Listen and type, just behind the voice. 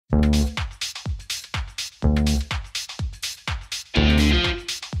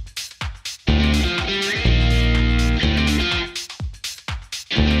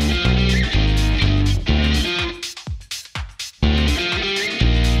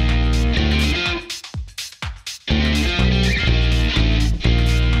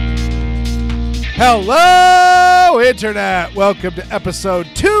Hello, Internet! Welcome to episode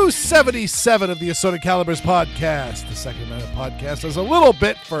 277 of the Assorted Calibers podcast. The second minute podcast is a little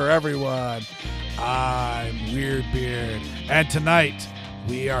bit for everyone. I'm Weer'd, and tonight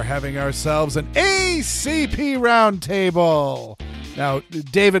we are having ourselves an ACP Round Table. Now,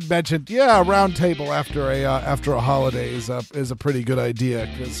 David mentioned, round table after a holiday is a pretty good idea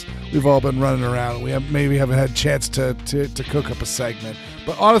because we've all been running around. We haven't had a chance to cook up a segment.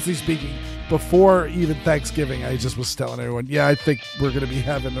 But honestly speaking, before even Thanksgiving, I just was telling everyone, I think we're going to be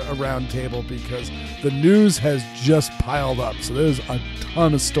having a round table because the news has just piled up. So there's a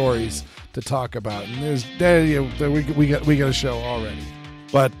ton of stories to talk about, and we got a show already.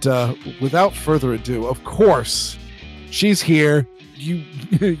 But without further ado, of course, she's here.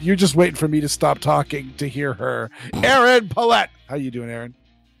 You're just waiting for me to stop talking to hear her. Erin Paulette. How you doing, Erin?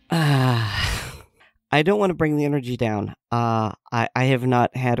 I don't want to bring the energy down. I have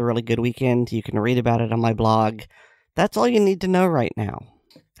not had a really good weekend. You can read about it on my blog. That's all you need to know right now.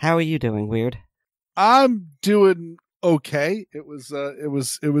 How are you doing, Weer'd? I'm doing okay. There was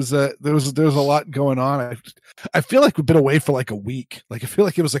a lot going on. I feel like we've been away for like a week. Like I feel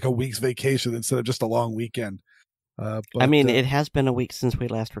like it was like a week's vacation instead of just a long weekend. It has been a week since we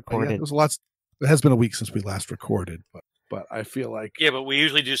last recorded. It has been a week since we last recorded, but I feel like... Yeah, but we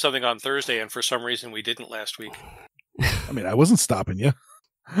usually do something on Thursday, and for some reason we didn't last week. I mean, I wasn't stopping you.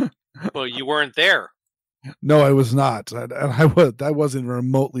 Well, you weren't there. No, I was not. I wasn't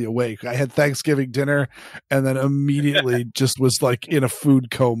remotely awake. I had Thanksgiving dinner, and then immediately just was like in a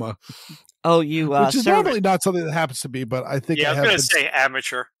food coma. Oh, which is normally not something that happens to me, but I think I was going to say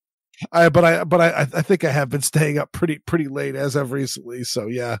amateur. I think I have been staying up pretty late as of recently. So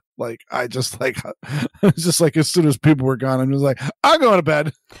yeah, like I just like as soon as people were gone, I'm just like, I'm going to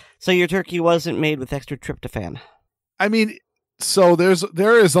bed. So your turkey wasn't made with extra tryptophan. I mean, so there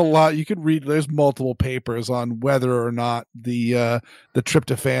is a lot you could read. There's multiple papers on whether or not the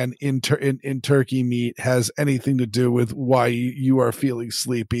tryptophan in turkey meat has anything to do with why you are feeling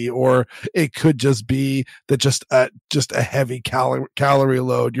sleepy, or it could just be that just a heavy calorie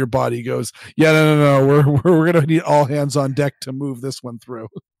load. Your body goes, no, we're gonna need all hands on deck to move this one through.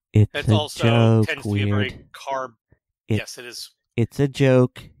 It's also tends to be a very carb. Yes, it is. It's a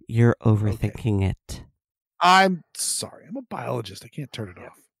joke. You're overthinking it. I'm sorry. I'm a biologist. I can't turn it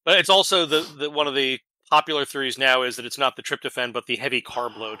off. But it's also the one of the popular theories now is that it's not the tryptophan, but the heavy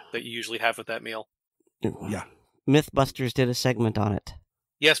carb load that you usually have with that meal. Yeah. Mythbusters did a segment on it.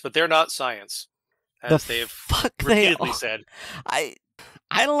 Yes, but they're not science, as they've repeatedly said. I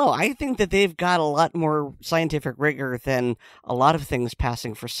don't know. I think that they've got a lot more scientific rigor than a lot of things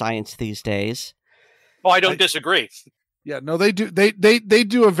passing for science these days. Oh, I don't disagree. Yeah, no, they do. They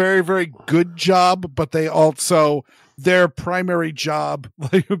do a very, very good job, but they also, their primary job,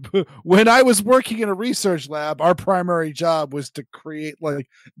 like when I was working in a research lab, our primary job was to create like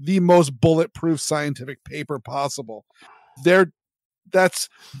the most bulletproof scientific paper possible. That's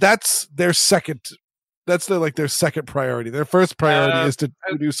their second. That's their second priority. Their first priority is to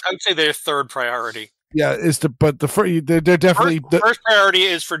produce. I would say their third priority. Yeah, but they're definitely first priority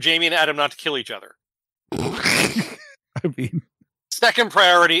is for Jamie and Adam not to kill each other. I mean, second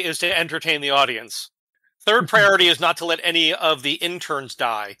priority is to entertain the audience. Third priority is not to let any of the interns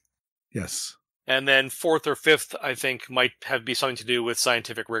die. Yes. And then fourth or fifth, I think, might be something to do with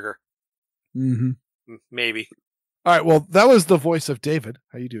scientific rigor. Mm-hmm. Maybe. All right. Well, that was the voice of David.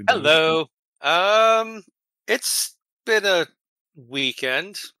 How you doing, David? Hello. It's been a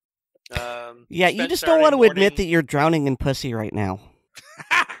weekend. You just don't want to admit that you're drowning in pussy right now.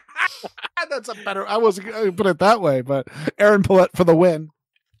 That's a better. I wasn't going to put it that way, but Erin Paulette for the win.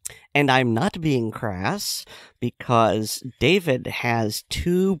 And I'm not being crass because David has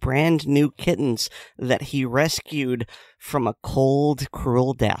 2 brand new kittens that he rescued from a cold,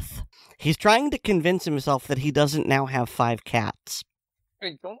 cruel death. He's trying to convince himself that he doesn't now have 5 cats.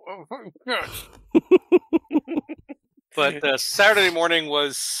 But Saturday morning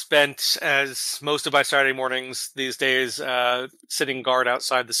was spent, as most of my Saturday mornings these days, sitting guard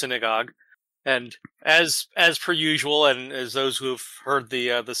outside the synagogue. And as per usual, and as those who have heard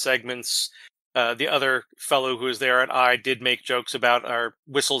the segments, the other fellow who was there and I did make jokes about our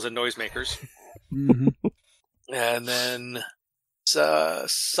whistles and noisemakers. Mm-hmm. And then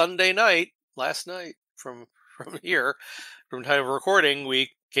Sunday night, last night, from here, from time of recording,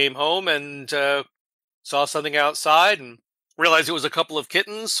 we came home and saw something outside and realized it was a couple of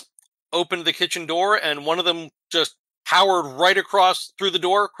kittens, opened the kitchen door, and one of them just powered right across through the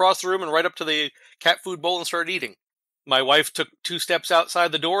door, across the room, and right up to the cat food bowl and started eating. My wife took 2 steps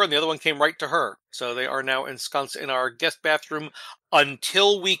outside the door, and the other one came right to her. So they are now ensconced in our guest bathroom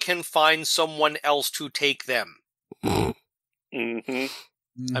until we can find someone else to take them. Mm-hmm.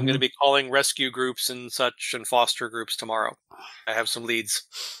 I'm going to be calling rescue groups and such and foster groups tomorrow. I have some leads.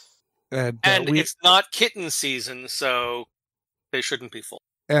 And it's not kitten season, so they shouldn't be full.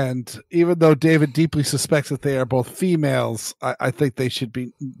 And even though David deeply suspects that they are both females, I think they should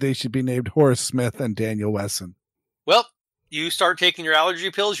be named Horace Smith and Daniel Wesson. Well, you start taking your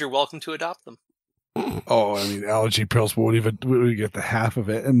allergy pills, you're welcome to adopt them. Oh, I mean, allergy pills won't even get the half of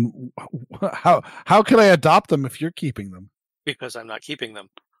it. And how can I adopt them if you're keeping them? Because I'm not keeping them.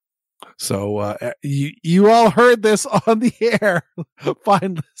 So you all heard this on the air.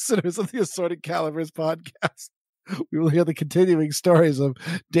 Fine listeners of the Assorted Calibers podcast. We will hear the continuing stories of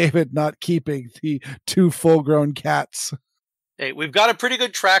David not keeping the 2 full-grown cats. Hey, we've got a pretty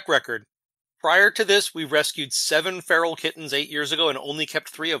good track record. Prior to this, we rescued 7 feral kittens 8 years ago and only kept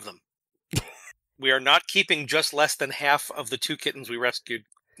 3 of them. We are not keeping just less than half of the 2 kittens we rescued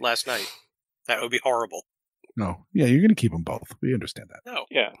last night. That would be horrible. No. Yeah, you're going to keep them both. We understand that. No.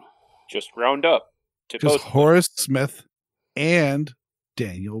 Yeah. Just round up to Just both. Horace Smith and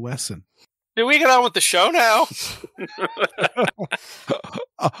Daniel Wesson. Do we get on with the show now?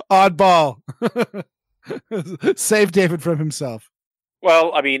 Oddball. Save David from himself.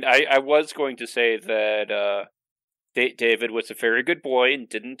 Well, I mean, I was going to say that David was a very good boy and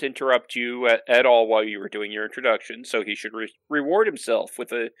didn't interrupt you at all while you were doing your introduction, so he should reward himself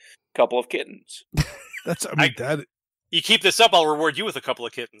with a couple of kittens. You keep this up, I'll reward you with a couple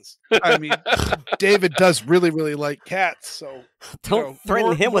of kittens. I mean, David does really, really like cats, so don't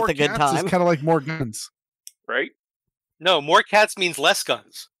threaten him with a good time. It's kind of like more guns, right? No, more cats means less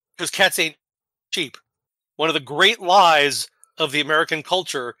guns because cats ain't cheap. One of the great lies of the American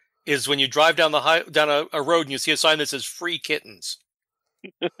culture is when you drive down down a road and you see a sign that says "free kittens."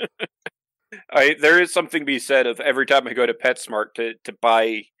 There is something to be said of every time I go to PetSmart to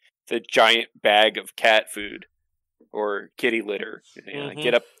buy the giant bag of cat food or kitty litter.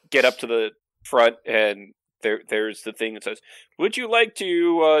 Get up to the front, and there's the thing that says, "Would you like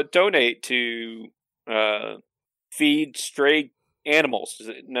to donate to feed stray animals?"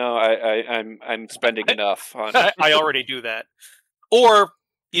 No, I'm spending enough on. I already do that. Or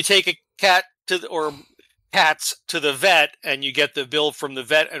you take a cat or cats to the vet, and you get the bill from the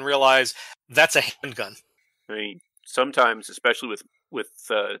vet and realize that's a handgun. I mean, sometimes, especially with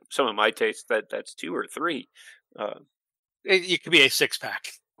some of my tastes, that's 2 or 3. It could be a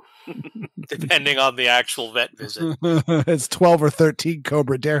 6-pack, depending on the actual vet visit. It's 12 or 13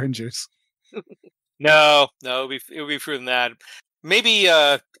 Cobra Derringers. No, it would be fewer than that. Maybe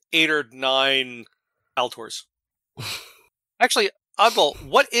 8 or 9 Altors. Actually, Oddball,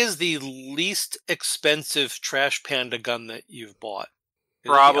 what is the least expensive Trash Panda gun that you've bought?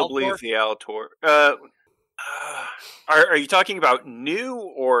 Probably the Altor. Are you talking about new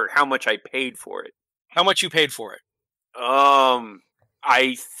or how much I paid for it? How much you paid for it?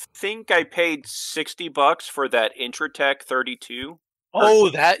 I think I paid $60 for that Intratec 32. Oh,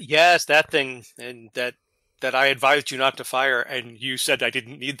 that thing, and that I advised you not to fire, and you said I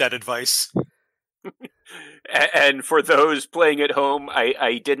didn't need that advice. And for those playing at home,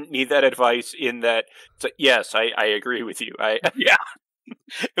 I didn't need that advice in that. So yes, I agree with you. Yeah.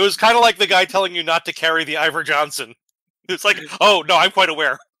 It was kind of like the guy telling you not to carry the Ivor Johnson. It's like, oh no, I'm quite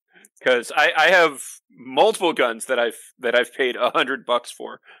aware. Because I have multiple guns that I've paid $100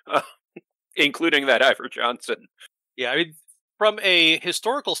 for, including that Ivor Johnson. Yeah, I mean, from a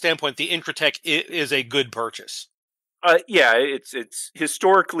historical standpoint, the Intratec is a good purchase. Yeah, it's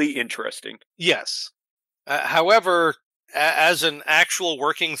historically interesting. Yes. However, as an actual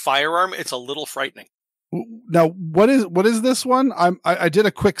working firearm, it's a little frightening. Now, what is this one? I did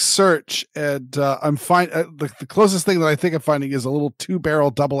a quick search, and I'm the closest thing that I think I'm finding is a little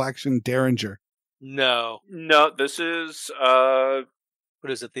 2-barrel double action Derringer. No, this is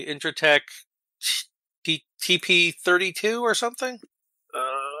what is it? The Intratec TP32 or something?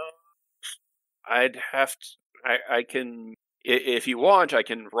 I'd have to. I can, if you want, I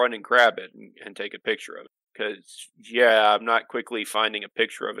can run and grab it and take a picture of it. Because I'm not quickly finding a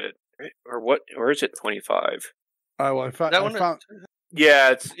picture of it. Or is it 25? Oh, well, I found.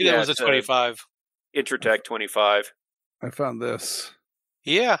 Yeah, it was a 25. Intratec 25. I found this.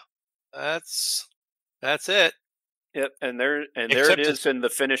 Yeah, that's it. Yep, and there it is in the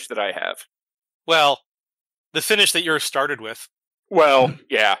finish that I have. Well, the finish that yours started with. Well,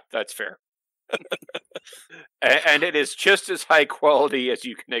 yeah, that's fair. And it is just as high quality as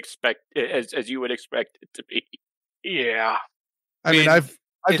you can expect, as you would expect it to be. Yeah. I mean, I've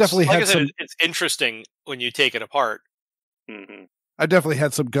definitely like had I said, some. It's interesting when you take it apart. Mm-hmm. I definitely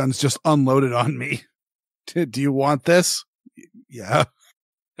had some guns just unloaded on me. Do you want this? Yeah.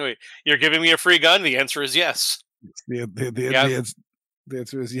 Wait, you're giving me a free gun? The answer is yes. The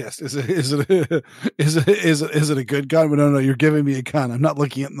answer is yes. Is it a good gun? But no, you're giving me a gun. I'm not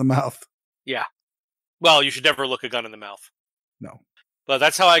looking it in the mouth. Yeah. Well, you should never look a gun in the mouth. No. But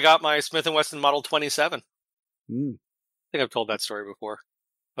that's how I got my Smith & Wesson Model 27. Mm. I think I've told that story before.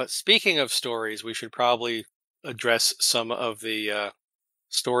 But speaking of stories, we should probably address some of the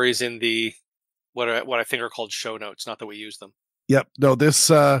stories in the what I think are called show notes. Not that we use them. Yep. No.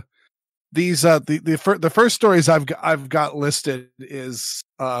 The first stories I've got listed is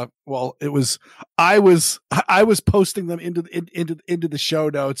I was posting them into the show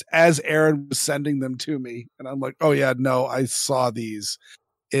notes as Erin was sending them to me, and I'm like, oh yeah, no, I saw these.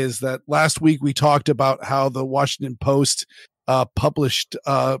 Is that last week we talked about how the Washington Post published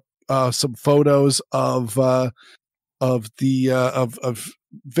some photos of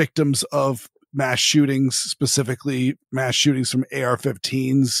victims of mass shootings, specifically mass shootings from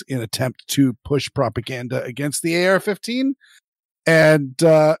AR-15s, in attempt to push propaganda against the AR-15. And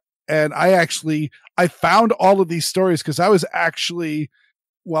I found all of these stories because I was actually,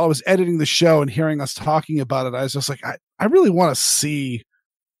 while I was editing the show and hearing us talking about it, I was just like, I really want to see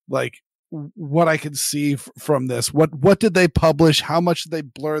like what I can see from this. What did they publish? How much did they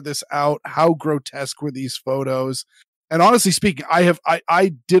blur this out? How grotesque were these photos? And honestly speaking,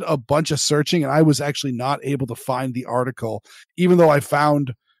 I did a bunch of searching and I was actually not able to find the article, even though I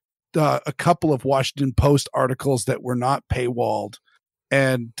found a couple of Washington Post articles that were not paywalled.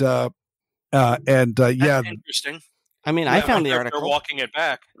 And yeah, interesting. I mean, I found the article. They're walking it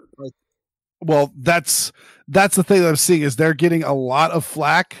back. Well, that's the thing that I'm seeing is they're getting a lot of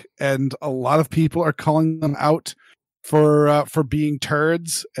flack, and a lot of people are calling them out for being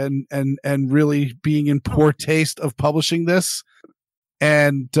turds and really being in poor taste of publishing this.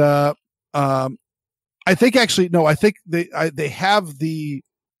 And I think actually no, I think they have the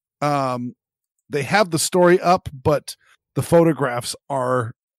story up, but the photographs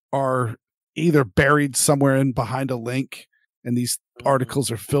are either buried somewhere in behind a link, and these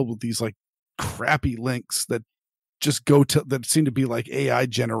articles are filled with these like crappy links that just that seem to be like AI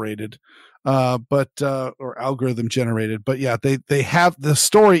generated, or algorithm generated. But yeah, they have, the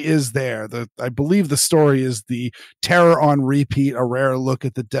story is there. I believe the story is the terror on repeat, a rare look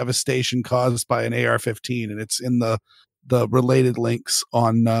at the devastation caused by an AR-15, and it's in the related links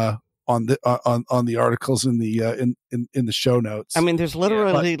on the articles in the show notes. I mean, there's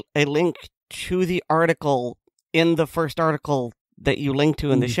literally a link to the article in the first article that you link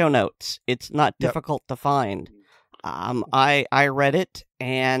to in the show notes. It's not difficult to find. I read it,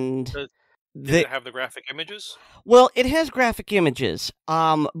 and does it have the graphic images? Well, it has graphic images,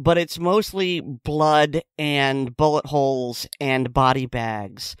 but it's mostly blood and bullet holes and body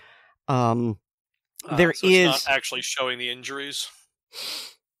bags. There so it's not actually showing the injuries.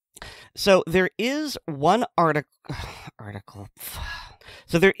 So there is one article.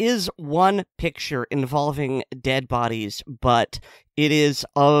 So there is one picture involving dead bodies, but it is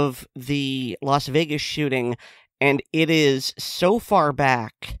of the Las Vegas shooting, and it is so far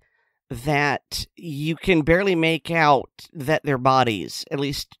back that you can barely make out that they're bodies, at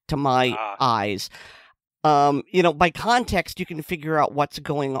least to my eyes. By context, you can figure out what's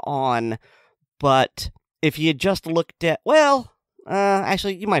going on, but if you just looked at,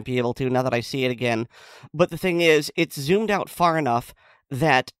 actually, you might be able to now that I see it again. But the thing is, it's zoomed out far enough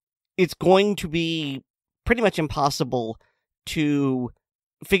that it's going to be pretty much impossible to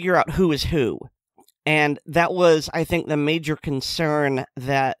figure out who is who. And that was, I think, the major concern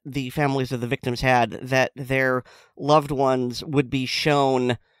that the families of the victims had, that their loved ones would be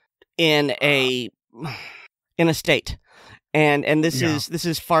shown in a state. And this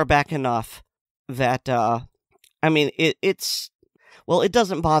is far back enough that, I mean, it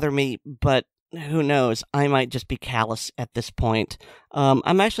doesn't bother me, but who knows? I might just be callous at this point.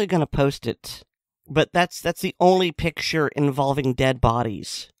 I'm actually going to post it, but that's the only picture involving dead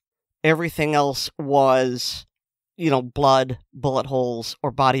bodies. Everything else was, blood, bullet holes,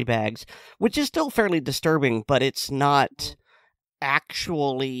 or body bags, which is still fairly disturbing, but it's not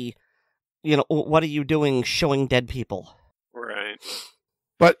actually, what are you doing showing dead people? Right.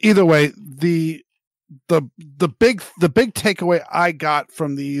 But either way, the big takeaway I got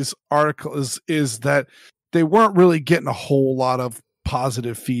from these articles is that they weren't really getting a whole lot of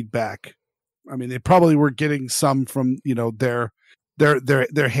positive feedback. I mean, they probably were getting some from, their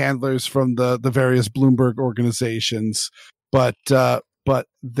their handlers from the various Bloomberg organizations, but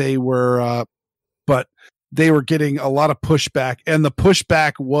they were getting a lot of pushback, and the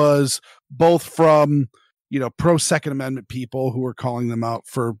pushback was both from pro Second Amendment people who were calling them out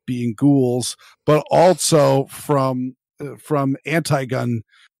for being ghouls, but also from anti-gun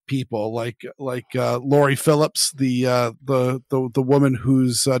people like Lori Phillips, the woman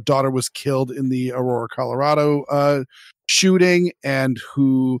whose daughter was killed in the Aurora, Colorado shooting, and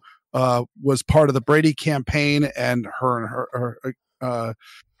who was part of the Brady campaign, and her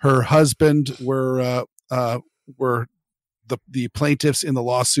husband were the plaintiffs in the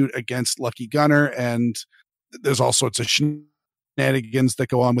lawsuit against Lucky Gunner, and there's all sorts of shenanigans that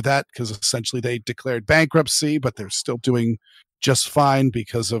go on with that, because essentially they declared bankruptcy, but they're still doing just fine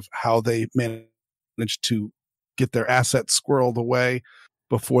because of how they managed to get their assets squirreled away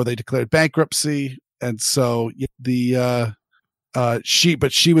before they declared bankruptcy. And so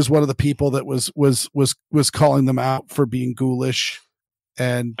she was one of the people that was calling them out for being ghoulish,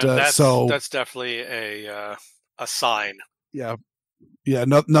 and that's definitely a sign. Yeah.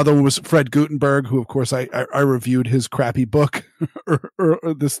 Another one was Fred Gutenberg, who, of course, I reviewed his crappy book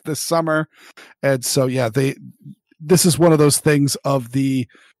this summer, and so this is one of those things of the,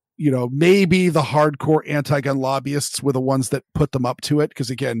 maybe the hardcore anti-gun lobbyists were the ones that put them up to it, because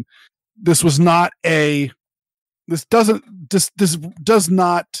again, this does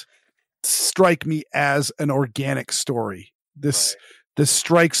not strike me as an organic story. This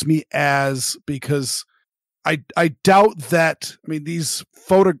strikes me as, because I doubt that. I mean,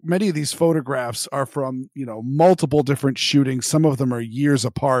 many of these photographs are from multiple different shootings. Some of them are years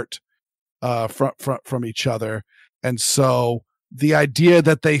apart from each other, and so the idea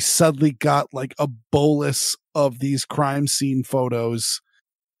that they suddenly got like a bolus of these crime scene photos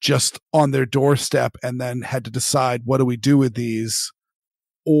just on their doorstep, and then had to decide, what do we do with these,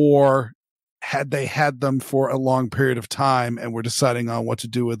 or had they had them for a long period of time and were deciding on what to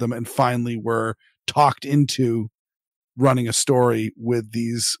do with them, and finally were talked into running a story with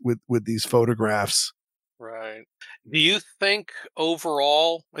these photographs. Right. Do you think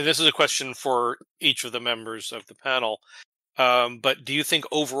overall, and this is a question for each of the members of the panel, but do you think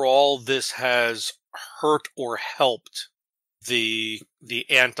overall this has hurt or helped the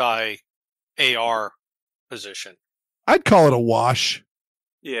anti-AR position? I'd call it a wash.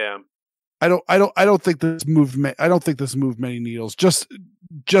 Yeah. I don't think this moved many needles. Just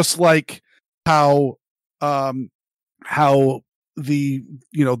like how the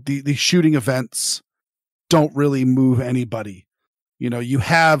shooting events don't really move anybody. You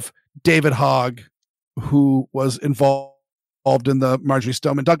have David Hogg, who was involved in the Marjorie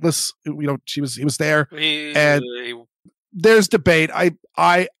Stoneman Douglas. He was there, and there's debate.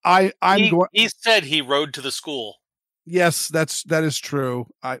 He said he rode to the school. Yes, that is true.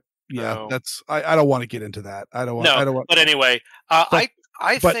 I don't want to get into that. I don't want. But anyway, I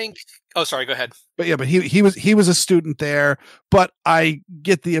think. Oh, sorry. Go ahead. But he was a student there. But I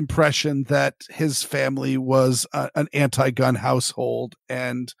get the impression that his family was an anti-gun household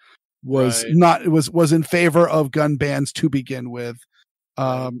and was in favor of gun bans to begin with.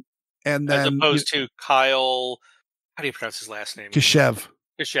 And then, as opposed to Kyle, how do you pronounce his last name? Kashev.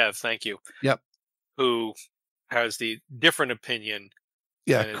 Thank you. Yep. Who has the different opinion?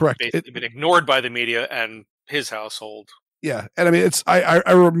 Yeah, correct. Basically been ignored by the media and his household. Yeah, and I mean,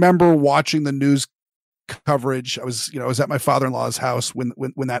 I remember watching the news coverage. I was at my father-in-law's house when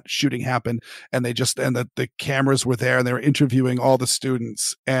that shooting happened, and the cameras were there, and they were interviewing all the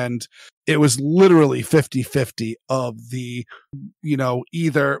students, and it was literally 50-50 of the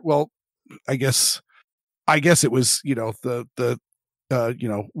either, well, I guess it was the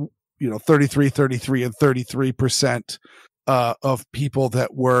 33 and 33% of people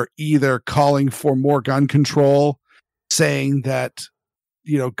that were either calling for more gun control, saying that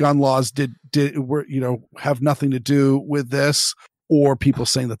gun laws have nothing to do with this, or people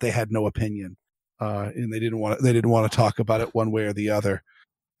saying that they had no opinion, and they didn't want to talk about it one way or the other.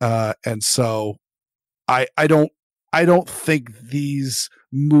 And so I don't think these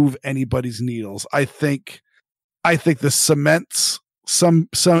move anybody's needles. I think this cements some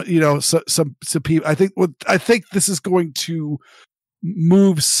people. I think this is going to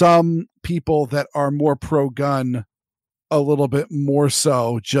move some people that are more pro-gun a little bit more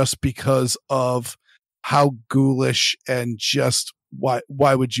so, just because of how ghoulish and just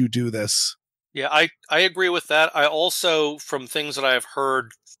why would you do this? Yeah, I agree with that. I also, from things that I've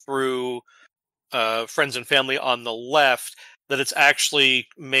heard through friends and family on the left, that it's actually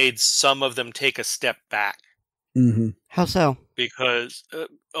made some of them take a step back. Mm-hmm. How so? Because,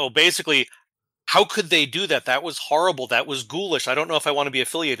 basically, how could they do that? That was horrible. That was ghoulish. I don't know if I want to be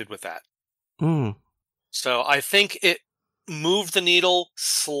affiliated with that. Mm. So I think it moved the needle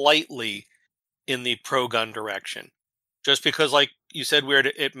slightly in the pro-gun direction. Just because, like you said, Weird,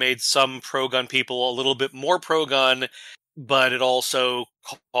 it made some pro-gun people a little bit more pro-gun, but it also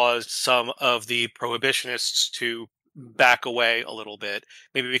caused some of the prohibitionists to back away a little bit,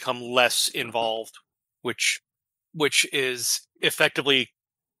 maybe become less involved, which is effectively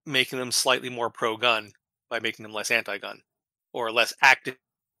making them slightly more pro-gun by making them less anti-gun or less active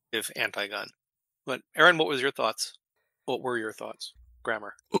anti-gun. But Erin, what were your thoughts?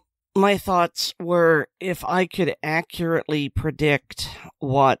 Grammar. My thoughts were, if I could accurately predict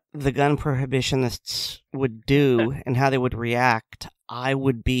what the gun prohibitionists would do and how they would react, I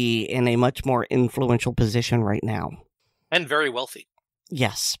would be in a much more influential position right now. And very wealthy.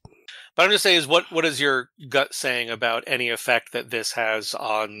 Yes. But I'm just saying, what is your gut saying about any effect that this has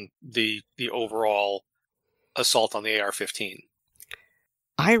on the overall assault on the AR-15?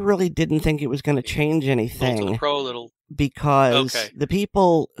 I really didn't think it was going to change anything. Little to the pro, little... Because the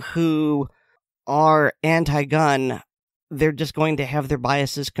people who are anti-gun, they're just going to have their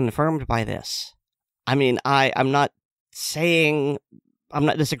biases confirmed by this. I mean, I'm not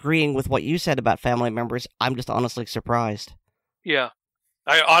disagreeing with what you said about family members. I'm just honestly surprised. Yeah.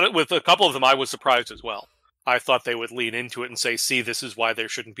 With a couple of them, I was surprised as well. I thought they would lean into it and say, see, this is why there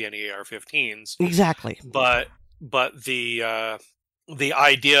shouldn't be any AR-15s. Exactly. But the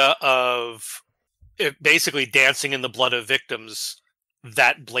idea of it basically dancing in the blood of victims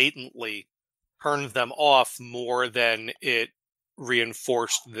that blatantly turned them off more than it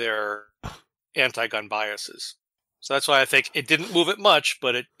reinforced their anti-gun biases. So that's why I think it didn't move it much,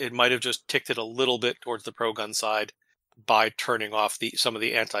 but it might have just ticked it a little bit towards the pro-gun side by turning off some of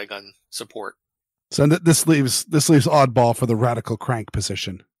the anti-gun support. So this leaves Oddball for the radical crank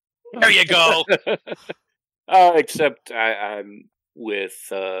position. There you go. Except I'm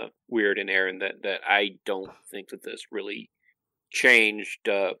with Weird and Erin that I don't think that this really changed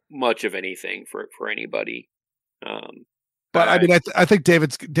much of anything for anybody. But I mean, I think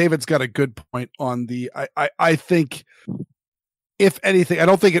David's got a good point on the. I think, if anything, I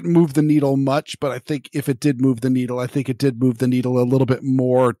don't think it moved the needle much, but I think if it did move the needle, I think it did move the needle a little bit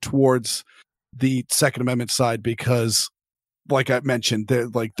more towards the Second Amendment side, because, like I mentioned,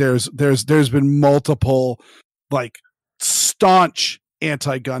 there's been multiple staunch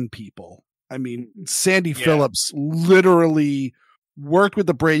anti-gun people. I mean, Sandy Phillips literally worked with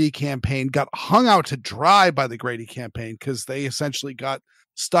the Brady campaign, got hung out to dry by the Brady campaign because they essentially got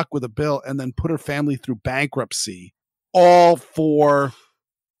stuck with a bill, and then put her family through bankruptcy, all for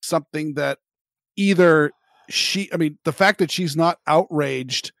something that the fact that she's not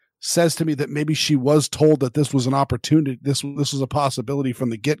outraged says to me that maybe she was told that this was an opportunity, this was a possibility from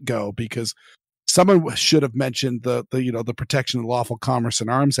the get-go, because someone should have mentioned the Protection of Lawful Commerce and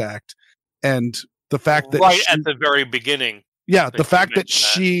Arms Act, and the fact that at the very beginning. Yeah, the fact that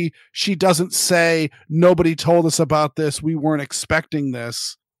she doesn't say, nobody told us about this, we weren't expecting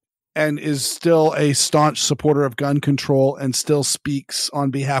this, and is still a staunch supporter of gun control and still speaks on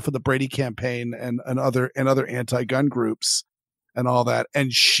behalf of the Brady campaign and other anti-gun groups and all that.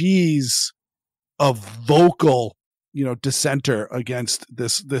 And she's a vocal, dissenter against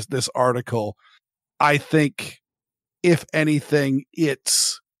this article. I think, if anything,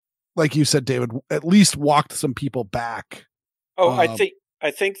 it's, like you said, David, at least walked some people back. I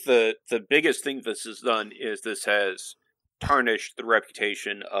think the biggest thing this has done is this has tarnished the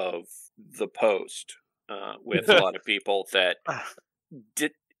reputation of the Post with a lot of people that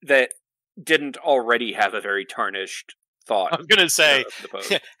didn't already have a very tarnished thought. I'm gonna say, the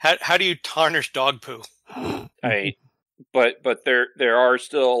Post. How do you tarnish dog poo? But there are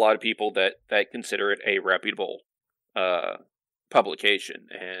still a lot of people that consider it a reputable publication,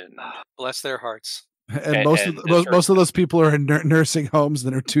 and bless their hearts. And most of those people are in nursing homes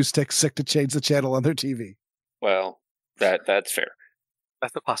that are too sick to change the channel on their TV. Well, that's fair.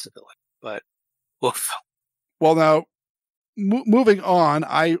 That's a possibility, but woof. Well, now moving on,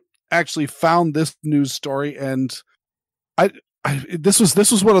 I actually found this news story, and this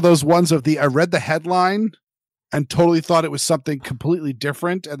was one of those ones of I read the headline and totally thought it was something completely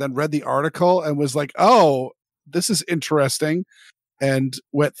different, and then read the article and was like, "Oh, this is interesting," and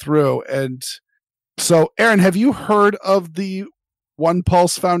went through. And so, Erin, have you heard of the One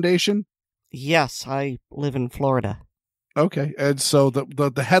Pulse Foundation? Yes, I live in Florida. Okay, and so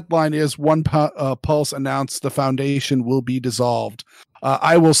the headline is One Pulse announced the foundation will be dissolved.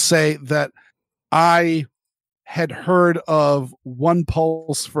 I will say that I had heard of One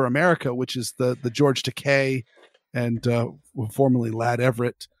Pulse for America, which is the George Takei and formerly Lad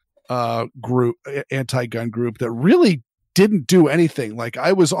Everett group, anti-gun group that really didn't do anything. Like,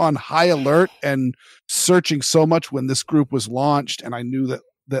 I was on high alert and searching so much when this group was launched, and I knew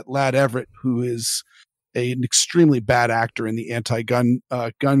that Lad Everett, who is an extremely bad actor in the anti-gun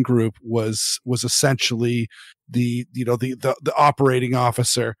gun group, was essentially the operating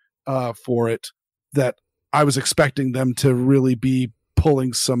officer for it, that I was expecting them to really be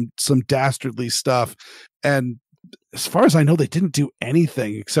pulling some dastardly stuff. And as far as I know, they didn't do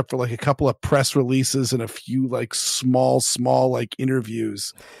anything except for like a couple of press releases and a few like small like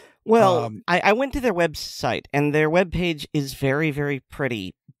interviews. Well, I went to their website, and their webpage is very, very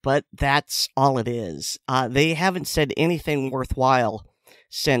pretty, but that's all it is. They haven't said anything worthwhile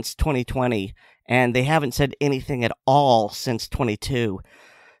since 2020, and they haven't said anything at all since 22.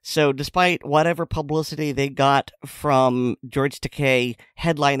 So despite whatever publicity they got from George Takei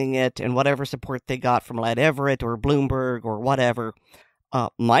headlining it, and whatever support they got from Lad Everett or Bloomberg or whatever,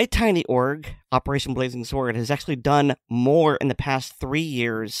 my tiny org, Operation Blazing Sword, has actually done more in the past 3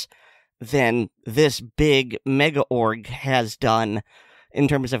 years than this big mega org has done in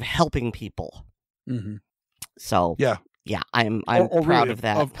terms of helping people. Mm-hmm. So yeah, I'm or proud really of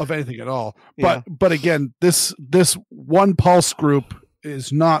that. Of anything at all. Yeah. But again, this One Pulse group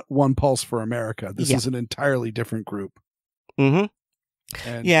is not One Pulse for America. This is an entirely different group. Mm-hmm.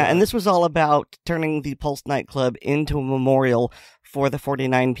 And, and this was all about turning the Pulse nightclub into a memorial for the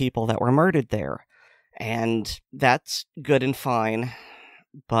 49 people that were murdered there. And that's good and fine.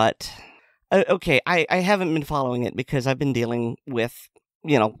 But, okay, I haven't been following it because I've been dealing with,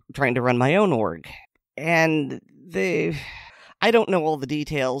 trying to run my own org. And I don't know all the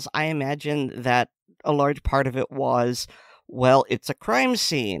details. I imagine that a large part of it was, well, it's a crime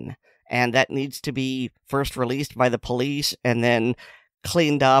scene, and that needs to be first released by the police and then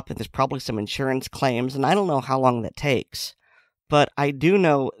cleaned up, and there's probably some insurance claims, and I don't know how long that takes. But I do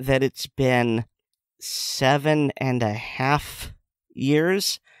know that it's been 7.5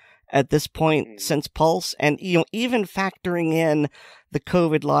 years at this point since Pulse, and even factoring in the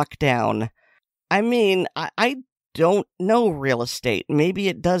COVID lockdown, I mean, I don't know real estate. Maybe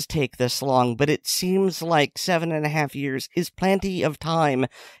it does take this long, but it seems like 7.5 years is plenty of time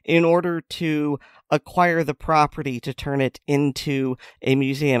in order to acquire the property to turn it into a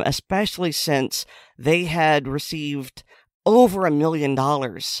museum, especially since they had received over $1 million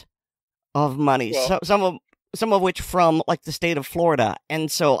of money, Well, some of which from like the state of Florida.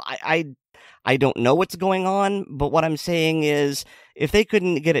 And so I don't know what's going on, but what I'm saying is, if they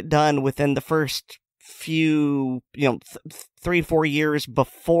couldn't get it done within the first few, 3-4 years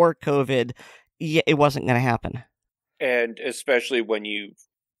before COVID, it wasn't going to happen. And especially when you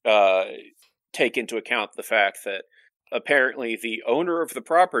take into account the fact that apparently the owner of the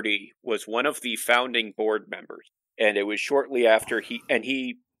property was one of the founding board members, and it was shortly after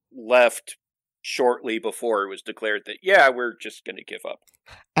he left shortly before it was declared that, we're just going to give up.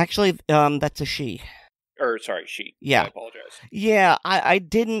 Actually, that's a she. Or, sorry, she. Yeah. I apologize. Yeah, I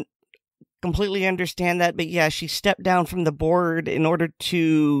didn't completely understand that, but yeah, she stepped down from the board in order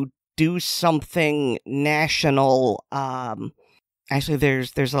to do something national. Actually,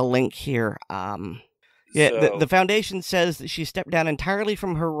 there's a link here. The foundation says that she stepped down entirely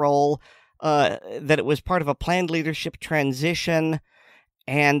from her role, that it was part of a planned leadership transition,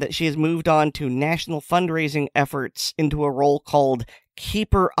 and that she has moved on to national fundraising efforts into a role called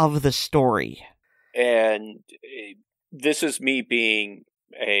Keeper of the Story. And this is me being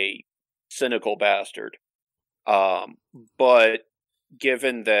a cynical bastard. But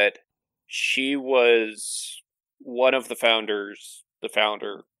given that she was one of the founders,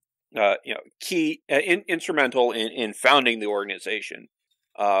 key, instrumental in founding the organization,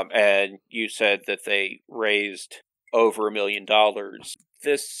 and you said that they raised over $1 million,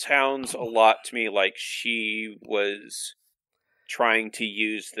 this sounds a lot to me like she was trying to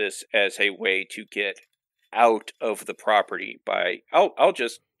use this as a way to get out of the property by, I'll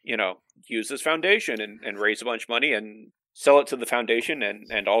just, use this foundation and raise a bunch of money and sell it to the foundation,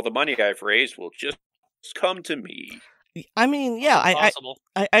 and all the money I've raised will just come to me. I mean, yeah,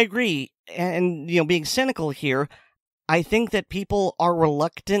 I agree. And, being cynical here, I think that people are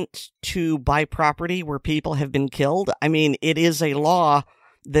reluctant to buy property where people have been killed. I mean, it is a law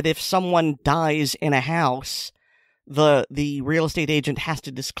that if someone dies in a house, the real estate agent has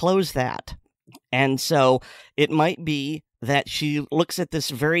to disclose that. And so it might be that she looks at this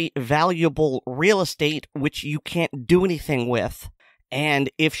very valuable real estate, which you can't do anything with. And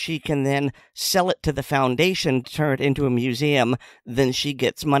if she can then sell it to the foundation to turn it into a museum, then she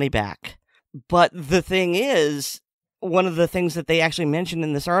gets money back. But the thing is, one of the things that they actually mentioned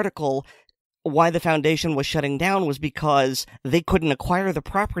in this article why the foundation was shutting down was because they couldn't acquire the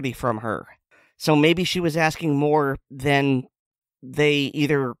property from her. So maybe she was asking more than they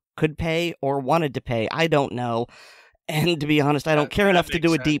either could pay or wanted to pay. I don't know. And to be honest, I don't care enough to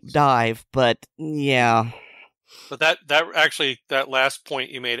do a deep dive, but yeah. But that last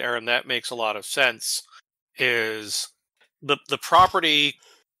point you made, Erin, that makes a lot of sense. Is the property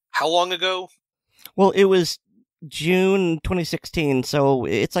how long ago? Well, it was June 2016, so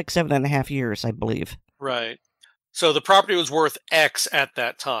it's like 7.5 years, I believe. Right. So the property was worth X at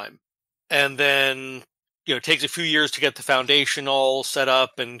that time. And then, it takes a few years to get the foundation all set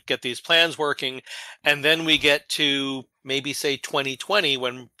up and get these plans working. And then we get to maybe say 2020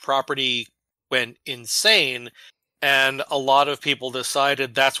 when property went insane and a lot of people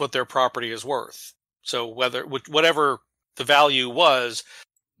decided that's what their property is worth. So whatever the value was,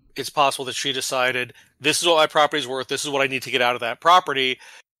 it's possible that she decided this is what my property is worth. This is what I need to get out of that property.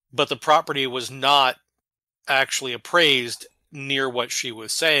 But the property was not actually appraised near what she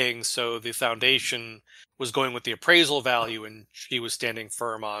was saying. So the foundation was going with the appraisal value and she was standing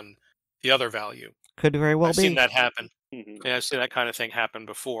firm on the other value. Could very well I've be. seen that happen. Mm-hmm. Yeah, I've seen that kind of thing happen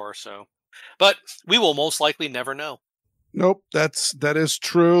before. So, but we will most likely never know. Nope, that is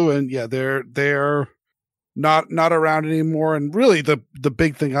true. And yeah, they're not around anymore. And really the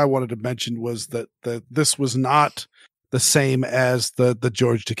big thing I wanted to mention was that this was not the same as the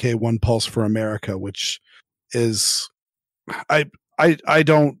George Takei One Pulse for America, which is I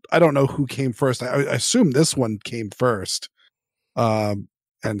don't know who came first. I assume this one came first. And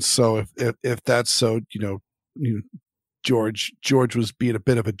so if that's so, George was being a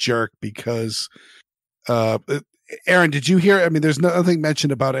bit of a jerk because Erin, did you hear? I mean, there's nothing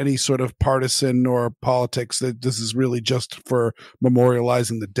mentioned about any sort of partisan or politics. That this is really just for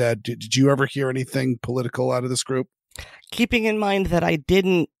memorializing the dead. Did you ever hear anything political out of this group? Keeping in mind that I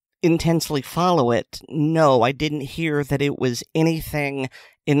didn't intensely follow it, no, I didn't hear that it was anything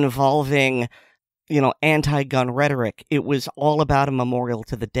involving, anti-gun rhetoric. It was all about a memorial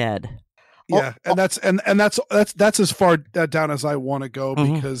to the dead. Yeah, and that's as far down as I want to go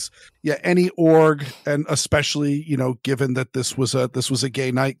because any org, and especially given that this was a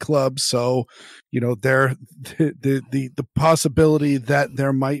gay nightclub, so the possibility that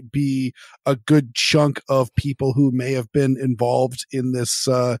there might be a good chunk of people who may have been involved in this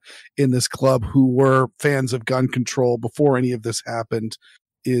club who were fans of gun control before any of this happened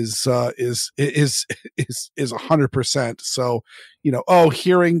is 100%. So,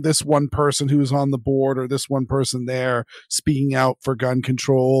 hearing this one person who's on the board or this one person there speaking out for gun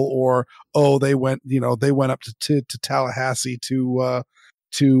control, or they went up to Tallahassee to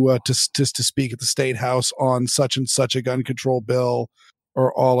speak at the State House on such and such a gun control bill,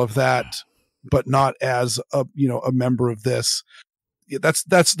 or all of that, but not as a member of this. Yeah,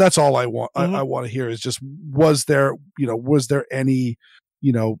 that's all I want. I want to hear is just was there any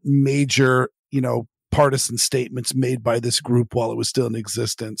major, partisan statements made by this group while it was still in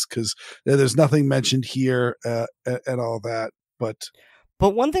existence, because there's nothing mentioned here and all that. But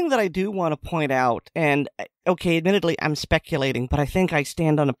one thing that I do want to point out, and okay, admittedly, I'm speculating, but I think I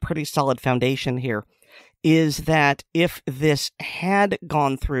stand on a pretty solid foundation here, is that if this had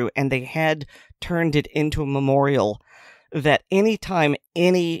gone through and they had turned it into a memorial, that anytime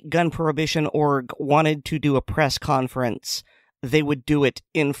any gun prohibition org wanted to do a press conference, they would do it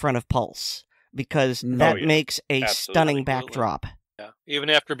in front of Pulse, because that makes a stunning backdrop. Yeah.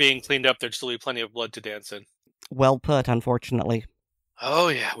 Even after being cleaned up, there'd still be plenty of blood to dance in. Well put, unfortunately. Oh,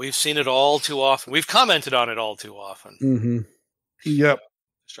 yeah. We've seen it all too often. We've commented on it all too often. Mm-hmm. Yep.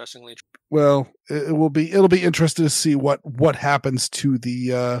 Distressingly true. Well, it'll be interesting to see what happens to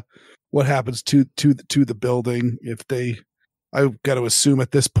the to the building. I've got to assume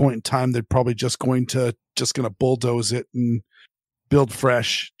at this point in time they're probably just going to bulldoze it and build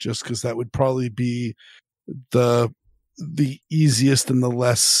fresh, just because that would probably be the easiest and the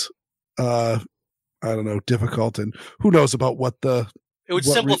less difficult, and who knows about what it would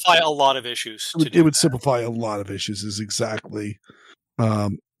simplify a lot of issues. It would simplify a lot of issues is exactly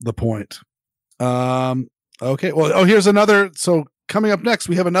the point. Okay, well, here's another. So coming up next,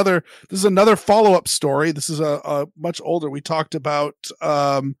 we have this is another follow-up story. This is a much older. We talked about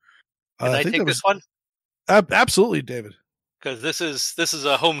Can I take this one? Absolutely, David. Because this is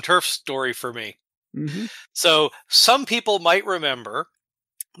a home turf story for me. Mm-hmm. So some people might remember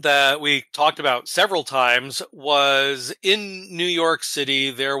that we talked about several times was in New York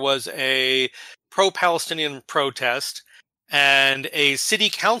City, there was a pro-Palestinian protest, and a city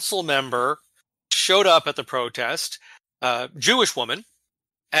council member showed up at the protest, a Jewish woman,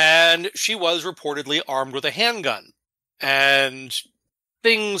 and she was reportedly armed with a handgun. And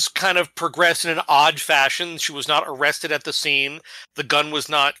things kind of progressed in an odd fashion. She was not arrested at the scene. The gun was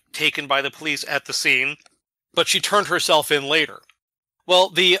not taken by the police at the scene, but she turned herself in later. Well,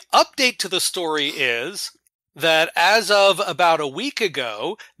 the update to the story is that as of about a week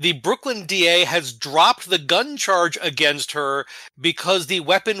ago, the Brooklyn DA has dropped the gun charge against her because the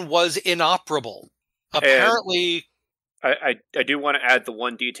weapon was inoperable. Apparently... I do want to add the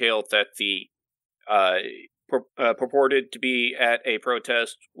one detail that the purported to be at a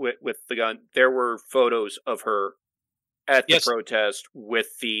protest with the gun. There were photos of her at the protest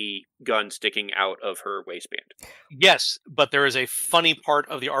with the gun sticking out of her waistband. Yes, but there is a funny part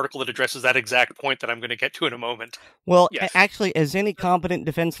of the article that addresses that exact point that I'm going to get to in a moment. Well, actually, as any competent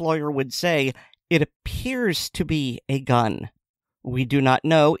defense lawyer would say, it appears to be a gun. We do not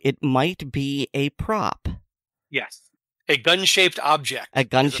know. It might be a prop. Yes. A gun-shaped object. A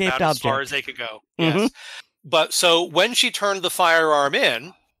gun-shaped object. As far as they could go. Mm-hmm. Yes. But so when she turned the firearm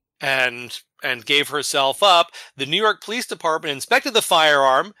in and gave herself up, the New York Police Department inspected the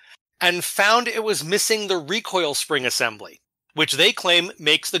firearm and found it was missing the recoil spring assembly, which they claim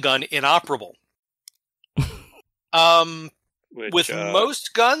makes the gun inoperable. With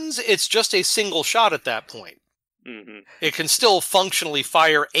most guns, it's just a single shot at that point. Mm-hmm. It can still functionally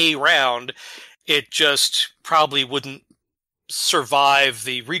fire a round. It just probably wouldn't survive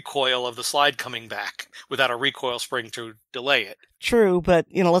the recoil of the slide coming back without a recoil spring to delay it. True, but,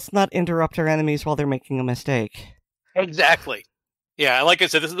 let's not interrupt our enemies while they're making a mistake. Exactly. Yeah, like I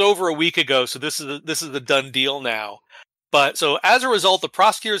said, this is over a week ago, so this is a done deal now. But so as a result, the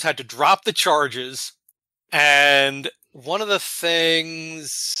prosecutors had to drop the charges, and one of the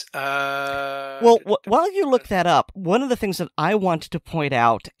things... Well, while you look that up, one of the things that I want to point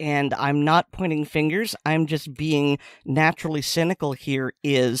out, and I'm not pointing fingers, I'm just being naturally cynical here,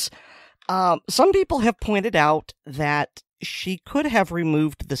 is some people have pointed out that she could have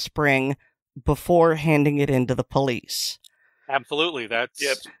removed the spring before handing it in to the police. Absolutely, that's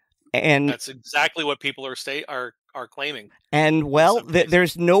exactly what people are claiming. And, well,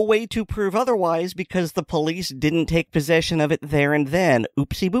 there's no way to prove otherwise because the police didn't take possession of it there and then.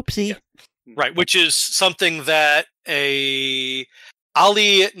 Oopsie boopsie. Yeah. Right, which is something that Ali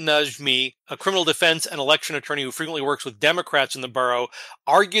Najmi, a criminal defense and election attorney who frequently works with Democrats in the borough,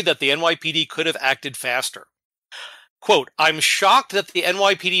 argued that the NYPD could have acted faster. Quote, "I'm shocked that the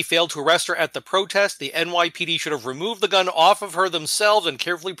NYPD failed to arrest her at the protest. The NYPD should have removed the gun off of her themselves and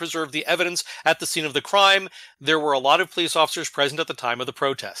carefully preserved the evidence at the scene of the crime. There were a lot of police officers present at the time of the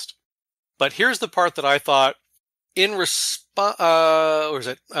protest." But here's the part that I thought, her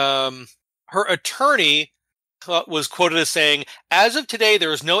attorney was quoted as saying, "As of today,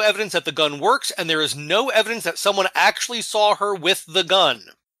 there is no evidence that the gun works, and there is no evidence that someone actually saw her with the gun."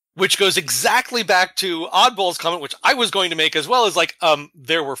 Which goes exactly back to Oddball's comment, which I was going to make as well, as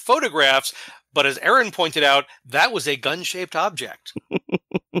there were photographs, but as Erin pointed out, that was a gun-shaped object.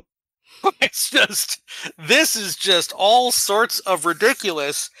 This is just all sorts of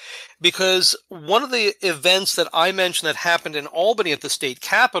ridiculous, because one of the events that I mentioned that happened in Albany at the state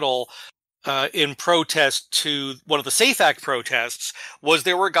capitol, in protest to one of the SAFE Act protests, was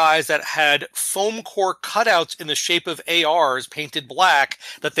there were guys that had foam core cutouts in the shape of ARs painted black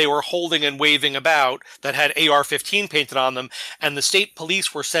that they were holding and waving about that had AR-15 painted on them, and the state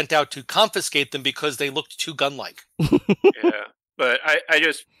police were sent out to confiscate them because they looked too gun-like. Yeah, but I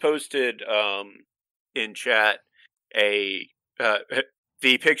just posted in chat the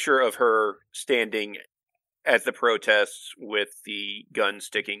picture of her standing at the protests with the gun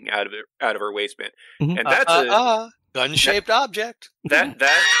sticking out of her waistband, and that's a gun-shaped object. That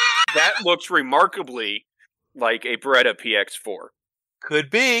looks remarkably like a Beretta PX4. Could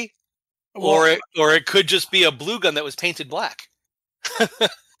be, or it could just be a blue gun that was painted black.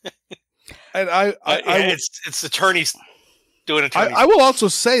 And it's attorneys doing attorneys. I will also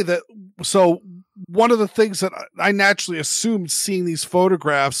say that. So one of the things that I naturally assumed seeing these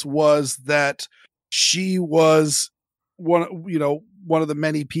photographs was that she was one of the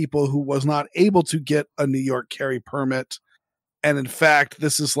many people who was not able to get a New York carry permit. And in fact,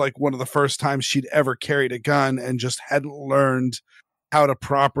 this is like one of the first times she'd ever carried a gun and just hadn't learned how to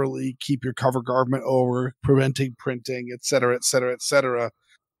properly keep your cover garment over, preventing printing, et cetera,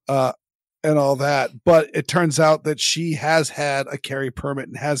 and all that. But it turns out that she has had a carry permit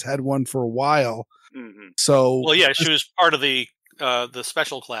and has had one for a while. Mm-hmm. So, well, yeah, she was part of the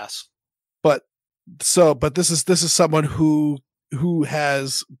special class. But this is someone who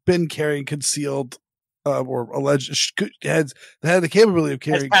has been carrying concealed or alleged had the capability of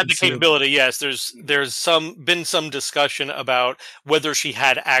carrying. Has had the capability, yes. There's been some discussion about whether she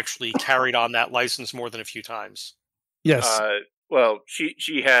had actually carried on that license more than a few times. Yes. Well,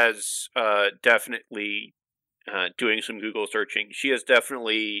 she has definitely doing some Google searching. She has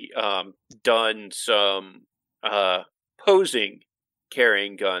definitely done some posing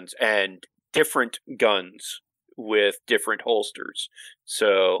carrying guns and different guns with different holsters.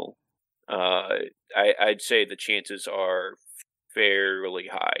 So I'd say the chances are fairly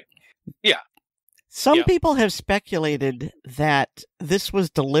high. Yeah. Some people have speculated that this was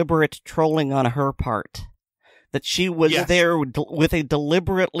deliberate trolling on her part. That she was there with a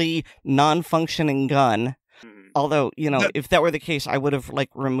deliberately non-functioning gun. Although, if that were the case, I would have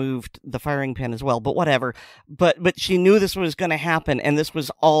removed the firing pin as well. But whatever. But she knew this was going to happen, and this was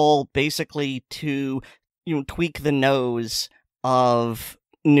all basically to tweak the nose of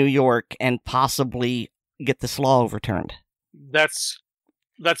New York and possibly get this law overturned. That's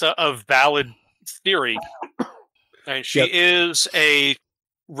a valid theory. And she is a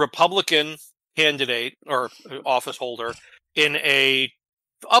Republican candidate or office holder in a,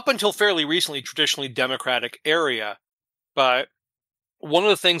 up until fairly recently, traditionally Democratic area. But one of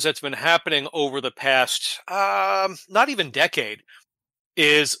the things that's been happening over the past, not even decade,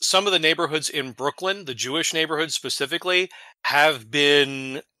 is some of the neighborhoods in Brooklyn, the Jewish neighborhoods specifically, have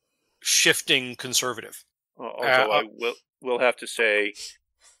been shifting conservative. Although I will have to say,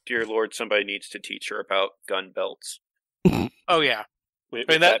 dear Lord, somebody needs to teach her about gun belts. Oh, yeah. With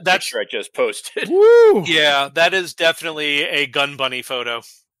that picture I just posted. Woo! Yeah, that is definitely a gun bunny photo.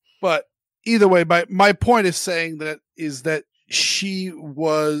 But either way, my point is saying that she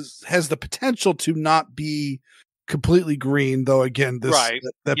has the potential to not be completely green, though. Again, that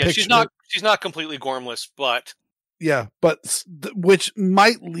picture, she's not completely gormless, but which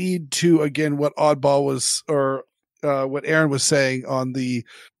might lead to, again, what Oddball was, or what Erin was saying on the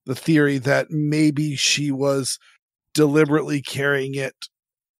theory that maybe she was deliberately carrying it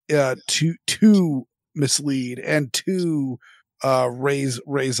to mislead and to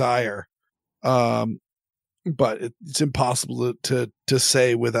raise ire. But it's impossible to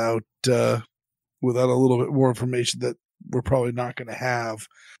say without a little bit more information that we're probably not going to have.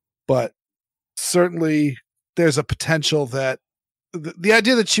 But certainly there's a potential that the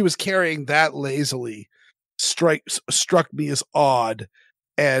idea that she was carrying that lazily struck me as odd.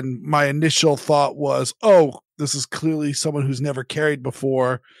 And my initial thought was, this is clearly someone who's never carried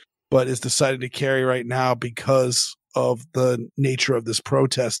before, but is deciding to carry right now because of the nature of this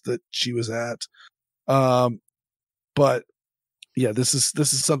protest that she was at. But yeah, this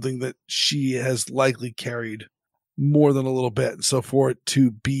is something that she has likely carried more than a little bit. And so for it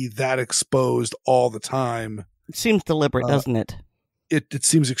to be that exposed all the time, it seems deliberate, doesn't it? It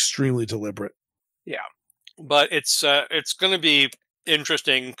seems extremely deliberate. Yeah, but it's going to be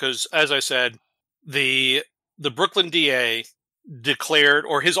interesting because, as I said, the Brooklyn DA declared,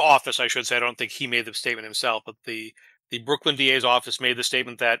 or his office, I should say, I don't think he made the statement himself, but the Brooklyn DA's office made the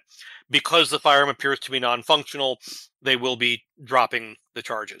statement that because the firearm appears to be non-functional, they will be dropping the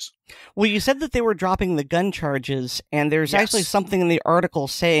charges. Well, you said that they were dropping the gun charges, and there's actually something in the article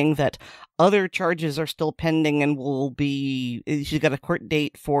saying that other charges are still pending and she's got a court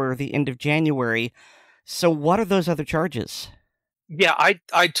date for the end of January. So what are those other charges? Yeah,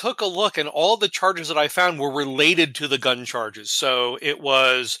 I took a look, and all the charges that I found were related to the gun charges. So it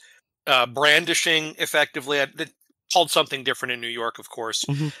was brandishing, effectively, called something different in New York, of course.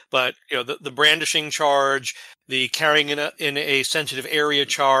 Mm-hmm. But the brandishing charge, the carrying in a sensitive area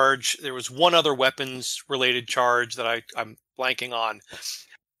charge. There was one other weapons-related charge that I'm blanking on.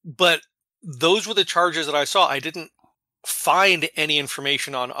 But those were the charges that I saw. I didn't find any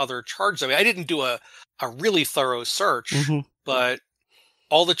information on other charges. I mean, I didn't do a really thorough search. Mm-hmm. But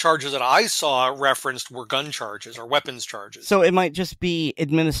all the charges that I saw referenced were gun charges or weapons charges. So it might just be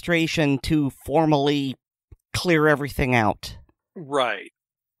administration to formally clear everything out. Right.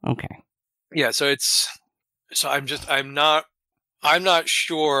 Okay. Yeah, I'm not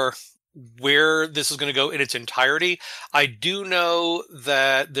sure where this is going to go in its entirety. I do know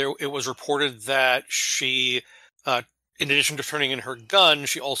that it was reported that she, in addition to turning in her gun,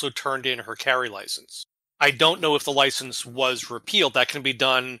 she also turned in her carry license. I don't know if the license was repealed. That can be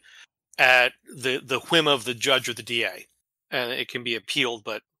done at the whim of the judge or the DA. And it can be appealed,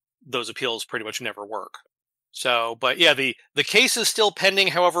 but those appeals pretty much never work. So, but yeah, the case is still pending.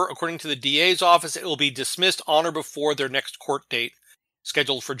 However, according to the DA's office, it will be dismissed on or before their next court date,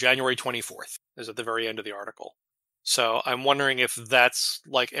 scheduled for January 24th, is at the very end of the article. So I'm wondering if that's,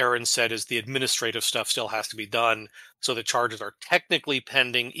 like Erin said, is the administrative stuff still has to be done, so the charges are technically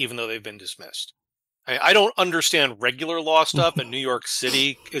pending, even though they've been dismissed. I don't understand regular law stuff, and New York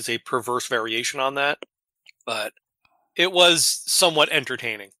City is a perverse variation on that, but it was somewhat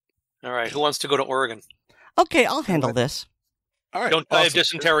entertaining. All right, who wants to go to Oregon? Okay, I'll handle this. All right. Don't die of awesome.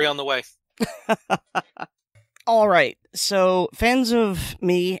 dysentery on the way. All right. So, fans of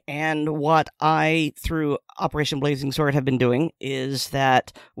me and what I, through Operation Blazing Sword, have been doing is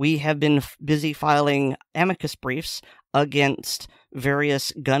that we have been busy filing amicus briefs against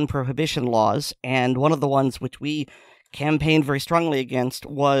various gun prohibition laws, and one of the ones which we campaigned very strongly against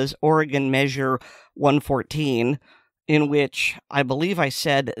was Oregon Measure 114, in which I believe I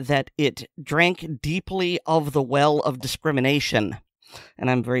said that it drank deeply of the well of discrimination. And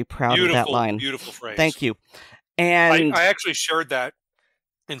I'm very proud of that line. Beautiful phrase. Thank you. And I actually shared that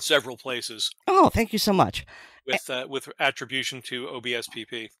in several places. Oh, thank you so much. With attribution to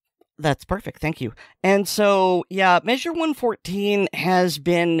OBSPP. That's perfect. Thank you. And so, yeah, Measure 114 has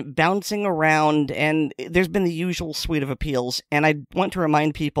been bouncing around, and there's been the usual suite of appeals. And I want to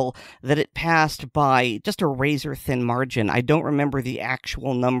remind people that it passed by just a razor-thin margin. I don't remember the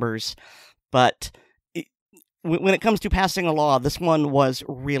actual numbers, but when it comes to passing a law, this one was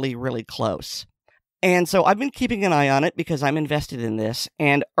really, really close. And so I've been keeping an eye on it because I'm invested in this.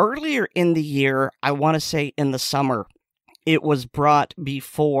 And earlier in the year, I want to say in the summer, it was brought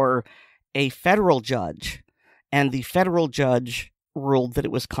before a federal judge, and the federal judge ruled that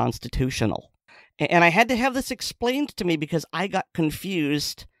it was constitutional. And I had to have this explained to me because I got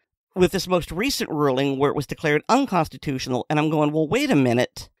confused with this most recent ruling where it was declared unconstitutional, and I'm going, well, wait a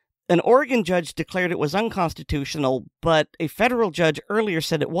minute. An Oregon judge declared it was unconstitutional, but a federal judge earlier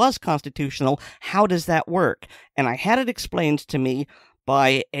said it was constitutional. How does that work? And I had it explained to me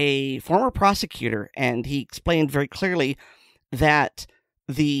by a former prosecutor, and he explained very clearly that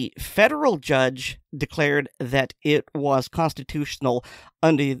the federal judge declared that it was constitutional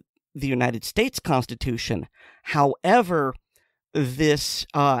under the United States Constitution. However, this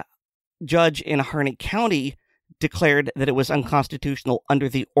judge in Harney County declared that it was unconstitutional under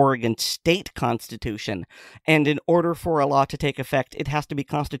the Oregon State Constitution. And in order for a law to take effect, it has to be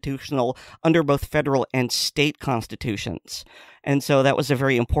constitutional under both federal and state constitutions. And so that was a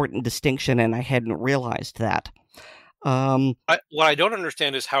very important distinction, and I hadn't realized that. What I don't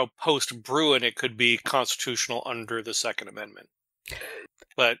understand is how post-Bruin it could be constitutional under the Second Amendment.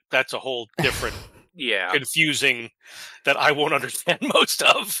 But that's a whole different, confusing, that I won't understand most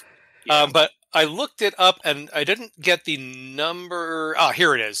of. Yeah. But I looked it up, and I didn't get the number.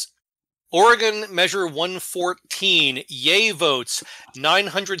 Here it is. Oregon Measure 114, yay votes,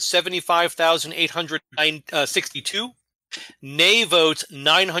 975,862. Nay votes,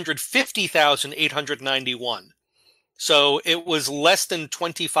 950,891. So it was less than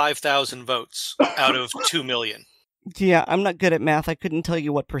 25,000 votes out of 2 million. Yeah, I'm not good at math. I couldn't tell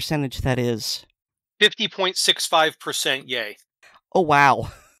you what percentage that is. 50.65% yay. Oh, wow.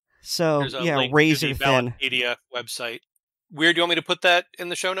 So, yeah, razor thin. Media website. Weird, do you want me to put that in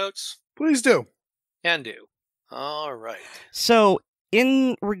the show notes? Please do. Can do. All right. So,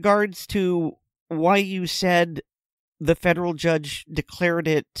 in regards to why you said the federal judge declared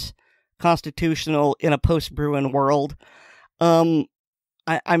it constitutional in a post-Bruin world, I'm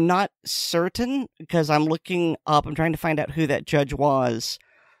not certain because I'm looking up, I'm trying to find out who that judge was.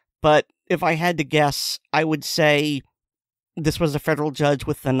 But if I had to guess, I would say this was a federal judge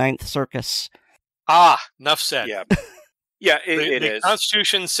with the Ninth Circus. Enough said. Yeah, yeah, it is. The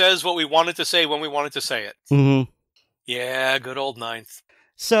Constitution says what we wanted to say when we wanted to say it. Mm-hmm. Yeah, good old Ninth.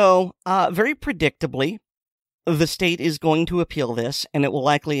 So, very predictably, the state is going to appeal this, and it will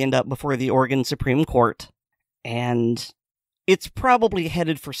likely end up before the Oregon Supreme Court. And it's probably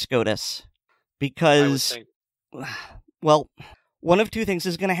headed for SCOTUS. Because, well, one of two things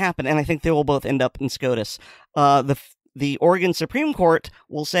is going to happen, and I think they will both end up in SCOTUS. The Oregon Supreme Court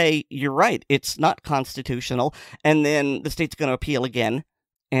will say, you're right, it's not constitutional, and then the state's going to appeal again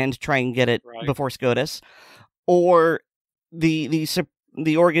and try and get it before SCOTUS. Or the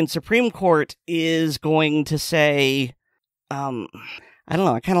Oregon Supreme Court is going to say, I don't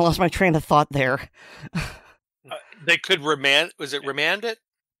know, I kind of lost my train of thought there. They could remand, was it remand it?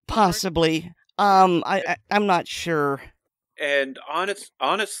 Possibly. I'm not sure. And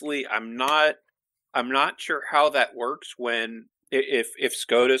honestly, I'm not sure how that works when if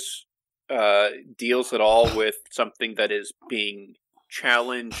SCOTUS deals at all with something that is being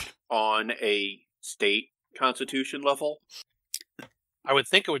challenged on a state constitution level. I would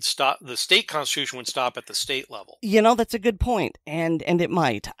think it would stop. The state constitution would stop at the state level. You know, that's a good point, and it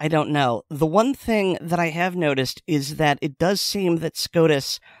might. I don't know. The one thing that I have noticed is that it does seem that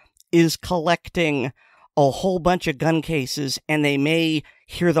SCOTUS is collecting a whole bunch of gun cases, and they may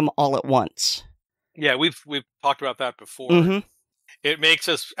hear them all at once. Yeah, we've talked about that before. Mm-hmm. It makes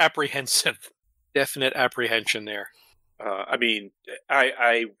us apprehensive. Definite apprehension there. I mean,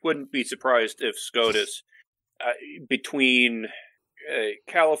 I wouldn't be surprised if SCOTUS between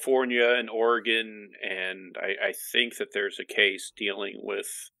California and Oregon, and I think that there's a case dealing with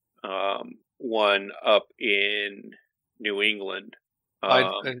one up in New England.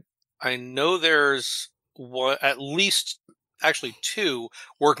 I know there's one, at least actually two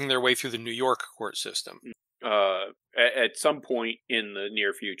working their way through the New York court system. At some point in the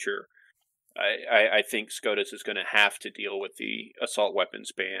near future, I think SCOTUS is going to have to deal with the assault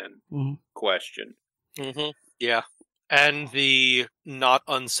weapons ban question. Mm-hmm. Yeah. And the not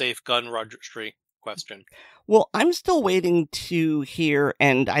unsafe gun registry question. Well, I'm still waiting to hear,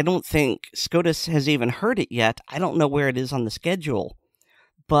 and I don't think SCOTUS has even heard it yet. I don't know where it is on the schedule.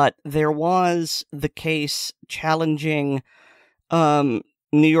 But there was the case challenging New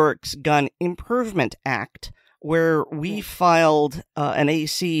York's Gun Improvement Act, where we filed an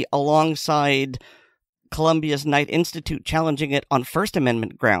AC alongside Columbia's Knight Institute challenging it on First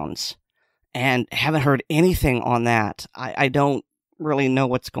Amendment grounds, and haven't heard anything on that. I don't really know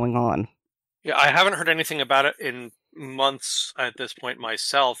what's going on. Yeah, I haven't heard anything about it in months at this point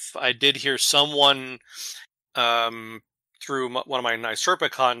myself. I did hear someone through one of my NYSERPA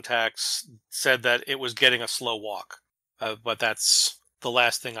contacts said that it was getting a slow walk, but that's the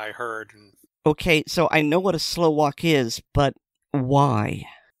last thing I heard. Okay, so I know what a slow walk is, but why?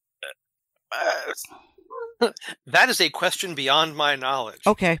 That is a question beyond my knowledge.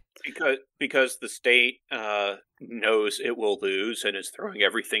 Okay. Because the state knows it will lose and is throwing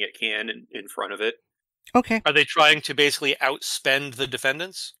everything it can in front of it. Okay. Are they trying to basically outspend the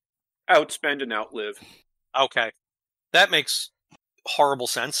defendants? Outspend and outlive. Okay. That makes horrible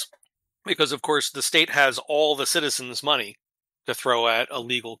sense, because of course the state has all the citizens' money to throw at a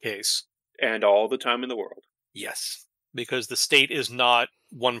legal case. And all the time in the world. Yes, because the state is not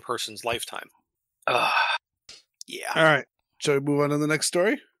one person's lifetime. Yeah. All right. Shall we move on to the next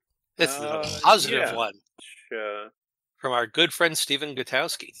story? This is a positive one. From our good friend Stephen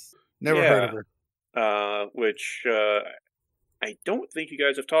Gutowski. Never heard of her. Which I don't think you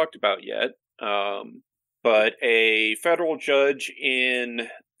guys have talked about yet. But a federal judge in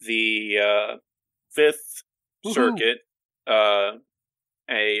the Fifth Circuit, a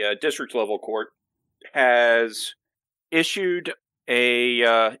district level court, has issued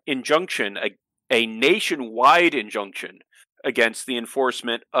a injunction, a nationwide injunction against the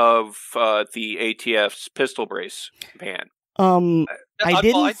enforcement of the ATF's pistol brace ban. I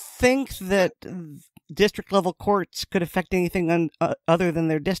didn't think that district level courts could affect anything other than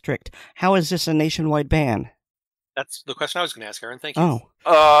their district. How is this a nationwide ban? That's the question I was going to ask, Aaron. Thank you.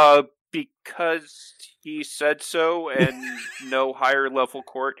 Because he said so, and no higher level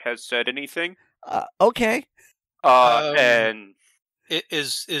court has said anything. Okay. And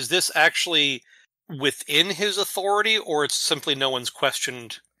is this actually within his authority, or it's simply no one's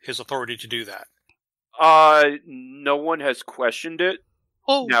questioned his authority to do that? No one has questioned it.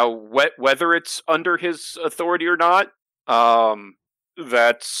 Oh. Now, whether it's under his authority or not,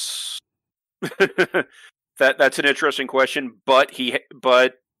 that's that's an interesting question. But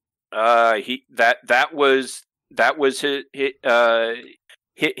that was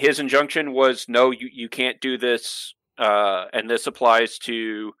his injunction was no, you can't do this, and this applies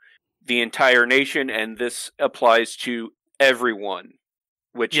to the entire nation, and this applies to everyone.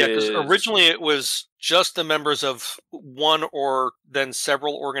 Because originally it was just the members of one or then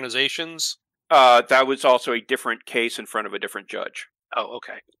several organizations. That was also a different case in front of a different judge. Oh,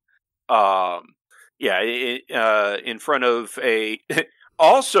 okay. In front of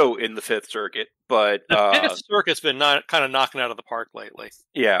also in the Fifth Circuit, but the Fifth Circuit's been kind of knocking out of the park lately.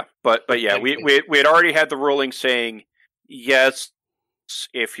 Yeah, but yeah, we had already had the ruling saying yes,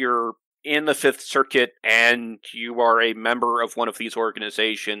 if you're in the Fifth Circuit and you are a member of one of these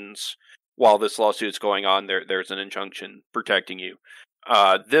organizations while this lawsuit is going on, there's an injunction protecting you.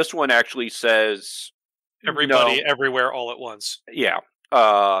 This one actually says everybody, everywhere, all at once. Yeah.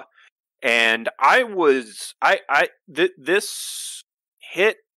 And this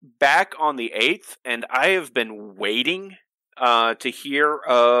hit back on the 8th, and I have been waiting to hear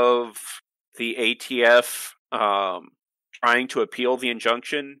of the ATF trying to appeal the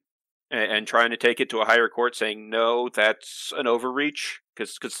injunction and trying to take it to a higher court, saying, no, that's an overreach.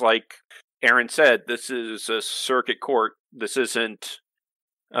 Because like Aaron said, this is a circuit court. This isn't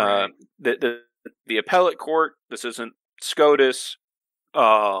the appellate court. This isn't SCOTUS.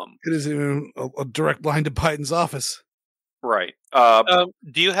 It isn't even a direct line to Biden's office. Right. Do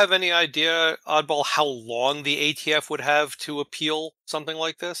you have any idea, Oddball, how long the ATF would have to appeal something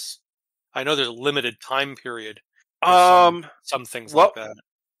like this? I know there's a limited time period. Some things like that.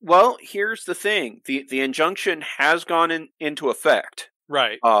 Well, here's the thing. The injunction has gone into effect.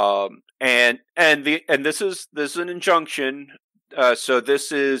 Right. And this is an injunction. So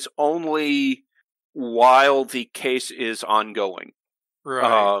this is only while the case is ongoing.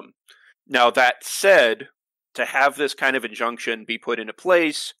 Right. Now that said, to have this kind of injunction be put into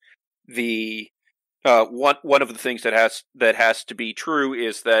place, the one of the things that has to be true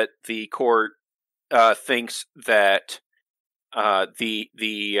is that the court thinks that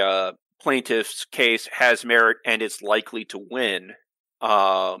the plaintiff's case has merit and is likely to win.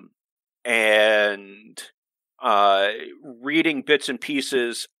 And reading bits and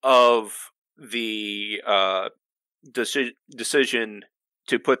pieces of the decision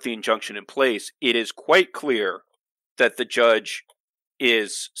to put the injunction in place, it is quite clear that the judge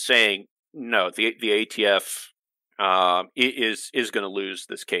is saying no. The ATF is going to lose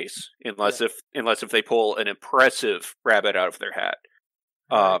this case unless if they pull an impressive rabbit out of their hat.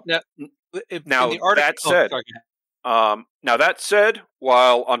 Now that said,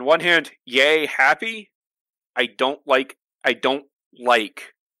 while on one hand, yay, happy, I don't like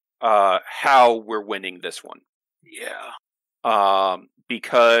how we're winning this one. Yeah.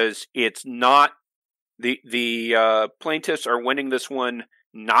 Because it's not the plaintiffs are winning this one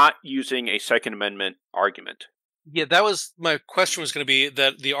not using a Second Amendment argument. Yeah, that was my question. Was going to be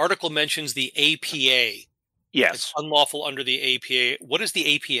that the article mentions the APA. Yes, it's unlawful under the APA. What is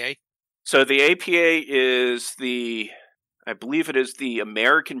the APA? So the APA is I believe it is the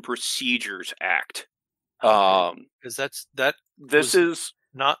American Procedures Act. Because this is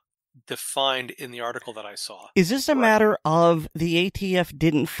not defined in the article that I saw. Is this a matter of the ATF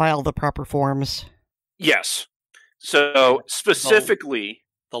didn't file the proper forms? Yes. So specifically,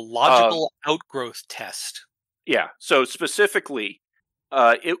 the logical outgrowth test. Yeah. So specifically,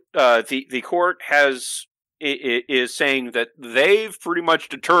 the court is saying that they've pretty much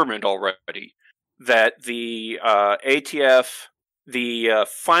determined already that the ATF, the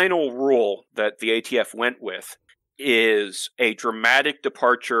final rule that the ATF went with, is a dramatic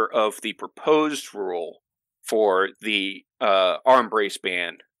departure of the proposed rule for the arm brace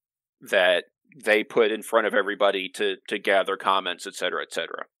ban that they put in front of everybody to gather comments, et cetera, et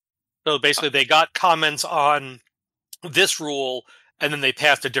cetera. So basically, they got comments on this rule, and then they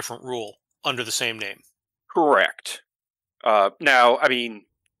passed a different rule under the same name. Correct. Now, I mean,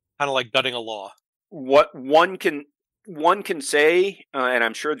 kind of like gutting a law. What one can say, and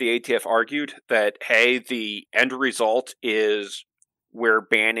I'm sure the ATF argued that, hey, the end result is we're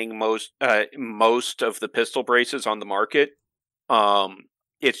banning most of the pistol braces on the market.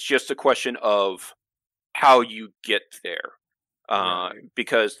 It's just a question of how you get there.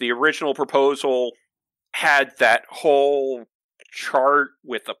 Because the original proposal had that whole chart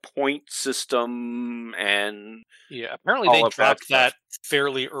with a point system and apparently they dropped that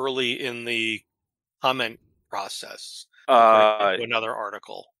fairly early in the comment process. Another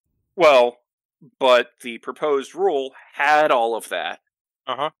article. Well, but the proposed rule had all of that.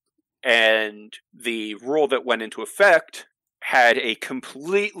 And the rule that went into effect had a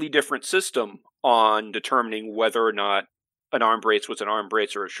completely different system on determining whether or not an arm brace was an arm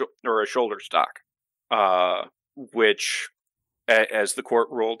brace or a shoulder stock. Which, as the court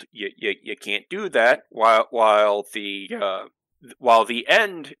ruled, you can't do that. While the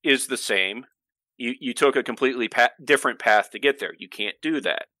end is the same, you took a completely different path to get there. You can't do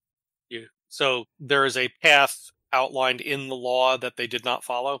that. So there is a path outlined in the law that they did not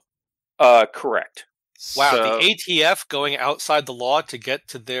follow? Correct. Wow, the ATF going outside the law to get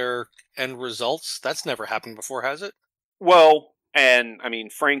to their end results? That's never happened before, has it? Well, and I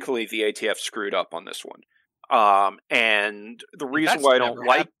mean, frankly, the ATF screwed up on this one. And the reason why I don't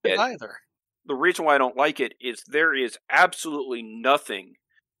like it either. The reason why I don't like it is there is absolutely nothing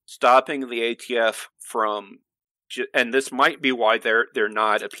stopping the ATF from, and this might be why they're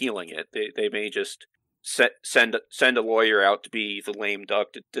not appealing it. They may just send a lawyer out to be the lame duck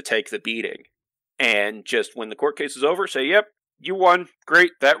to take the beating, and just when the court case is over, say, "Yep, you won.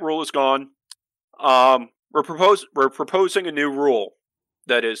 Great, that rule is gone. We're proposing a new rule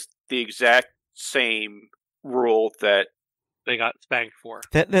that is the exact same rule that they got spanked for.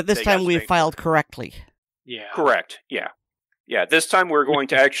 That this time we filed correctly. Yeah. Correct. Yeah. Yeah. This time we're going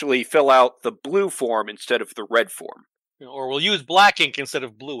to actually fill out the blue form instead of the red form. Or we'll use black ink instead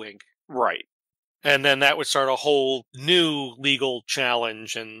of blue ink. Right. And then that would start a whole new legal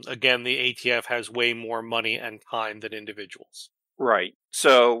challenge. And again, the ATF has way more money and time than individuals. Right.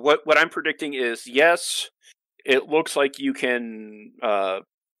 So what I'm predicting is, yes, it looks like you can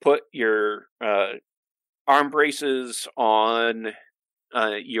put your arm braces on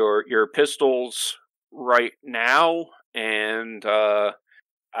your pistols right now, and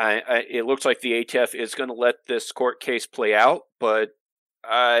it looks like the ATF is going to let this court case play out, but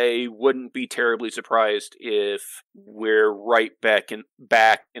I wouldn't be terribly surprised if we're right back in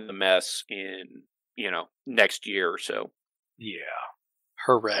the mess in, next year or so. Yeah.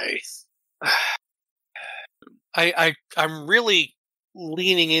 Hooray. I'm really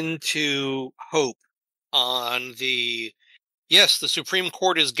leaning into hope on the Supreme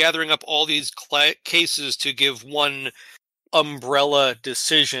Court is gathering up all these cases to give one umbrella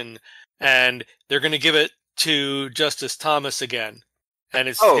decision, and they're going to give it to Justice Thomas again. And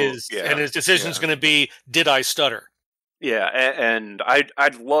his decision is going to be, did I stutter? Yeah, and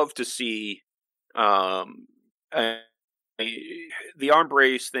I'd love to see the arm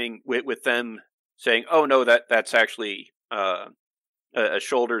brace thing with them saying, "Oh no, that's actually a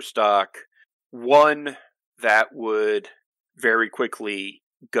shoulder stock." One that would very quickly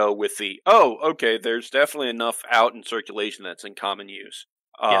go with the, "Oh, okay, there's definitely enough out in circulation that's in common use."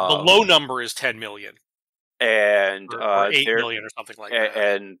 Yeah, the low number is 10 million. And or 8 million or something like that.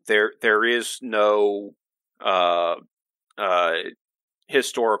 And there is no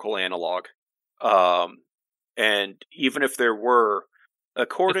historical analog. And even if there were,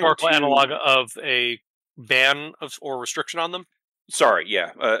 according historical to analog of a ban or restriction on them? Sorry,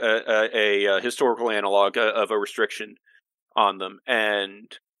 yeah, a historical analog of a restriction on them.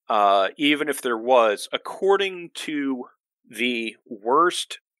 And even if there was, according to the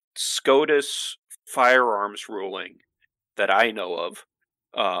worst SCOTUS firearms ruling that I know of,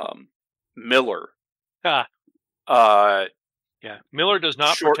 Miller. Miller does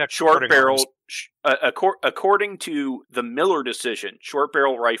not protect short barrel. According According to the Miller decision, short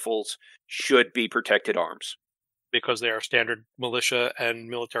barrel rifles should be protected arms because they are standard militia and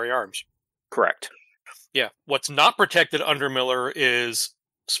military arms. Correct. Yeah, what's not protected under Miller is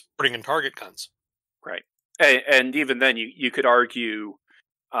sporting and target guns. Right, and even then, you could argue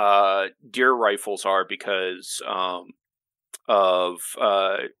deer rifles are because of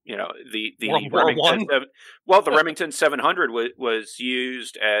the Remington. The Remington 700 was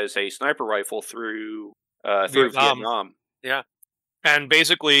used as a sniper rifle through Vietnam. Yeah, and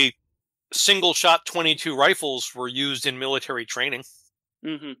basically single shot 22 rifles were used in military training.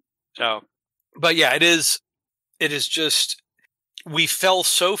 Mm-hmm. So, but yeah, it is just, we fell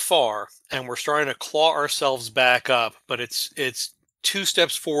so far and we're starting to claw ourselves back up, but it's 2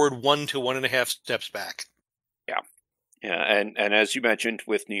 steps forward, 1 to 1.5 steps back. Yeah, and as you mentioned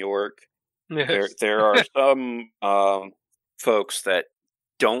with New York, there are some folks that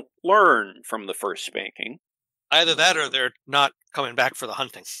don't learn from the first spanking. Either that, or they're not coming back for the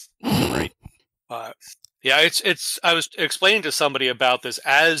hunting. Right. Yeah, it's. I was explaining to somebody about this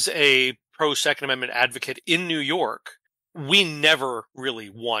as a pro Second Amendment advocate in New York. We never really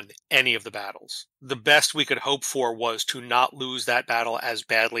won any of the battles. The best we could hope for was to not lose that battle as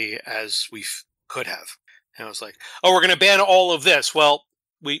badly as we could have. And I was like, "Oh, we're going to ban all of this." Well,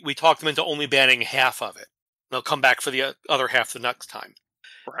 we talked them into only banning half of it. They'll come back for the other half the next time.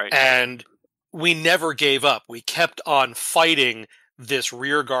 Right. And we never gave up. We kept on fighting this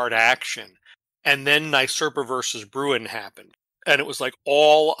rearguard action. And then NYSERPA versus Bruin happened. And it was like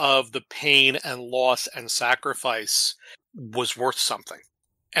all of the pain and loss and sacrifice was worth something.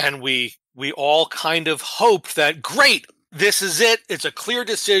 And we all kind of hoped that, great, this is it. It's a clear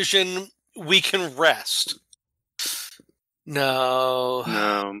decision. We can rest. No,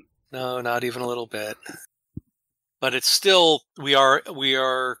 not even a little bit. But it's still, we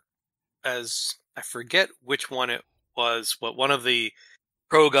are, as I forget which one it was, what one of the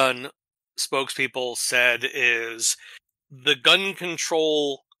pro-gun spokespeople said is, the gun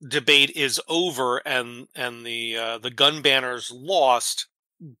control debate is over and the gun banners lost,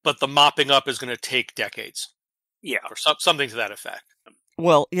 but the mopping up is going to take decades. Yeah. Or something to that effect.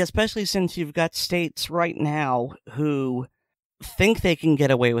 Well, especially since you've got states right now who think they can get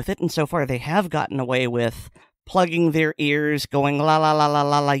away with it, and so far they have gotten away with plugging their ears, going, la la la la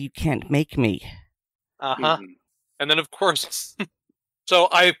la la, you can't make me. Uh-huh. Mm-hmm. And then, of course, so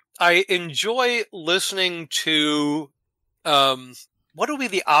I enjoy listening to what would be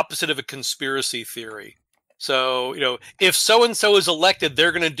the opposite of a conspiracy theory? So, if so-and-so is elected,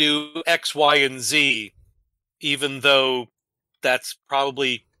 they're going to do X, Y, and Z, even though that's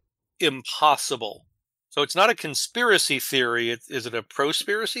probably impossible. So it's not a conspiracy theory. Is it a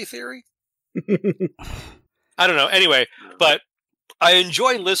prospiracy theory? I don't know. Anyway, but I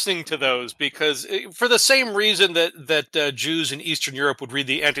enjoy listening to those because for the same reason that Jews in Eastern Europe would read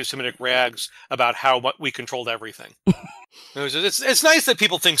the anti-Semitic rags about how we controlled everything. It's nice that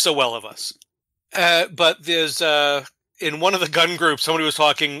people think so well of us. But there's in one of the gun groups, somebody was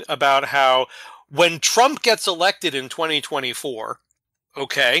talking about how when Trump gets elected in 2024,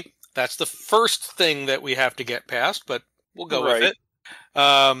 okay, that's the first thing that we have to get past, but we'll go with it.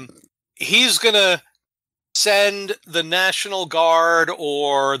 He's going to send the National Guard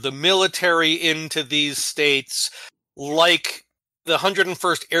or the military into these states like the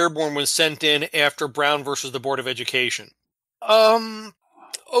 101st Airborne was sent in after Brown versus the Board of Education.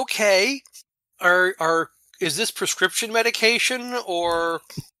 Okay. Is this prescription medication or...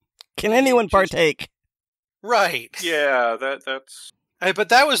 Can anyone partake? Right. Yeah, that's... But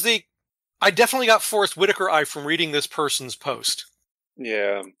that was the... I definitely got Forrest Whitaker eye from reading this person's post.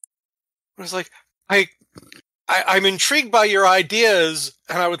 Yeah. I was like, I'm intrigued by your ideas,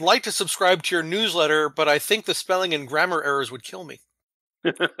 and I would like to subscribe to your newsletter, but I think the spelling and grammar errors would kill me.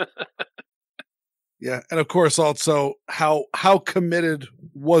 Yeah, and of course, also how committed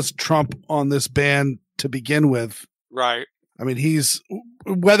was Trump on this ban to begin with? Right. I mean, he's,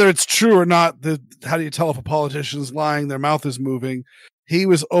 whether it's true or not, how do you tell if a politician's lying? Their mouth is moving. He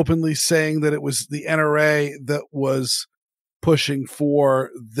was openly saying that it was the NRA that was pushing for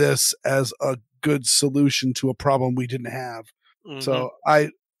this as a good solution to a problem we didn't have. Mm-hmm. So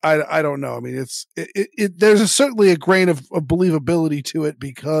I don't know. I mean, there's certainly a grain of believability to it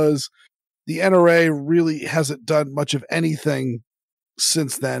because the NRA really hasn't done much of anything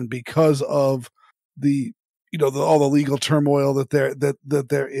since then because of the all the legal turmoil that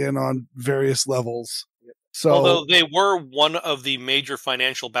they're in on various levels. So, although they were one of the major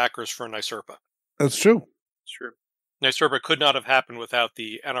financial backers for NYSERPA. That's true. It's true. NYSERPA could not have happened without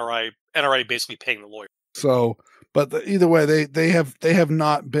the NRA basically paying the lawyer. So, but either way, they have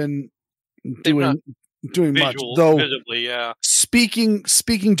not been doing much. Though, visibly, yeah. Speaking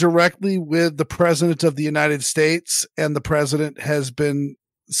directly with the president of the United States, and the president has been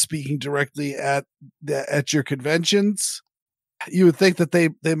speaking directly at your conventions. You would think that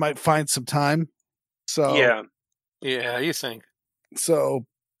they might find some time. So yeah, you think so?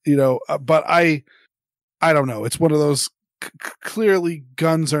 But I don't know. It's one of those. Clearly,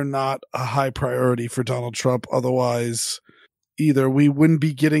 guns are not a high priority for Donald Trump. Otherwise, either we wouldn't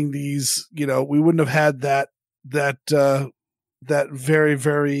be getting these. We wouldn't have had that very,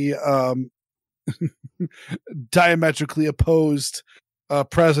 very diametrically opposed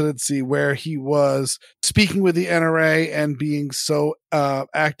presidency where he was speaking with the NRA and being so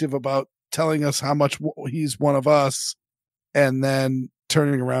active about telling us how much he's one of us, and then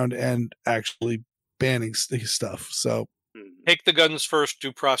turning around and actually banning stuff. So take the guns first,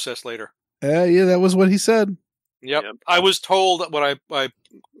 due process later. Yeah, that was what he said. Yep. I was told when I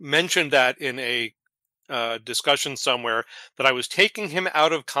mentioned that in a discussion somewhere that I was taking him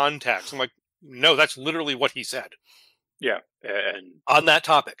out of context. I'm like, no, that's literally what he said. Yeah, and on that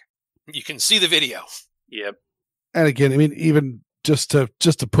topic, you can see the video. Yep. And again, I mean, even just to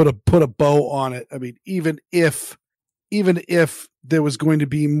put a bow on it, I mean, even if there was going to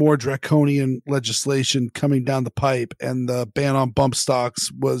be more draconian legislation coming down the pipe, and the ban on bump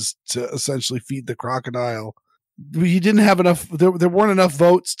stocks was to essentially feed the crocodile, he didn't have enough. There weren't enough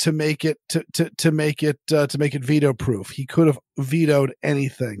votes to make it to make it veto proof. He could have vetoed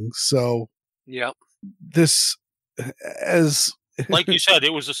anything. So yeah, this, as like you said,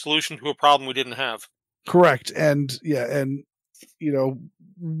 it was a solution to a problem we didn't have. Correct, and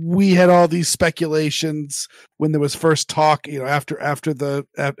we had all these speculations when there was first talk, after the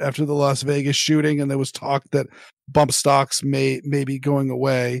Las Vegas shooting, and there was talk that bump stocks may be going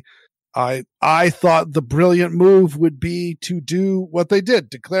away. I thought the brilliant move would be to do what they did: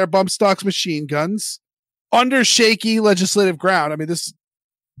 declare bump stocks machine guns under shaky legislative ground. I mean, this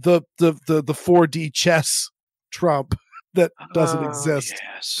the 4D chess Trump that doesn't exist.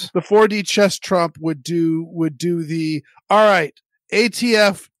 Yes. The 4D chess Trump would do the all right.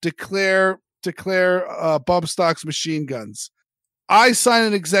 ATF declare bump stocks machine guns. I sign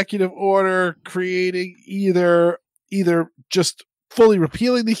an executive order creating either just fully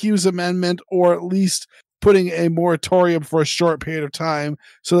repealing the Hughes Amendment, or at least putting a moratorium for a short period of time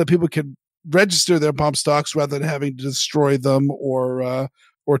so that people can register their bump stocks rather than having to destroy them or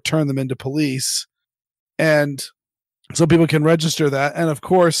turn them into police. And so people can register that. And of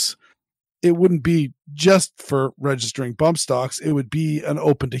course, it wouldn't be just for registering bump stocks. It would be an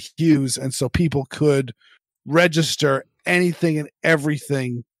open to Hughes. And so people could register anything and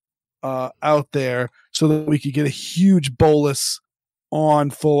everything out there so that we could get a huge bolus on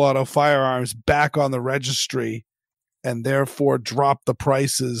full auto firearms back on the registry, and therefore drop the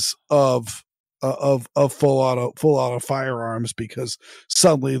prices of full auto firearms, because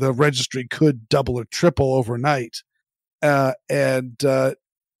suddenly the registry could double or triple overnight. And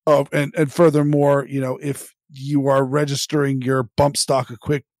furthermore, if you are registering your bump stock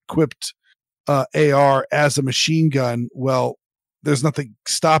equipped AR as a machine gun, well,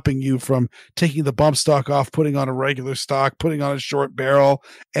 stopping you from taking the bump stock off, putting on a regular stock, putting on a short barrel,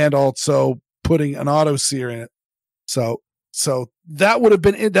 and also putting an auto sear in it. So that would have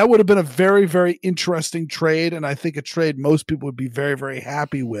been a very, very interesting trade, and I think a trade most people would be very, very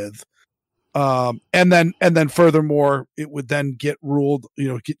happy with. And then furthermore, it would then get ruled,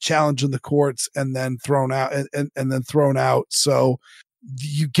 get challenged in the courts and then thrown out and then thrown out. So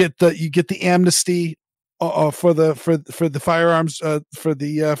you get the amnesty for the firearms, for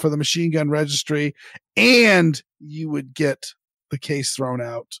the machine gun registry, and you would get the case thrown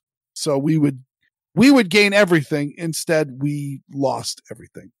out. So we would gain everything. Instead, we lost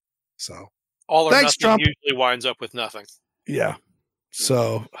everything. So all or thanks, nothing Trump. usually winds up with nothing. Yeah.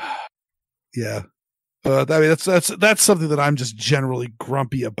 So, yeah. I mean, that's something that I'm just generally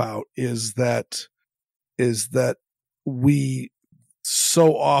grumpy about, is that we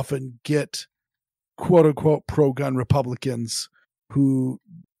so often get quote unquote pro-gun Republicans who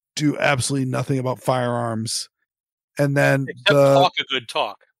do absolutely nothing about firearms, and then talk a good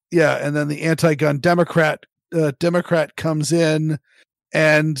talk. Yeah, and then the anti-gun Democrat comes in,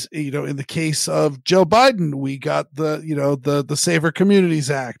 and in the case of Joe Biden, we got the Safer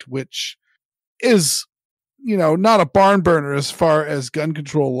Communities Act, which is not a barn burner as far as gun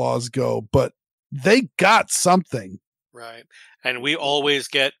control laws go, but they got something. Right. And we always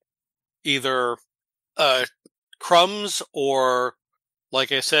get either crumbs or,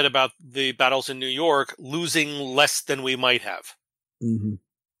 like I said about the battles in New York, losing less than we might have. Mm-hmm.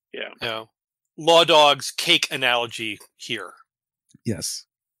 Yeah. Law dog's cake analogy here. Yes.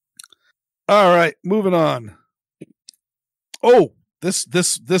 All right, moving on. Oh, this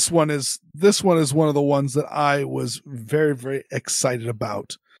one is one of the ones that I was very, very excited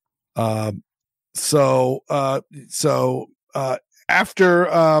about. After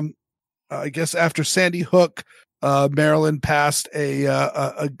I guess after Sandy Hook, Maryland passed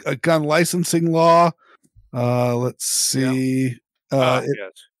a gun licensing law. Let's see.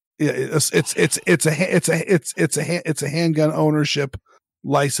 Yes. It's a handgun ownership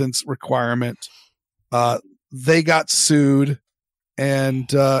license requirement. They got sued, and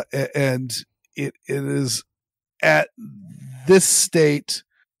it is at this state,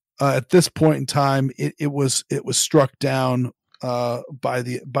 at this point in time, it was struck down by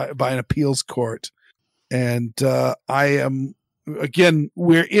an appeals court, and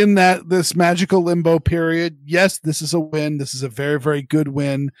we're in this magical limbo period. Yes, this is a win. This is a very, very good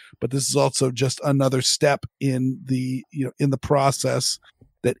win, but this is also just another step in the process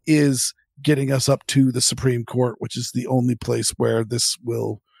that is getting us up to the Supreme Court, which is the only place where this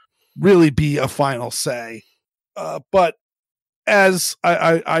will really be a final say. But as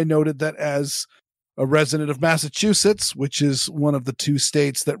I noted, that as a resident of Massachusetts, which is one of the two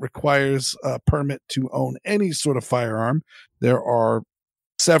states that requires a permit to own any sort of firearm, there are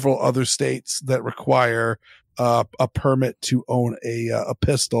several other states that require a permit to own a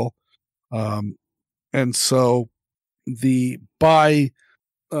pistol. And so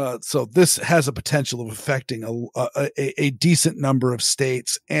so this has a potential of affecting a decent number of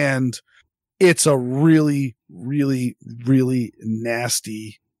states, and it's a really, really, really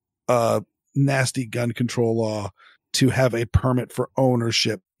nasty gun control law to have a permit for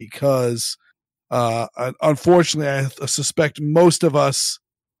ownership, because unfortunately, I suspect most of us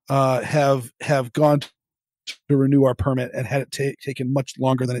have gone to renew our permit and had it taken much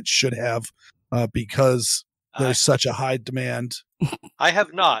longer than it should have, because there's such a high demand. I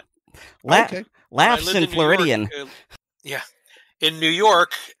have not. Okay. Laughs in Floridian. Yeah. In New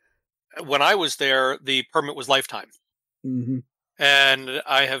York, when I was there, the permit was lifetime. Mm-hmm. And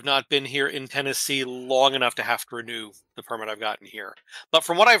I have not been here in Tennessee long enough to have to renew the permit I've gotten here. But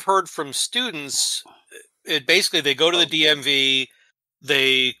from what I've heard from students, basically they go to the DMV,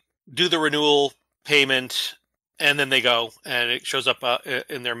 they do the renewal payment, and then they go, and it shows up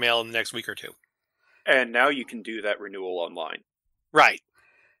in their mail in the next week or two. And now you can do that renewal online. Right.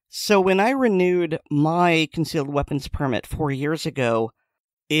 So when I renewed my concealed weapons permit 4 years ago,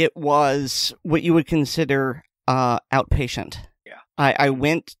 it was what you would consider outpatient. Yeah. I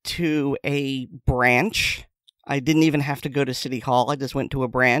went to a branch. I didn't even have to go to City Hall. I just went to a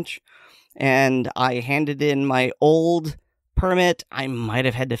branch, and I handed in my old permit. I might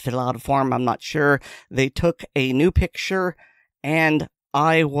have had to fill out a form. I'm not sure. They took a new picture, and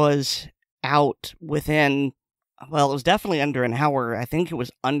I was out within, well, it was definitely under an hour. I think it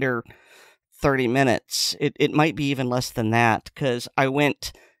was under 30 minutes. It might be even less than that, because I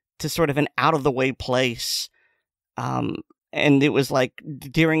went to sort of an out-of-the-way place, and it was like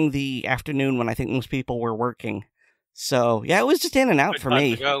during the afternoon when I think most people were working. So, yeah, it was just in and out for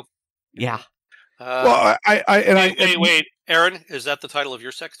me. Go. Yeah. Wait. Erin, is that the title of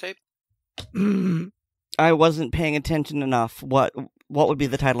your sex tape? I wasn't paying attention enough. What would be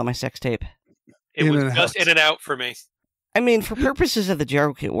the title of my sex tape? It In was and just Out. In and Out for me. I mean, for purposes of the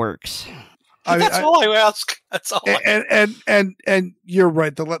joke, it works. That's all I ask. That's all. And you're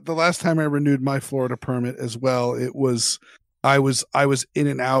right. The last time I renewed my Florida permit as well, it was I was in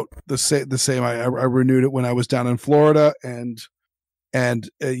and out the same. I renewed it when I was down in Florida, and I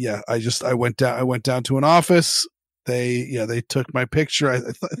went down to an office. They took my picture. I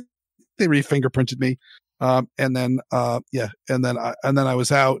thought they re-fingerprinted me, and then I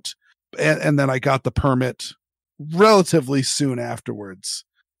was out, and then I got the permit relatively soon afterwards,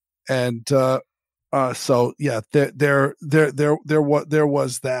 and so yeah, there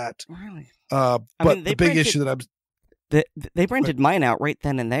was that. Really? But the big issue that they printed mine out right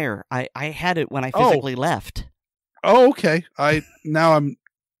then and there. I had it when I physically left. Oh, okay. Now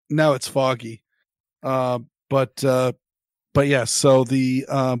it's foggy. But yeah, so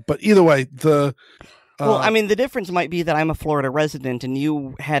but either way, well, I mean, the difference might be that I'm a Florida resident and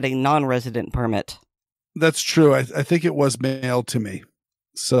you had a non-resident permit. That's true. I think it was mailed to me.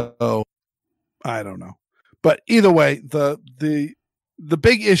 So I don't know. But either way, the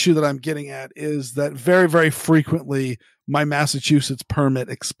big issue that I'm getting at is that very, very frequently my Massachusetts permit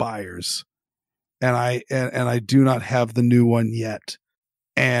expires. And I do not have the new one yet.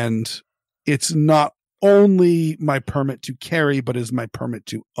 And it's not only my permit to carry, but is my permit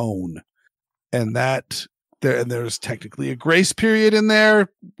to own. And there's technically a grace period in there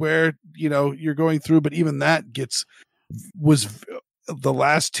where, you're going through, but even that was the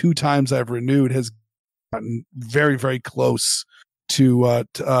last 2 times I've renewed has gotten very, very close to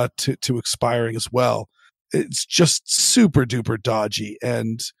expiring as well. It's just super duper dodgy.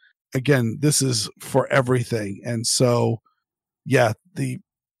 And again, this is for everything. And so, yeah,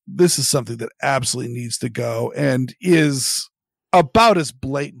 this is something that absolutely needs to go and is about as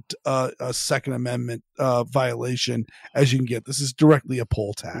blatant a Second Amendment violation as you can get. This is directly a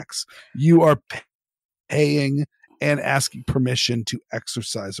poll tax. You are paying and asking permission to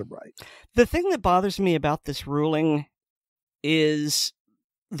exercise a right. The thing that bothers me about this ruling is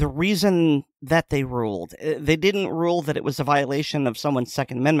the reason that they ruled. They didn't rule that it was a violation of someone's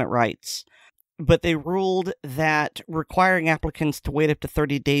Second Amendment rights, but they ruled that requiring applicants to wait up to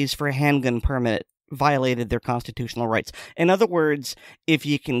 30 days for a handgun permit violated their constitutional rights. In other words, if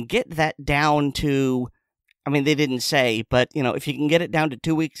you can get that down to, I mean, they didn't say, but, if you can get it down to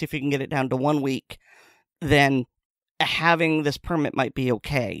 2 weeks, if you can get it down to 1 week, then having this permit might be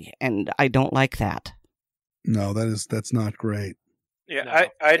okay. And I don't like that. No, that's not great. Yeah, No.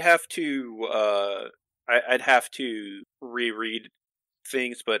 I'd have to reread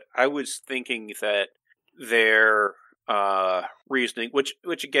things, but I was thinking that their reasoning,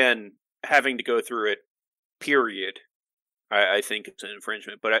 which again, having to go through it, period, I think it's an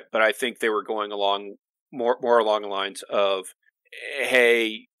infringement. But I think they were going along more along the lines of,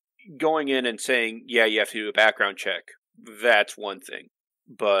 hey, going in and saying, yeah, you have to do a background check. That's one thing,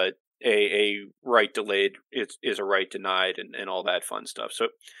 but a right delayed is a right denied, and all that fun stuff. So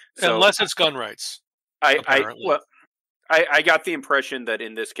Unless it's gun rights. Apparently. I got the impression that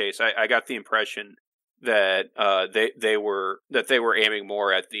in this case, I got the impression that they were aiming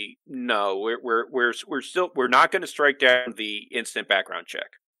more at the no, we're not going to strike down the instant background check,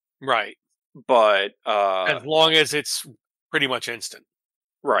 Right. but As long as it's pretty much instant.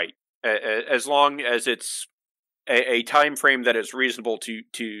 right, as long as it's a time frame that is reasonable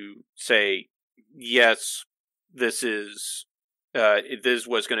to say yes, this is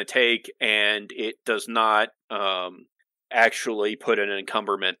what's going to take, and it does not actually put an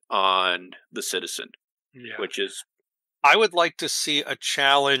encumberment on the citizen, which is. I would like to see a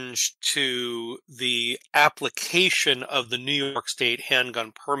challenge to the application of the New York State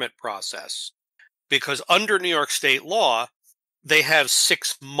handgun permit process, because under New York State law, they have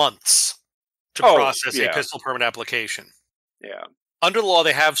 6 months to process a pistol permit application. Yeah. Under the law,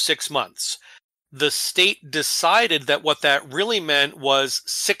 they have 6 months. The state decided that what that really meant was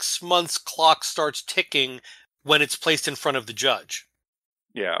 6 months clock starts ticking when it's placed in front of the judge.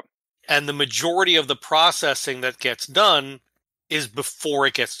 Yeah. And the majority of the processing that gets done is before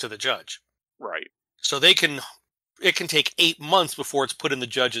it gets to the judge. Right. So it can take 8 months before it's put in the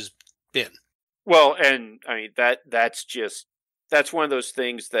judge's bin. Well, and I mean that's one of those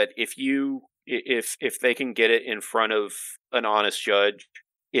things that if they can get it in front of an honest judge,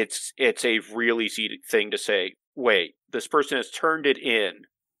 it's a real easy thing to say, wait, this person has turned it in,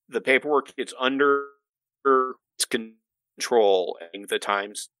 the paperwork is under its control, and the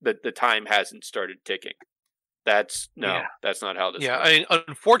time hasn't started ticking. That's not how this works. I mean,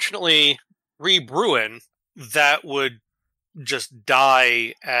 unfortunately, re-Bruin, that would just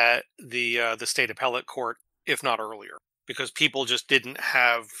die at the state appellate court, if not earlier, because people just didn't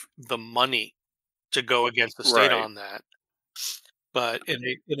have the money to go against the state Right. on that. But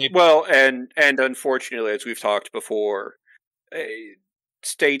well, and unfortunately, as we've talked before,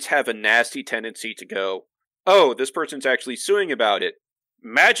 states have a nasty tendency to go, "Oh, this person's actually suing about it."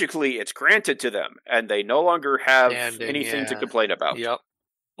 Magically, it's granted to them, and they no longer have anything to complain about. Yep.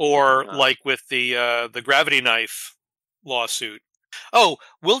 Or like with the gravity knife lawsuit. Oh,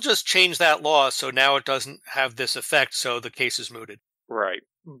 we'll just change that law so now it doesn't have this effect, so the case is mooted. Right.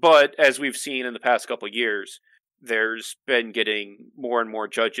 But as we've seen in the past couple of years, there's been getting more and more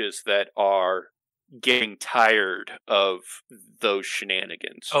judges that are getting tired of those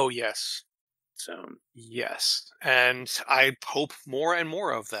shenanigans. Oh, yes. So yes. And I hope more and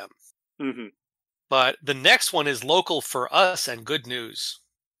more of them. Mm-hmm. But the next one is local for us and good news.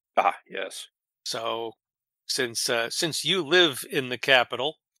 Ah, yes. So since you live in the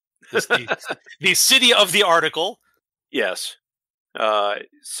capital, the city of the article. Yes.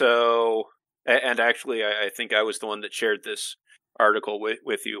 So, and actually, I think I was the one that shared this article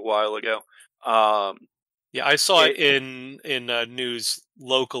with you a while ago. Yeah, I saw it in news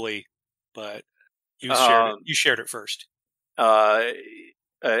locally, but you shared it first.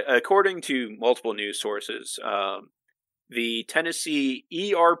 According to multiple news sources, the Tennessee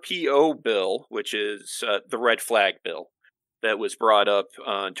ERPO bill, which is the red flag bill that was brought up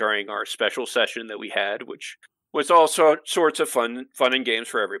during our special session that we had, which was all sorts of fun and games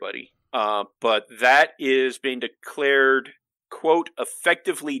for everybody. But that is being declared, quote,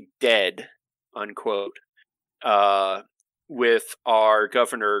 effectively dead, unquote, with our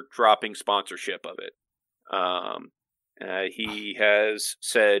governor dropping sponsorship of it. He has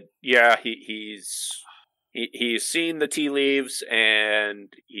said, yeah, he's seen the tea leaves,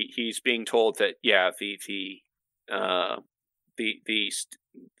 and he's being told that, yeah,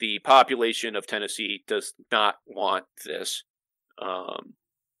 the population of Tennessee does not want this,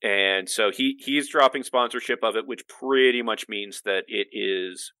 and so he's dropping sponsorship of it, which pretty much means that it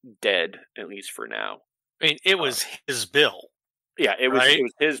is dead, at least for now. I mean, it was his bill. Yeah, it was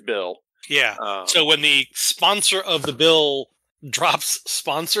his bill. Yeah. So when the sponsor of the bill drops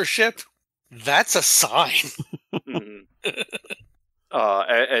sponsorship, that's a sign. Mm-hmm.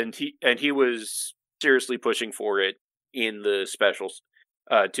 And he was seriously pushing for it in the specials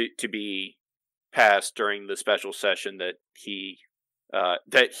to be passed during the special session that he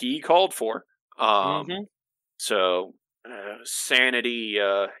called for. So sanity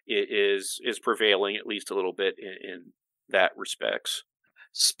is prevailing, at least a little bit in that respects.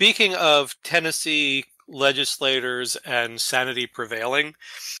 Speaking of Tennessee legislators and sanity prevailing,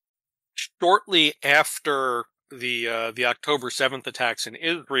 shortly after the October 7th attacks in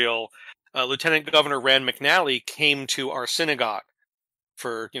Israel, Lieutenant Governor Rand McNally came to our synagogue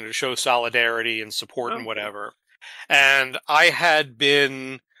for to show solidarity and support and whatever. And I had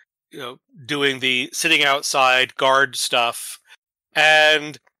been doing the sitting outside guard stuff,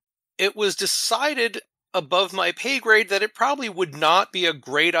 and it was decided above my pay grade that it probably would not be a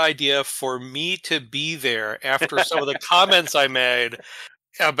great idea for me to be there after some of the comments I made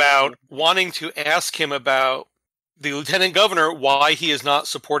about wanting to ask him about the lieutenant governor, why he is not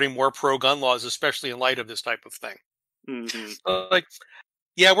supporting more pro-gun laws, especially in light of this type of thing. Mm-hmm.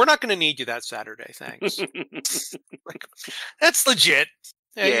 Yeah, we're not going to need you that Saturday, thanks. That's legit.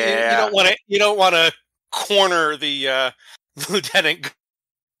 Yeah. You don't want to corner the lieutenant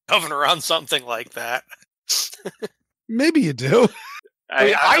governor on something like that. Maybe you do.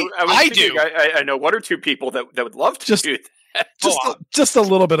 I do. I know one or two people that would love to do that. Just a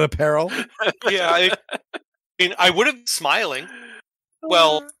little bit of peril. Yeah, I would have been smiling.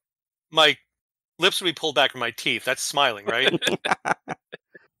 Well, my lips would be pulled back from my teeth. That's smiling, right?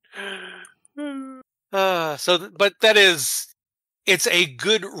 But that is, it's a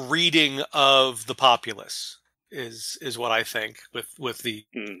good reading of the populace. Is what I think with the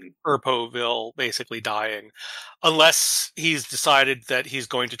Erpoville basically dying, unless he's decided that he's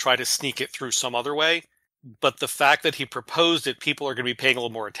going to try to sneak it through some other way. But the fact that he proposed it, people are going to be paying a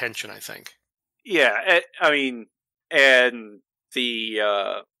little more attention, I think. Yeah, I mean, and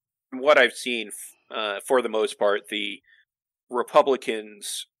the what I've seen, for the most part, the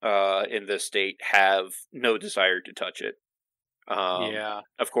Republicans in this state have no desire to touch it. Yeah,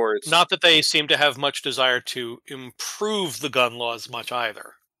 of course. Not that they seem to have much desire to improve the gun laws much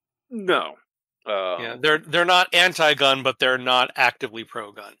either. No. Yeah, they're not anti-gun, but they're not actively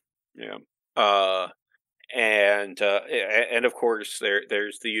pro-gun. Yeah. And of course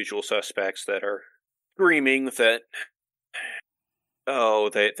there's the usual suspects that are screaming that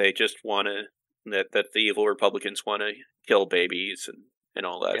they just want to that the evil Republicans want to kill babies and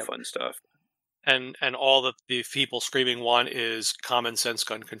all that Yep. fun stuff. And all that the people screaming want is common sense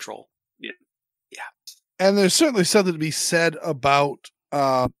gun control. And there's certainly something to be said about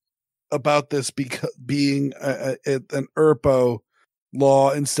this being an ERPO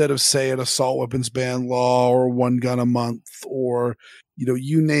law instead of, say, an assault weapons ban law or one gun a month, or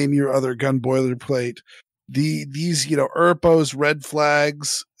you name your other gun boilerplate. These ERPOs, red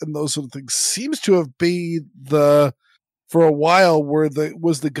flags, and those sort of things seems to have been for a while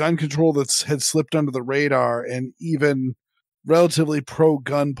was the gun control that had slipped under the radar, and even relatively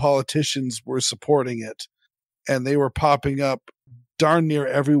pro-gun politicians were supporting it, and they were popping up darn near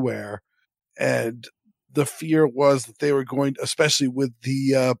everywhere. And the fear was that they were going, especially with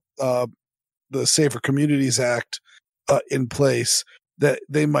the Safer Communities Act in place, that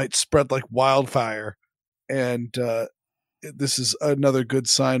they might spread like wildfire. And this is another good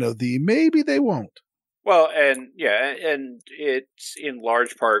sign of maybe they won't. Well, and it's in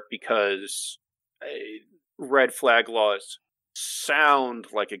large part because red flag laws sound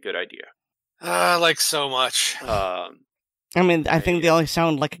like a good idea. Like so much. I mean, I think they only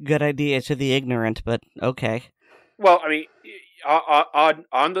sound like a good idea to the ignorant, but okay. Well, I mean,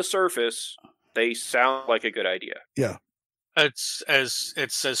 on the surface, they sound like a good idea. Yeah. It's as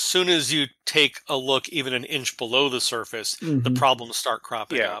soon as you take a look even an inch below the surface, the problems start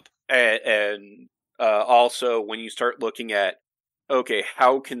cropping up. And also when you start looking at, okay,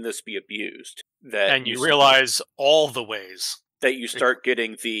 how can this be abused? And you realize all the ways. That you start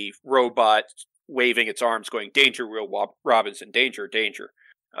getting the robot waving its arms going, danger, Will Robinson, danger, danger.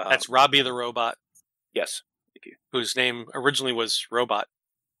 That's Robbie the Robot. Yes, thank you. Whose name originally was Robot.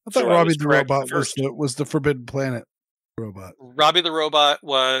 I thought Robbie the Robot was the Forbidden Planet robot. Robbie the Robot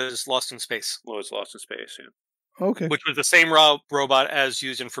was Lost in Space. Was Lost in Space, yeah. Okay. Which was the same robot as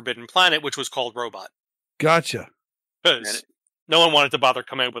used in Forbidden Planet, which was called Robot. Gotcha. Because no one wanted to bother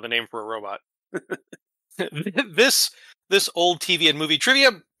coming up with a name for a robot. This old TV and movie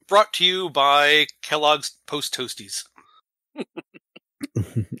trivia brought to you by Kellogg's Post Toasties.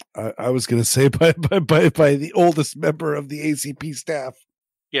 I was going to say by the oldest member of the ACP staff.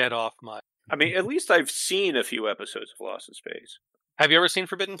 Get off my... I mean, at least I've seen a few episodes of Lost in Space. Have you ever seen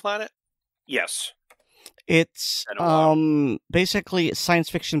Forbidden Planet? Yes. It's basically a science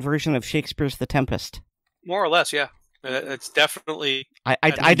fiction version of Shakespeare's The Tempest. More or less, yeah. It's definitely...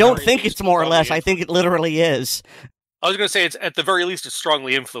 I don't think it's more or less. I think it literally is. I was going to say it's at the very least it's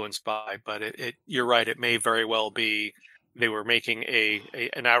strongly influenced by, but you're right. It may very well be they were making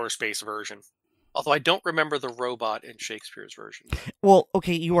an outer space version. Although I don't remember the robot in Shakespeare's version. Well,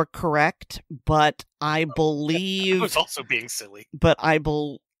 okay, you are correct, but I believe I was also being silly. But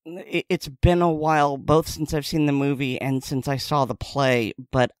it's been a while, both since I've seen the movie and since I saw the play.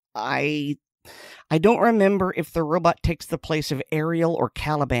 But I don't remember if the robot takes the place of Ariel or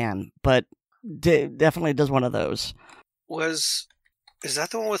Caliban, but definitely does one of those. Is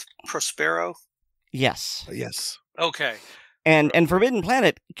that the one with Prospero? Yes. Yes. Okay. And Forbidden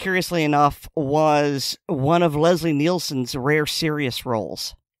Planet, curiously enough, was one of Leslie Nielsen's rare serious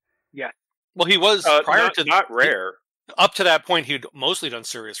roles. Yeah. Well, he was not rare. Up to that point, he'd mostly done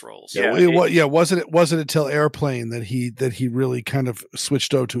serious roles. Yeah. Wasn't until Airplane that he really kind of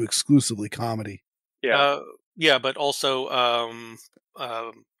switched over to exclusively comedy. Yeah. But also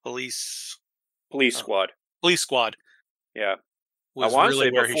Police Squad. Police Squad. Yeah. I want to say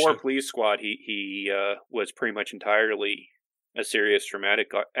before Police Squad, he was pretty much entirely a serious dramatic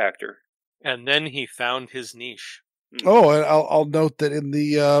actor. And then he found his niche. Oh, and I'll note that in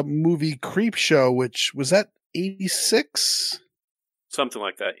the movie Creep Show, which was that 86? Something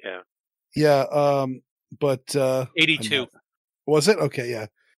like that, yeah. Yeah, but 82. Was it? Okay, yeah.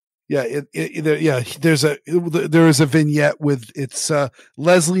 Yeah, there is a vignette with it's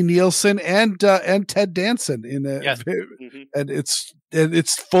Leslie Nielsen and Ted Danson in it, yes. And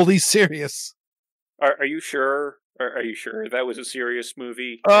it's fully serious. Are you sure? Are you sure that was a serious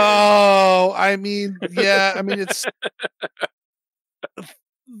movie? Oh, I mean, yeah, I mean it's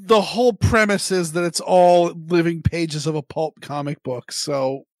the whole premise is that it's all living pages of a pulp comic book.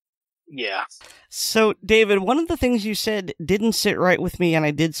 So yeah. So, David, one of the things you said didn't sit right with me, and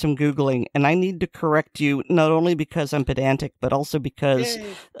I did some Googling, and I need to correct you, not only because I'm pedantic, but also because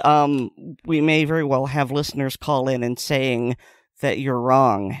we may very well have listeners call in and saying that you're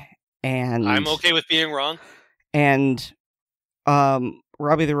wrong. And I'm okay with being wrong. And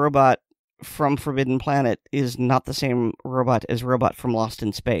Robbie the Robot from Forbidden Planet is not the same robot as Robot from Lost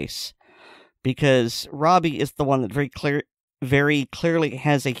in Space. Because Robbie is the one that very clearly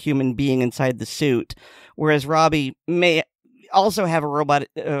has a human being inside the suit, whereas Robbie also have a robot.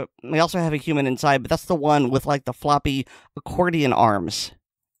 They also have a human inside, but that's the one with like the floppy accordion arms.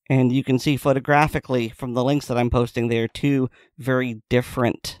 And you can see photographically from the links that I'm posting, they are two very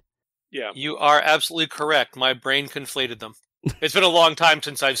different. Yeah. You are absolutely correct. My brain conflated them. It's been a long time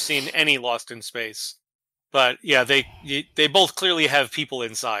since I've seen any Lost in Space. But yeah, they both clearly have people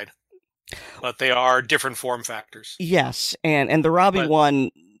inside. But they are different form factors. Yes, and the Robbie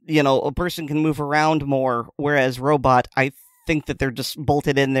one, a person can move around more, whereas Robot, I think that they're just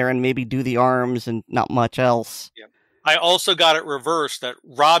bolted in there and maybe do the arms and not much else. Yeah. I also got it reversed that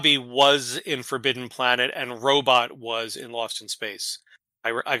Robbie was in Forbidden Planet and Robot was in Lost in Space.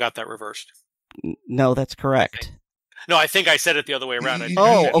 I got that reversed. No, that's correct. No, I think I said it the other way around. He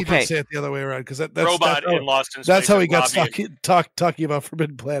okay. did say it the other way around because that's Robot in Lost in Space. That's how he got Robbie talking about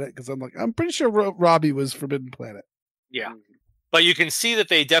Forbidden Planet. Because I'm pretty sure Robbie was Forbidden Planet. Yeah, but you can see that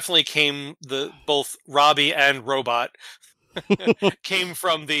they definitely came both Robbie and Robot came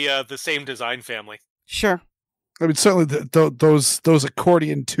from the same design family. Sure. I mean, certainly those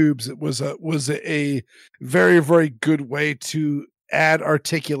accordion tubes. It was a very, very good way to add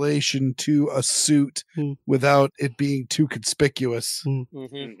articulation to a suit without it being too conspicuous.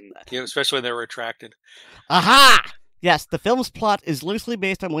 Yeah, especially when they were retracted. Aha! Yes, the film's plot is loosely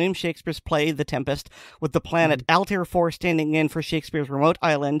based on William Shakespeare's play The Tempest, with the planet Altair 4 standing in for Shakespeare's remote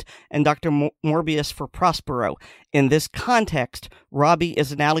island and Dr. Morbius for Prospero. In this context, Robbie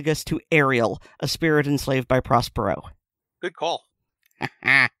is analogous to Ariel, a spirit enslaved by Prospero. Good call.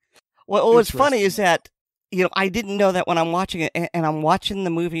 Well, what's funny is that, I didn't know that when I'm watching it, and I'm watching the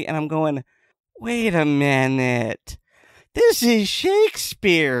movie, and I'm going, wait a minute. This is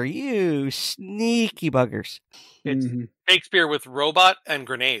Shakespeare, you sneaky buggers. It's Shakespeare with robot and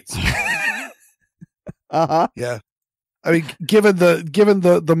grenades. Uh-huh. Yeah. I mean, given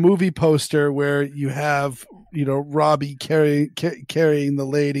the movie poster where you have, Robbie carrying the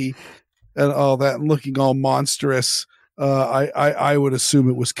lady and all that and looking all monstrous, I would assume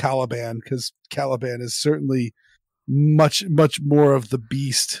it was Caliban, because Caliban is certainly much more of the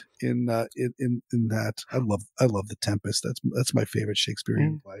beast in that. I love The Tempest. That's my favorite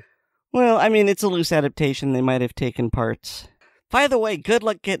Shakespearean play. Well, I mean, it's a loose adaptation. They might have taken parts. By the way, good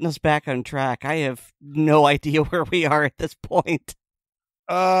luck getting us back on track. I have no idea where we are at this point.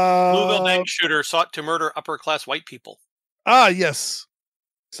 Louisville bank shooter sought to murder upper-class white people. Yes.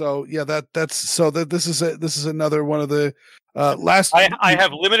 So yeah, this is another one of the last. I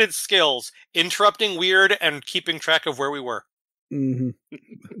have limited skills interrupting Weird and keeping track of where we were.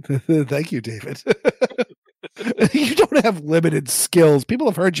 Thank you, David. You don't have limited skills. People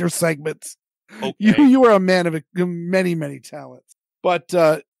have heard your segments. Okay. You are a man of many talents. But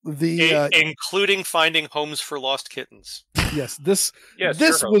including finding homes for lost kittens. Yes, this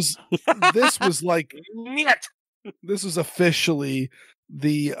sure. was like This was officially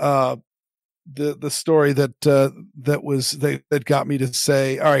the story that got me to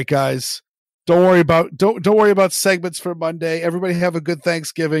say, all right, guys, don't worry about segments for Monday. Everybody have a good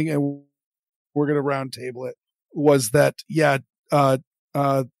Thanksgiving, and we're gonna round table it. Was that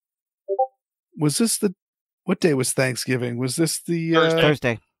was this what day was Thanksgiving? Was this the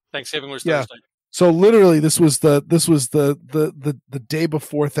Thursday? Thanksgiving was Yeah. Thursday. So literally, this was the day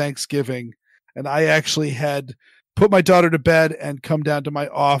before Thanksgiving, and I actually had put my daughter to bed and come down to my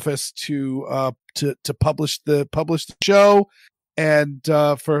office to publish the show, and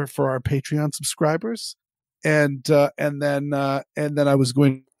for our Patreon subscribers, and then I was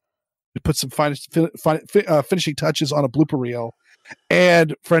going to put some finishing touches on a blooper reel.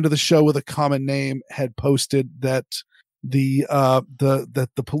 And friend of the show with a common name had posted that the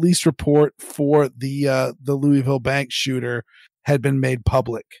police report for the Louisville bank shooter had been made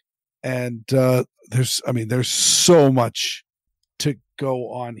public, and there's so much to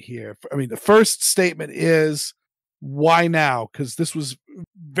go on here. I mean, the first statement is, why now? Because this was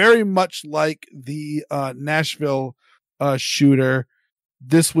very much like the Nashville shooter.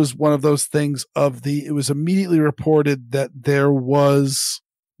 This was one of those things it was immediately reported that there was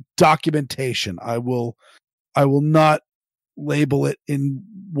documentation. I will not label it in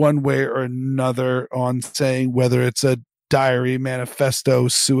one way or another on saying whether it's a diary, manifesto,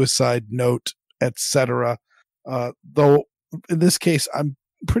 suicide note, etc. Though in this case, I'm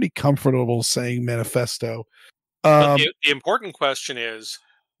pretty comfortable saying manifesto. But the important question is,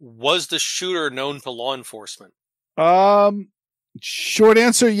 was the shooter known to law enforcement? Short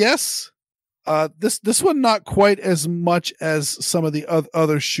answer, yes. This one not quite as much as some of the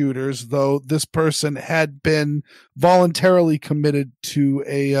other shooters, though. This person had been voluntarily committed to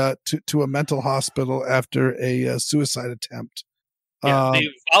a mental hospital after a suicide attempt. Yeah, the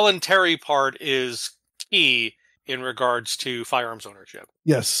voluntary part is key in regards to firearms ownership.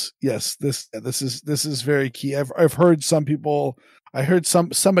 Yes. This is very key. I've heard some people. I heard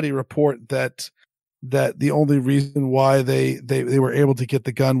somebody report that the only reason why they were able to get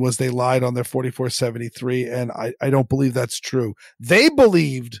the gun was they lied on their 4473, and I don't believe that's true. They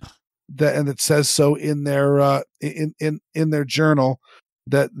believed that, and it says so in their in their journal,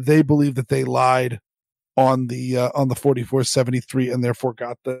 that they believe that they lied on the 4473 and therefore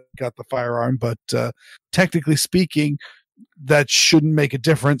got the firearm. But technically speaking, that shouldn't make a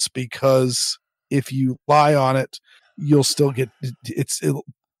difference, because if you lie on it, you'll still get the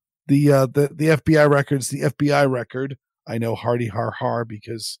FBI record's the FBI record. I know hardy har har,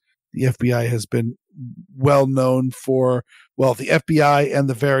 because the FBI has been well known for, well, the FBI and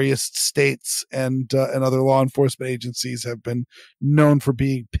the various states and other law enforcement agencies have been known for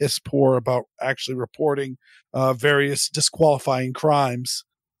being piss poor about actually reporting various disqualifying crimes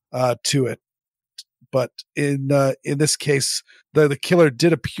to it. But in this case, the killer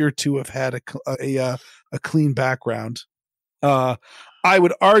did appear to have had a clean background. I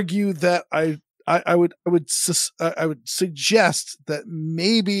would argue that I would suggest that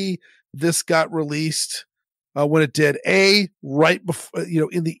maybe this got released when it did, right before,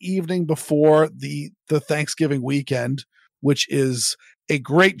 in the evening before the Thanksgiving weekend, which is a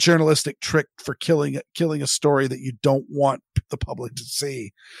great journalistic trick for killing a story that you don't want the public to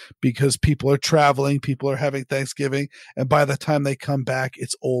see, because people are traveling, people are having Thanksgiving, and by the time they come back,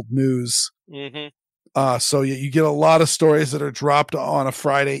 it's old news. Mm-hmm. So you get a lot of stories that are dropped on a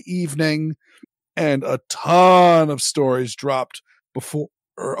Friday evening, and a ton of stories dropped before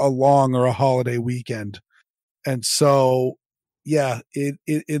a long or a holiday weekend. And so, yeah, in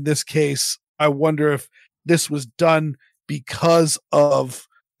this case, I wonder if this was done because of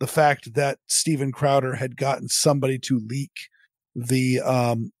the fact that Steven Crowder had gotten somebody to leak the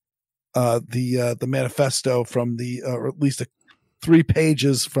manifesto from or at least 3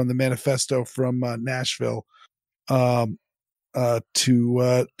 pages from the manifesto from Nashville to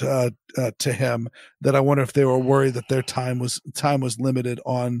him, that I wonder if they were worried that their time was limited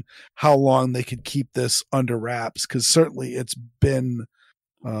on how long they could keep this under wraps, because certainly it's been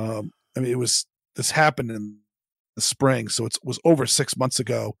this happened in the spring, so it was over 6 months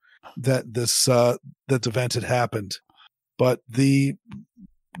ago that this that event had happened. But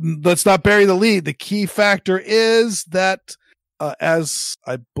let's not bury the lead. The key factor is that, as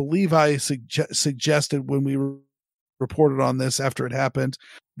I believe I suggested when we reported on this after it happened,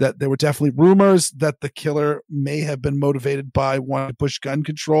 that there were definitely rumors that the killer may have been motivated by wanting to push gun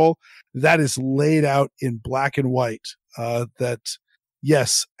control. That is laid out in black and white. That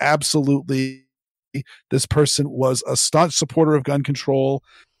yes, absolutely, this person was a staunch supporter of gun control.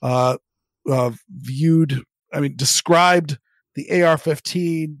 Described the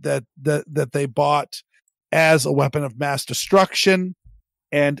AR-15 that they bought as a weapon of mass destruction,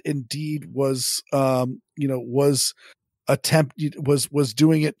 and indeed was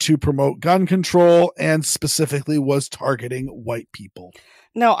doing it to promote gun control, and specifically was targeting white people.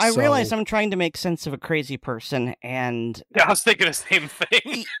 No, I realize I'm trying to make sense of a crazy person, and yeah, I was thinking the same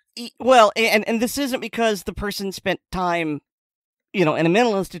thing. Well, and this isn't because the person spent time, in a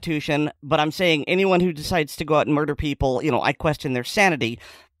mental institution, but I'm saying anyone who decides to go out and murder people, I question their sanity.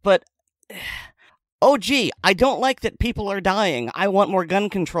 But oh, gee, I don't like that people are dying. I want more gun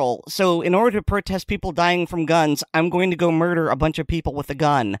control. So in order to protest people dying from guns, I'm going to go murder a bunch of people with a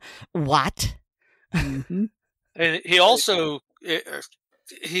gun. What? Mm-hmm. And he also,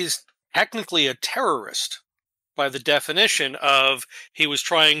 he's technically a terrorist by the definition of he was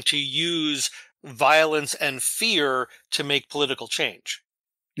trying to use violence and fear to make political change.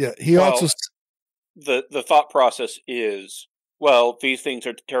 Yeah, the thought process is, well, these things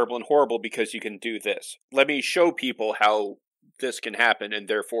are terrible and horrible because you can do this. Let me show people how this can happen, and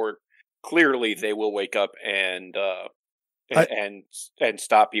therefore, clearly, they will wake up and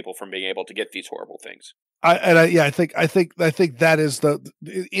stop people from being able to get these horrible things. I think that is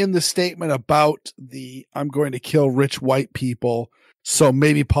in the statement about I'm going to kill rich white people, so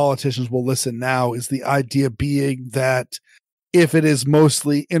maybe politicians will listen now, is the idea being that if it is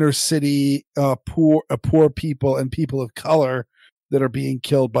mostly inner city poor people and people of color that are being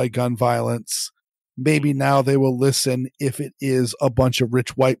killed by gun violence, maybe now they will listen if it is a bunch of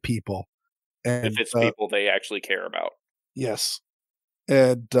rich white people, and if it's people they actually care about. Yes,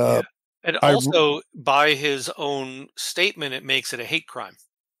 and and also by his own statement, it makes it a hate crime.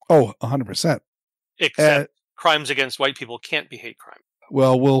 Oh, 100%. Except crimes against white people can't be hate crime.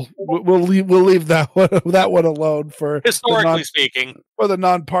 Well, we'll leave that one alone for historically speaking, for the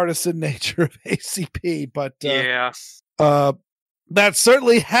nonpartisan nature of ACP. But yeah. That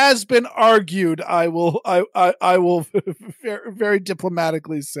certainly has been argued. I will very, very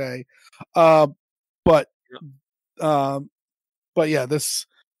diplomatically say, but yeah, this.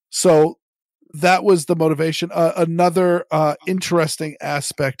 So that was the motivation. Another interesting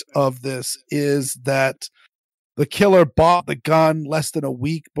aspect of this is that the killer bought the gun less than a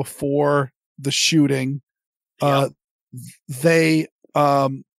week before the shooting. They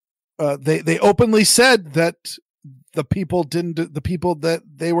openly said that the people that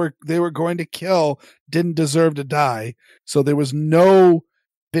they were going to kill didn't deserve to die. So there was no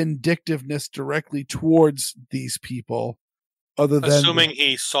vindictiveness directly towards these people, other than assuming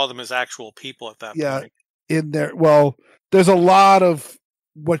he saw them as actual people at that point. In there, well, there's a lot of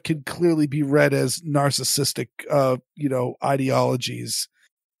what could clearly be read as narcissistic, ideologies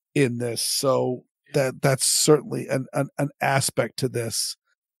in this. So that's certainly an aspect to this.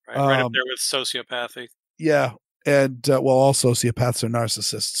 Right up there with sociopathy. Yeah. And all sociopaths are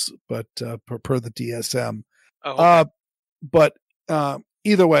narcissists, but per the DSM. Oh, okay. But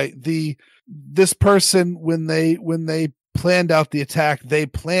either way, this person, when they planned out the attack, they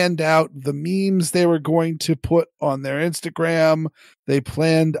planned out the memes they were going to put on their Instagram. They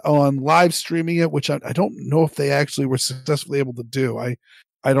planned on live streaming it, which I don't know if they actually were successfully able to do. I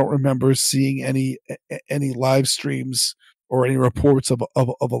don't remember seeing any live streams or any reports of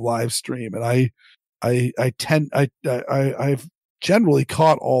a live stream, and I've generally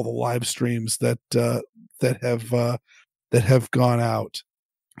caught all the live streams that have gone out.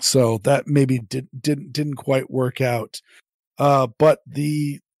 So that maybe didn't quite work out. But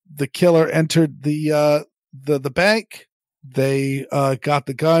the killer entered the bank. They got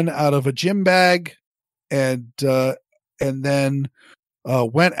the gun out of a gym bag, and then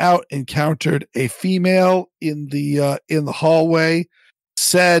went out, encountered a female in the hallway,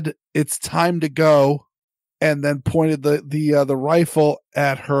 said it's time to go, and then pointed the rifle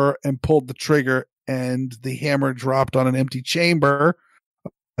at her and pulled the trigger, and the hammer dropped on an empty chamber.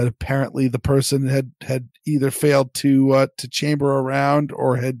 And apparently the person had either failed to chamber around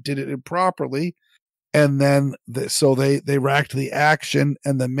or had did it improperly. And then they racked the action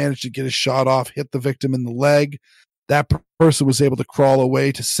and then managed to get a shot off, hit the victim in the leg. That person was able to crawl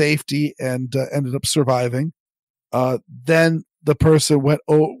away to safety and ended up surviving. Then the person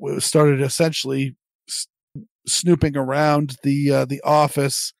started essentially snooping around the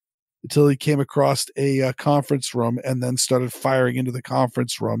office until he came across a conference room, and then started firing into the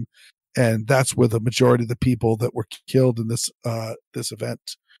conference room. And that's where the majority of the people that were killed in this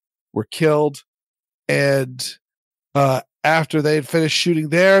event were killed. And after they had finished shooting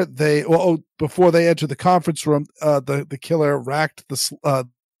there, before they entered the conference room, the killer racked the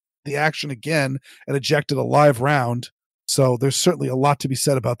action again and ejected a live round. So there's certainly a lot to be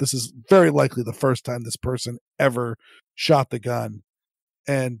said about this. Is very likely the first time this person ever shot the gun.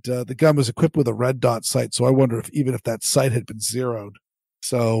 And the gun was equipped with a red dot sight, so I wonder if that sight had been zeroed.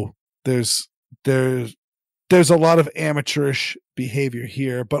 So there's a lot of amateurish behavior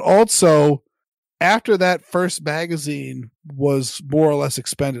here, but also after that first magazine was more or less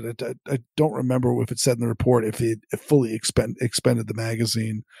expended, I don't remember if it said in the report if it fully expended the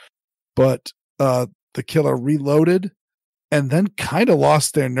magazine, but the killer reloaded and then kind of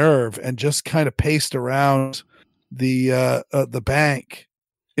lost their nerve and just kind of paced around the bank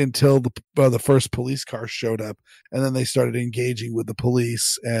until the first police car showed up, and then they started engaging with the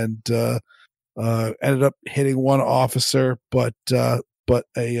police and ended up hitting one officer, but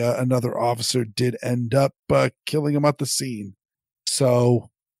another officer did end up killing him at the scene. So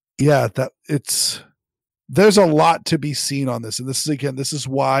yeah, there's a lot to be seen on this, and this is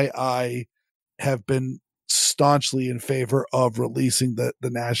why I have been staunchly in favor of releasing the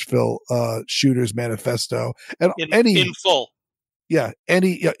Nashville Shooters Manifesto and in full. Yeah,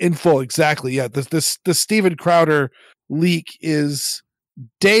 in full, exactly. Yeah, the Steven Crowder leak is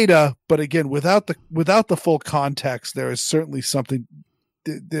data, but again, without the full context, there is certainly something.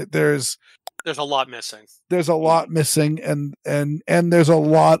 There's a lot missing. There's a lot missing, and there's a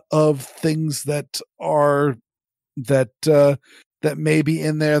lot of things that may be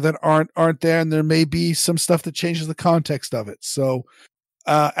in there that aren't there, and there may be some stuff that changes the context of it. So.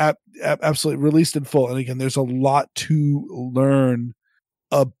 Absolutely released in full. And again, there's a lot to learn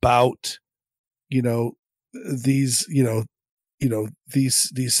about, these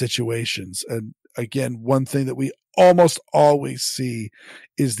situations. And again, one thing that we almost always see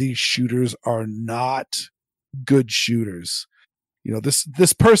is these shooters are not good shooters.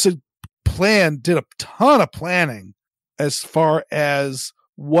 This person did a ton of planning as far as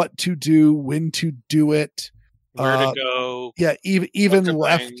what to do, when to do it, where to go. Yeah, even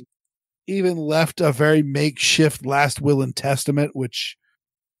left even left a very makeshift last will and testament, which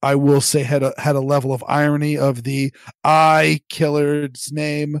I will say had a level of irony of the eye killer's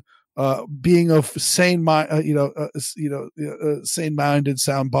name being of sane mind, sane minded,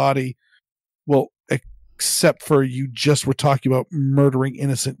 sound body. Well, except for you just were talking about murdering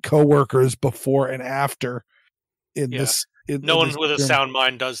innocent coworkers before and after. This, no one with a sound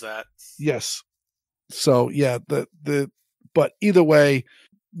mind does that. Yes. So yeah, but either way,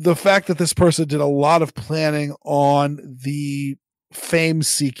 the fact that this person did a lot of planning on the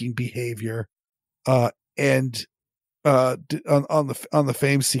fame-seeking behavior, and on the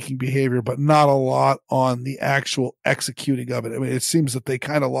fame-seeking behavior, but not a lot on the actual executing of it. I mean, it seems that they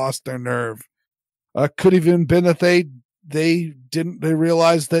kind of lost their nerve. Could have even been that they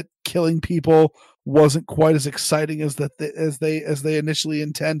realized that killing people wasn't quite as exciting as they initially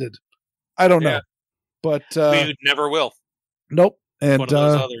intended. I don't know, but we never will. Nope. And one of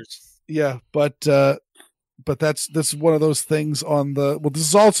those others. Yeah, but this is one of those things on the. Well, this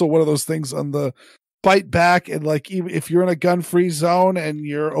is also one of those things on the fight back, and like even if you're in a gun-free zone and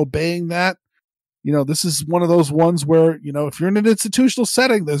you're obeying that, this is one of those ones where if you're in an institutional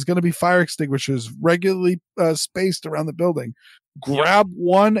setting, there's going to be fire extinguishers regularly spaced around the building. Grab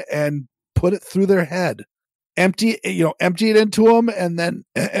one and put it through their head. Empty it into them, and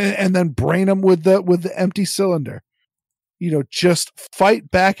then brain them with the empty cylinder. Just fight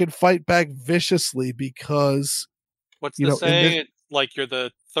back viciously, because what's the saying? Like you're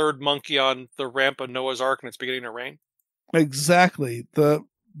the third monkey on the ramp of Noah's Ark and it's beginning to rain. Exactly.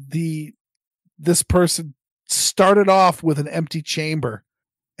 This person started off with an empty chamber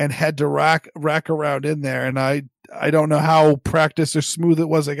and had to rack around in there, and I don't know how practiced or smooth it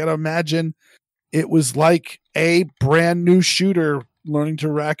was. I got to imagine it was like a brand new shooter learning to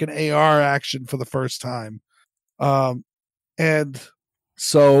rack an AR action for the first time. And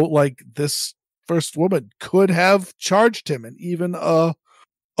so like this first woman could have charged him, and even a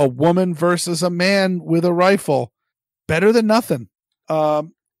woman versus a man with a rifle, better than nothing.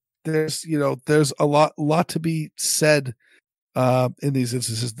 There's a lot to be said in these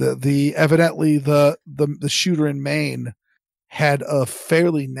instances. Evidently the shooter in Maine had a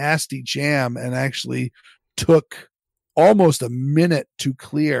fairly nasty jam and actually took almost a minute to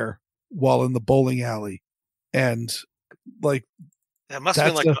clear while in the bowling alley. And like that must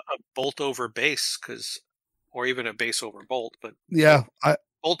have been like a bolt over base, or even a base over bolt. But yeah,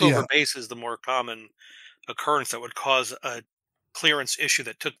 bolt over base is the more common occurrence that would cause a clearance issue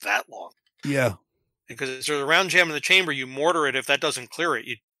that took that long. Yeah, because there's a round jam in the chamber. You mortar it. If that doesn't clear it,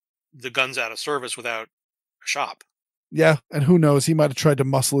 the gun's out of service without a shop. Yeah, and who knows? He might have tried to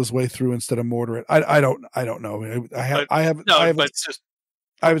muscle his way through instead of mortar it. I don't know. I haven't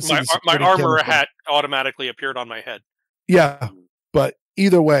seen my armor hat automatically appeared on my head. Yeah, but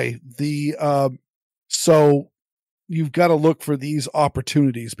either way, so you've got to look for these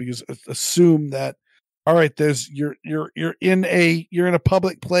opportunities, because assume that all right, you're in a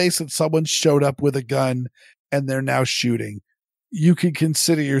public place and someone showed up with a gun and they're now shooting. You can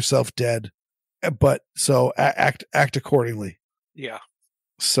consider yourself dead, but so act accordingly. Yeah.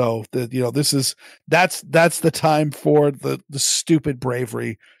 So that's the time for the stupid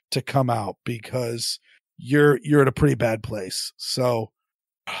bravery to come out, because you're in a pretty bad place. So,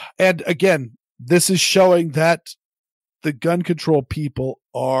 and again, this is showing that the gun control people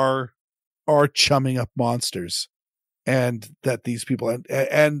are chumming up monsters, and that these people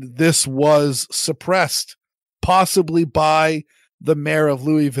and this was suppressed possibly by the mayor of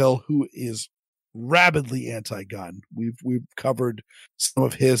Louisville, who is rabidly anti-gun. We've covered some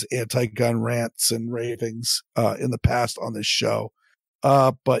of his anti-gun rants and ravings in the past on this show.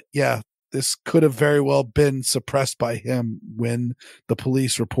 But yeah, this could have very well been suppressed by him when the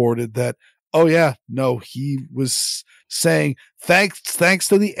police reported that, oh yeah, no, he was saying thanks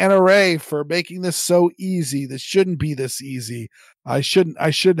to the NRA for making this so easy. This shouldn't be this easy. I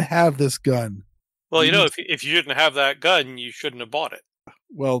shouldn't have this gun. Well, if you didn't have that gun, you shouldn't have bought it.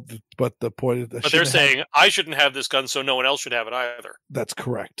 Well, but the point is that they're saying I shouldn't have this gun, so no one else should have it either. That's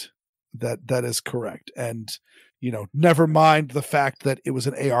correct. That is correct. And never mind the fact that it was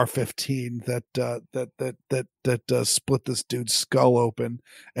an AR-15 that split this dude's skull open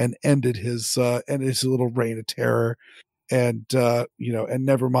and ended his little reign of terror. And and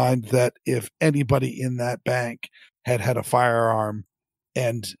never mind that if anybody in that bank had a firearm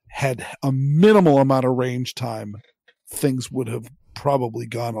and had a minimal amount of range time, things would have probably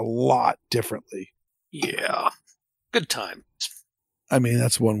gone a lot differently. Yeah. Good times. I mean,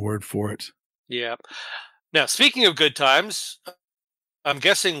 that's one word for it. Yeah. Now, speaking of good times, I'm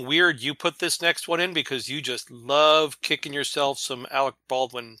guessing, Weird, you put this next one in because you just love kicking yourself some Alec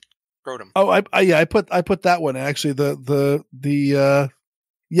Baldwin Scrotum. Oh, I put that one. Actually,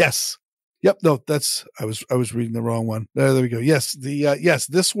 yes. Yep. No, I was reading the wrong one. There we go. Yes. Yes.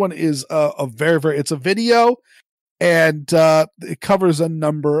 This one is a very, it's a video, and it covers a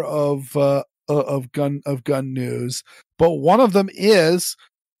number of gun news, but one of them is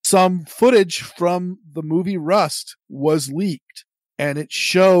some footage from the movie Rust was leaked, and it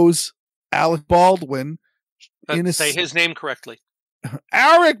shows Alec Baldwin Say his name correctly.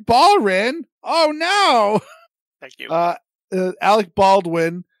 Alec Baldwin. Oh no! Thank you. Alec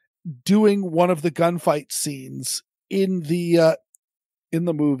Baldwin doing one of the gunfight scenes in the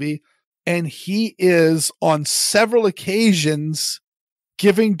movie, and he is on several occasions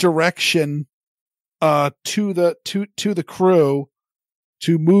giving direction to the crew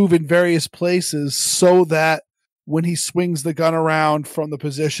to move in various places, so that when he swings the gun around from the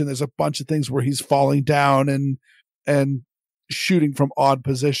position, there's a bunch of things where he's falling down and shooting from odd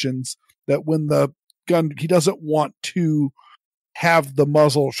positions, that when the gun, he doesn't want to have the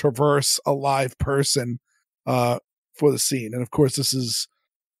muzzle traverse a live person for the scene. And of course, this is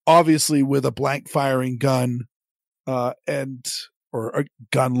obviously with a blank firing gun, or a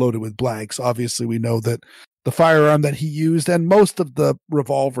gun loaded with blanks. Obviously, we know that the firearm that he used, and most of the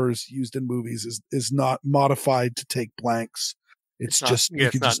revolvers used in movies, is not modified to take blanks. It's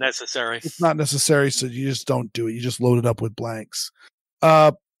not necessary. It's not necessary, so you just don't do it. You just load it up with blanks.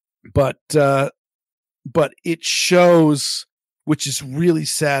 But it shows, which is really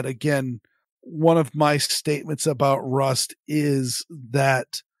sad. Again, one of my statements about Rust is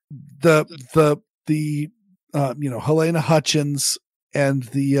that the Helena Hutchins and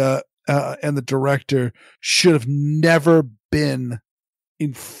the director should have never been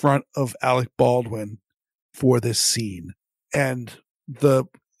in front of Alec Baldwin for this scene. And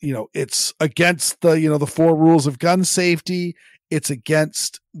it's against the 4 rules of gun safety. It's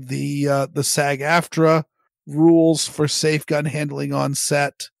against the SAG-AFTRA rules for safe gun handling on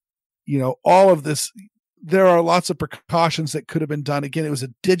set. All of this, there are lots of precautions that could have been done. Again, it was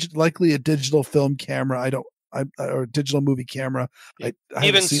likely a digital film camera. Or a digital movie camera.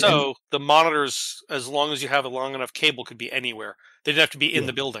 Even so, the monitors, as long as you have a long enough cable, could be anywhere. They didn't have to be in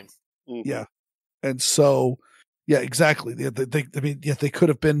the building. Yeah. And so, yeah, exactly. They could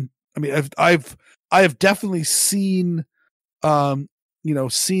have been. I mean, I have definitely seen,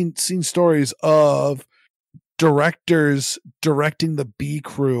 seen stories of directors directing the B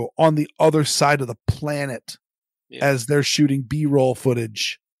crew on the other side of the planet as they're shooting B-roll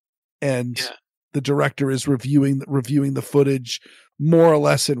footage, and the director is reviewing the footage more or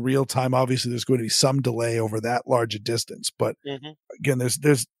less in real time. Obviously, there's going to be some delay over that large a distance, but again,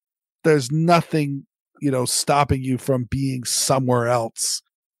 there's nothing stopping you from being somewhere else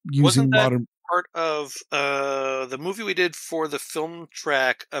using modern. Part of the movie we did for the film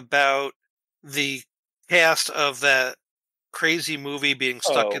track about the cast of that crazy movie being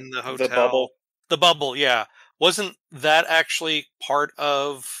stuck in the hotel. The Bubble, yeah. Wasn't that actually part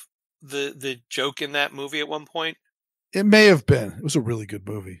of the joke in that movie at one point? It may have been. It was a really good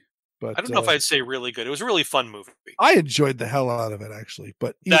movie, but I don't know if I'd say really good. It was a really fun movie. I enjoyed the hell out of it, actually.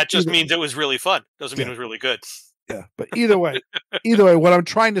 But that just means it was really fun. Doesn't mean it was really good. Yeah, but either way, what I'm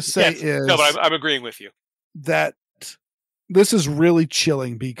trying to say is no, but I'm agreeing with you that this is really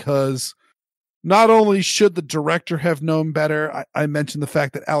chilling, because not only should the director have known better, I mentioned the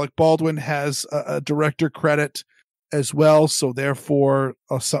fact that Alec Baldwin has a director credit as well, so therefore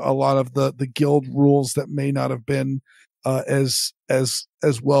a lot of the guild rules that may not have been as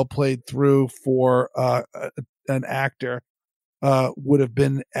well played through for an actor would have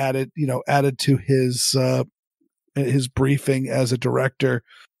been added to his briefing as a director.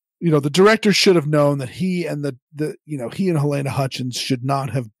 The director should have known that he and he and Helena Hutchins should not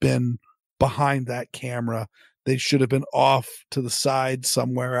have been behind that camera. They should have been off to the side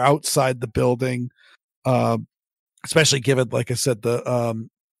somewhere outside the building, especially given, like I said,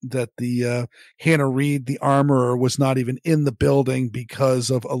 that the Hannah Reed, the armorer, was not even in the building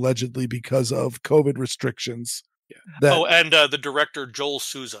allegedly because of COVID restrictions. Yeah. And the director, Joel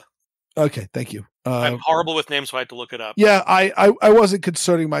Souza. Okay, thank you. I'm horrible with names, so I had to look it up. Yeah, I wasn't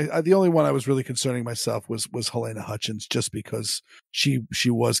concerning the only one I was really concerning myself was Helena Hutchins, just because she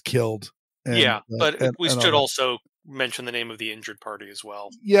was killed. But we should also mention the name of the injured party as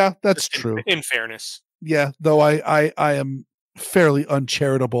well. Yeah, that's true. In fairness. Yeah, though I am fairly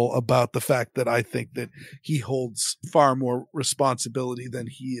uncharitable about the fact that I think that he holds far more responsibility than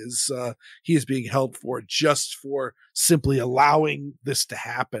he is being held for, just for simply allowing this to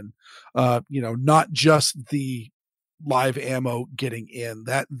happen. Not just the live ammo getting in,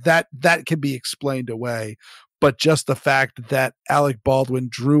 that can be explained away, but just the fact that Alec Baldwin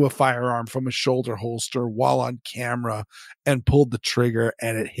drew a firearm from a shoulder holster while on camera and pulled the trigger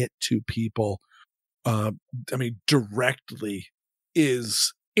and it hit two people, directly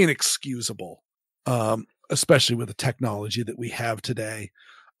is inexcusable, especially with the technology that we have today.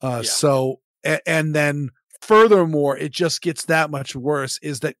 So, and then furthermore, it just gets that much worse,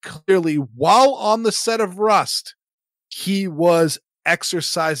 is that clearly while on the set of Rust, he was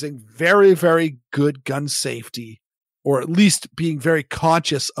exercising very, very good gun safety, or at least being very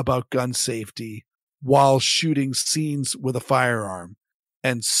conscious about gun safety while shooting scenes with a firearm.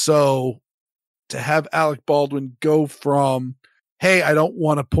 And so to have Alec Baldwin go from, hey, I don't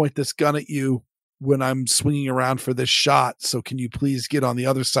want to point this gun at you when I'm swinging around for this shot, so can you please get on the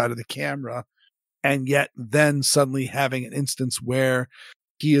other side of the camera? And yet then suddenly having an instance where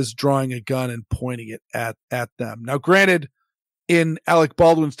he is drawing a gun and pointing it at them. Now, granted, in Alec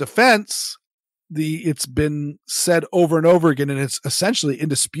Baldwin's defense, it's been said over and over again, and it's essentially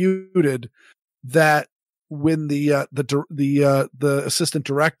indisputed, that when the assistant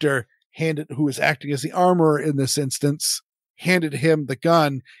director who was acting as the armorer in this instance, handed him the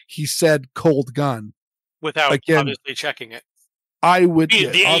gun, he said "cold gun" without obviously checking it.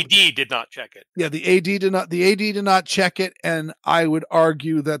 The AD did not check it. Yeah, the AD did not check it, and I would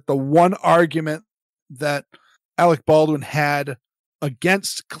argue that the one argument that Alec Baldwin had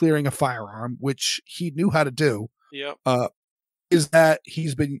against clearing a firearm, which he knew how to do, is that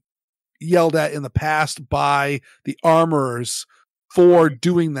he's been yelled at in the past by the armorers for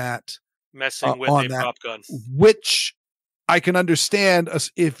doing that, messing with a prop gun, which I can understand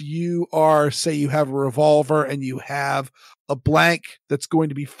if you say you have a revolver and you have a blank that's going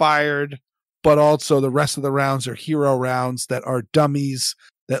to be fired, but also the rest of the rounds are hero rounds that are dummies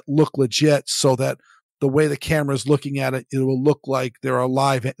that look legit, so that the way the camera's looking at it, it will look like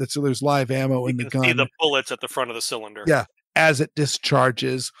there's live ammo in the gun. You can see the bullets at the front of the cylinder. Yeah, as it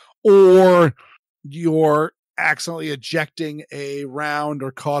discharges, or you're accidentally ejecting a round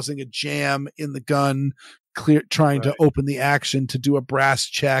or causing a jam in the gun, trying to open the action to do a brass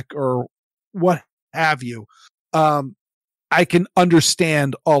check or what have you. I can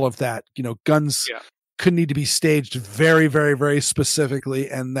understand all of that. Guns could need to be staged very, very, very specifically,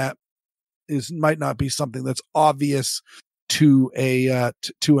 and that might not be something that's obvious to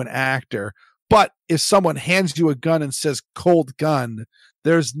an actor. But if someone hands you a gun and says "cold gun,"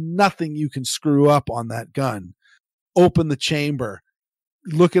 there's nothing you can screw up on that gun. Open the chamber.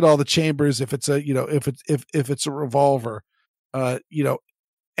 Look at all the chambers. If it's if it's a revolver,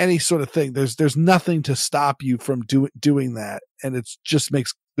 any sort of thing. There's nothing to stop you from doing that, and it just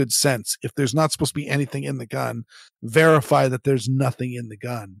makes good sense. If there's not supposed to be anything in the gun, verify that there's nothing in the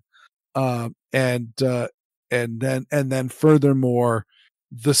gun. And then furthermore,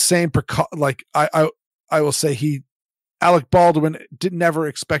 the same I will say Alec Baldwin never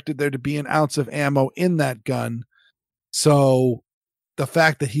expected there to be an ounce of ammo in that gun. So the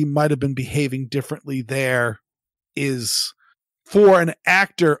fact that he might have been behaving differently there is, for an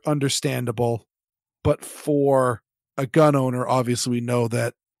actor, understandable, but for a gun owner, obviously we know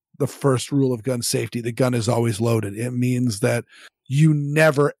that the first rule of gun safety, the gun is always loaded. It means that you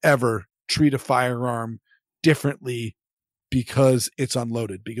never, ever treat a firearm differently because it's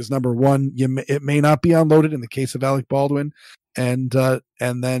unloaded. Because number one, it may not be unloaded in the case of Alec Baldwin, and then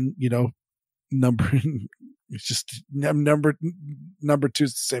it's just number two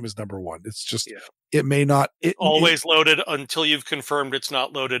is the same as number one. It's just it may not always loaded until you've confirmed it's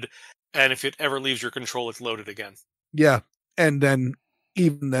not loaded, and if it ever leaves your control, it's loaded again. Yeah, and then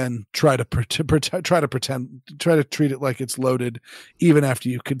even then try to treat it like it's loaded even after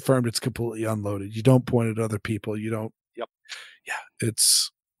you confirmed it's completely unloaded. You don't point at other people. You don't. Yep. Yeah,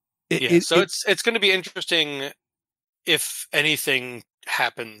 it's going to be interesting if anything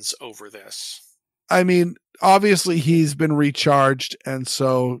happens over this. I mean, obviously he's been recharged, and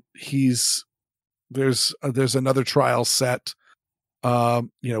so there's another trial set.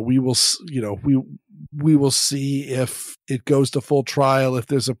 We will see if it goes to full trial, if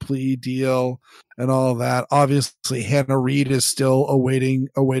there's a plea deal and all of that. Obviously Hannah Reid is still awaiting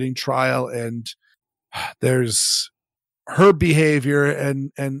trial, and there's her behavior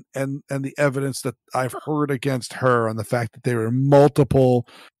and the evidence that I've heard against her on the fact that there were multiple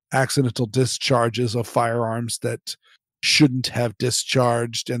accidental discharges of firearms that shouldn't have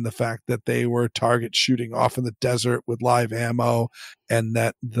discharged, and the fact that they were target shooting off in the desert with live ammo, and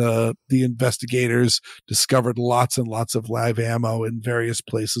that the investigators discovered lots and lots of live ammo in various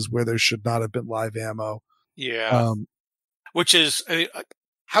places where there should not have been live ammo. Yeah. Which is,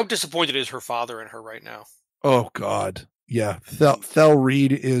 how disappointed is her father in her right now? Oh God. Yeah. Thel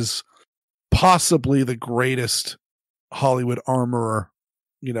Reid is possibly the greatest Hollywood armorer,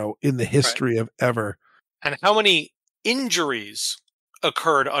 in the history of ever. And how many injuries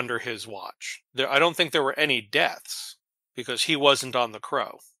occurred under his watch? I don't think there were any deaths because he wasn't on the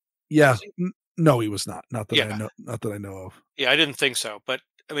Crow. Yeah. No, he was not. Not that Yeah. not that I know of. Yeah, I didn't think so. But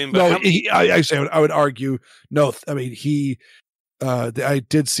I mean, No, I would argue no. I mean, I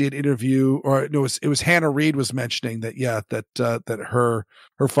did see an interview, or no, it was Hannah Reid was mentioning that that her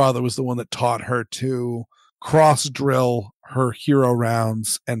father was the one that taught her to cross drill her hero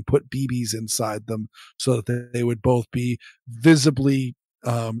rounds and put BBs inside them so that they would both be visibly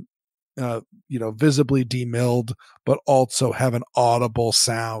visibly demilled, but also have an audible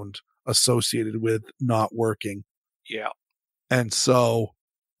sound associated with not working. Yeah. And so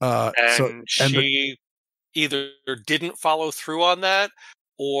she either didn't follow through on that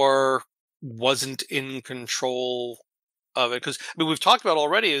or wasn't in control of it. Because we've talked about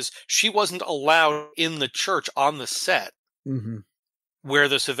already is she wasn't allowed in the church on the set where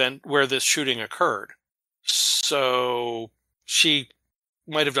this shooting occurred. So she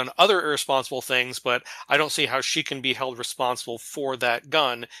might have done other irresponsible things, but I don't see how she can be held responsible for that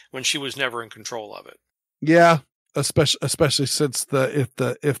gun when she was never in control of it. Yeah. Especially since if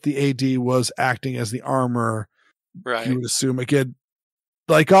the AD was acting as the armorer, right? You would assume, again,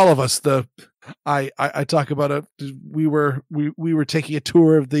 like all of us, I talk about it. We were taking a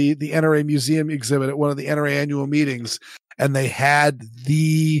tour of the NRA museum exhibit at one of the NRA annual meetings, and they had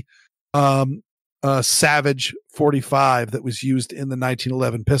the Savage 45 that was used in the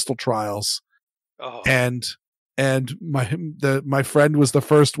 1911 pistol trials, and my friend was the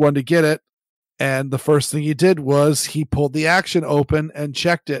first one to get it. And the first thing he did was he pulled the action open and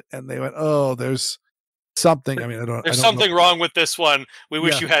checked it, and they went, "Oh, there's something." I mean, there's something wrong with this one. We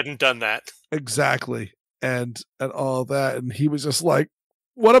wish you hadn't done that. Exactly, and all that, and he was just like,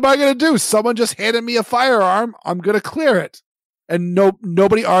 "What am I going to do? Someone just handed me a firearm. I'm going to clear it." And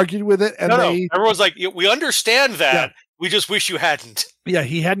nobody argued with it. And everyone's like, "We understand that. Yeah. We just wish you hadn't." Yeah,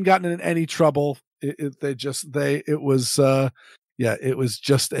 he hadn't gotten in any trouble. It was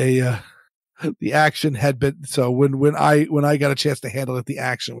just a. The action had been so when I got a chance to handle it, the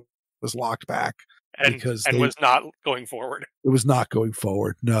action was locked back and was not going forward. It was not going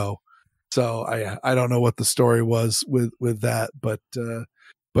forward. No. So I don't know what the story was with that, but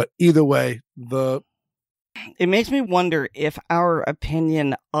either way, it makes me wonder if our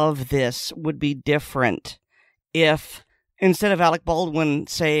opinion of this would be different if instead of Alec Baldwin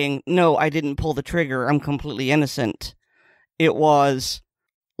saying, "No, I didn't pull the trigger, I'm completely innocent," it was,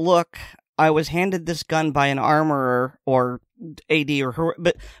 "Look, I was handed this gun by an armorer or AD or her,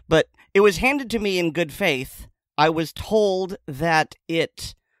 but it was handed to me in good faith. I was told that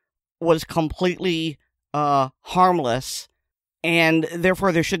it was completely harmless, and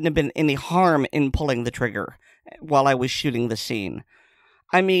therefore there shouldn't have been any harm in pulling the trigger while I was shooting the scene."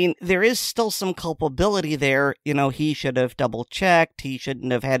 I mean, there is still some culpability there. He should have double-checked. He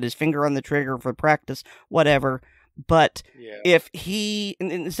shouldn't have had his finger on the trigger for practice, whatever. But if he,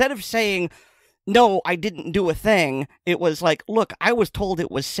 instead of saying, "No, I didn't do a thing," it was like, "Look, I was told it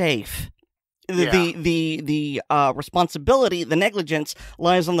was safe." The responsibility, the negligence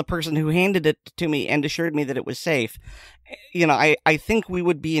lies on the person who handed it to me and assured me that it was safe. I think we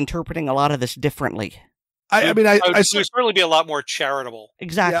would be interpreting a lot of this differently. I would certainly be a lot more charitable.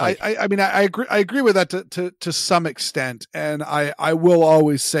 Exactly. Yeah, I agree with that to some extent, and I will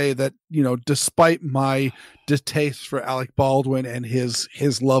always say that despite my distaste for Alec Baldwin and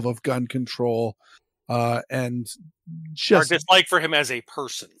his love of gun control, and just our dislike for him as a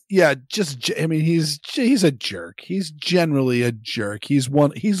person. Yeah, he's a jerk. He's generally a jerk. He's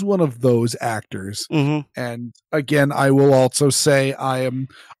one of those actors. Mm-hmm. And again, I will also say I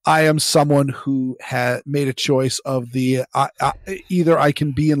am someone who had made a choice of either I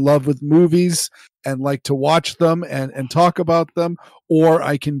can be in love with movies and like to watch them and talk about them, or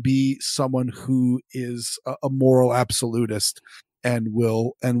I can be someone who is a moral absolutist and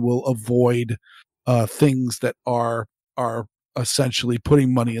will avoid things that are essentially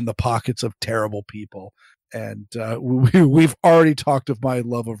putting money in the pockets of terrible people. And we've already talked of my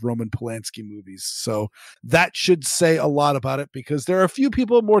love of Roman Polanski movies, so that should say a lot about it, because there are a few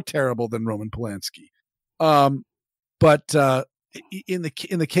people more terrible than Roman Polanski. But in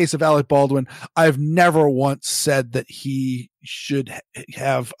the case of Alec Baldwin, I've never once said that he should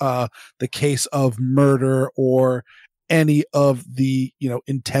have the case of murder or any of the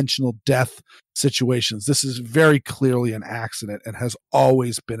intentional death situations. This is very clearly an accident and has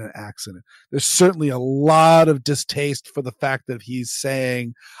always been an accident. There's certainly a lot of distaste for the fact that he's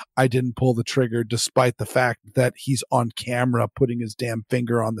saying I didn't pull the trigger, despite the fact that he's on camera putting his damn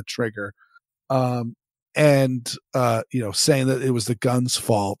finger on the trigger. and saying that it was the gun's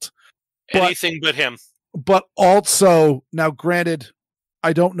fault. Anything but him. But also, now granted,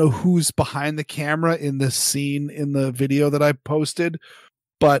 I don't know who's behind the camera in this scene in the video that I posted,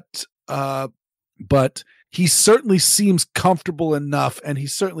 but he certainly seems comfortable enough, and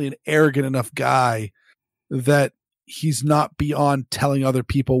he's certainly an arrogant enough guy that he's not beyond telling other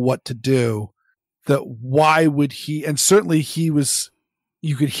people what to do. That why would he? And certainly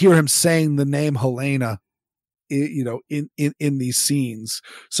you could hear him saying the name Helena, in these scenes.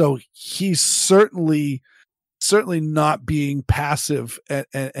 So he's certainly not being passive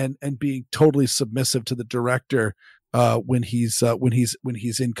and being totally submissive to the director when he's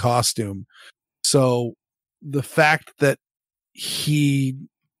in costume. So the fact that he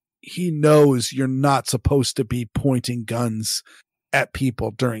knows you're not supposed to be pointing guns at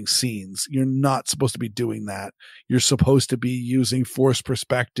people during scenes. You're not supposed to be doing that. You're supposed to be using forced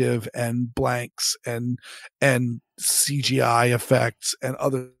perspective and blanks and CGI effects and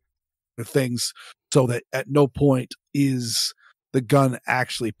other things, so that at no point is the gun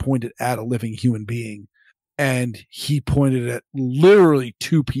actually pointed at a living human being. And he pointed at literally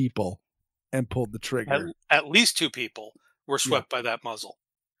 2 people and pulled the trigger. At least 2 people were swept by that muzzle.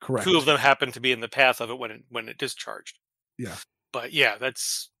 Correct. 2 of them happened to be in the path of it when it discharged. Yeah. But yeah,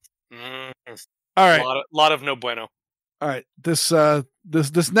 that's all right. A lot of no bueno. All right. This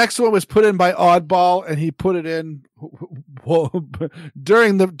next one was put in by Oddball, and he put it in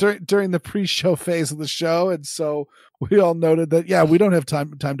during the pre-show phase of the show, and so we all noted that we don't have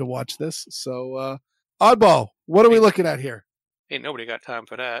time to watch this. So Oddball, what are we looking at here? Ain't nobody got time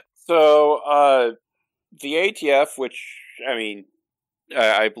for that. So the ATF, which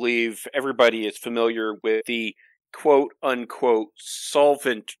I believe everybody is familiar with the quote-unquote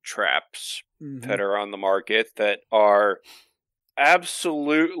solvent traps that are on the market that are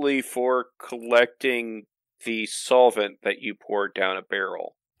absolutely for collecting the solvent that you pour down a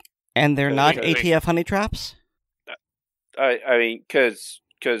barrel. And they're not ATF honey traps? Because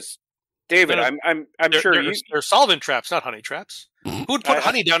David, I'm sure they're solvent traps, not honey traps. Who would put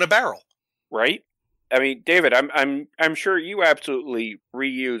honey down a barrel? Right? David, I'm sure you absolutely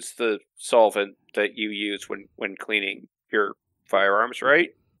reuse the solvent that you use when cleaning your firearms,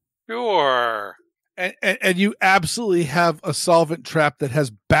 right? Sure. And you absolutely have a solvent trap that has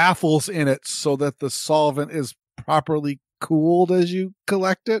baffles in it so that the solvent is properly cooled as you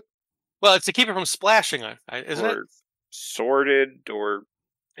collect it. Well, it's to keep it from splashing, isn't it? Sorted, or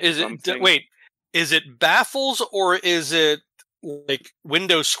is something. it? Wait, is it baffles or is it like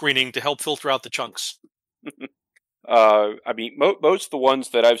window screening to help filter out the chunks? Most of the ones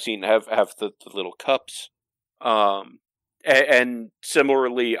that I've seen have the little cups. And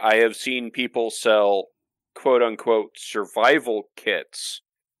similarly, I have seen people sell quote-unquote survival kits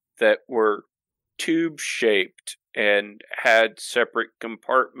that were tube-shaped and had separate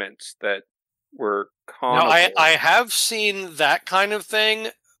compartments that were conical. Now, I have seen that kind of thing,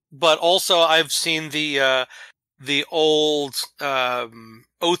 but also I've seen the old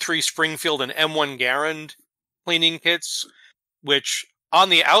 03 Springfield and M1 Garand cleaning kits, which on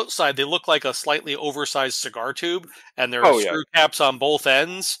the outside they look like a slightly oversized cigar tube, and there are screw caps on both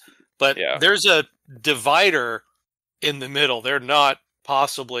ends, but there's a divider in the middle. They're not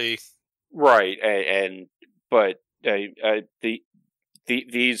possibly right, but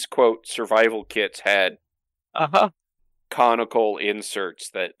these quote survival kits had conical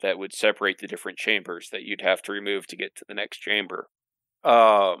inserts that would separate the different chambers that you'd have to remove to get to the next chamber.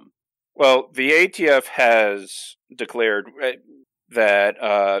 Well, the ATF has declared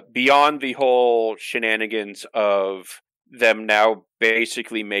that beyond the whole shenanigans of them now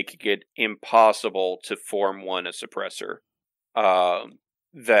basically making it impossible to form a suppressor,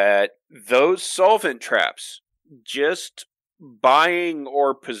 that those solvent traps, just buying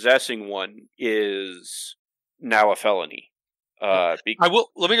or possessing one is now a felony. Let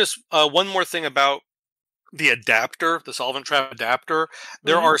me just one more thing about the adapter, the solvent trap adapter.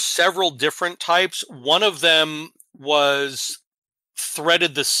 There are several different types. One of them was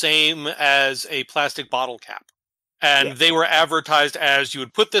threaded the same as a plastic bottle cap. And they were advertised as, you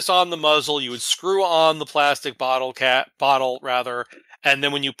would put this on the muzzle, you would screw on the plastic bottle, and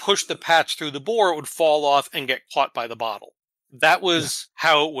then when you push the patch through the bore, it would fall off and get caught by the bottle. That was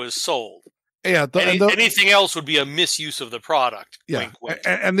how it was sold. Yeah, anything else would be a misuse of the product. Yeah, wink, wink.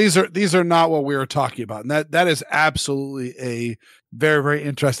 And these are not what we were talking about. And that is absolutely a very, very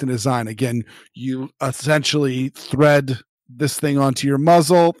interesting design. Again, you essentially thread this thing onto your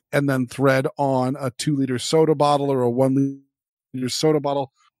muzzle and then thread on a 2-liter soda bottle or a 1-liter soda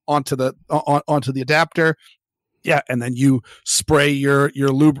bottle onto the adapter. Yeah, and then you spray your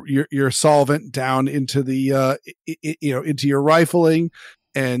solvent down into the into your rifling,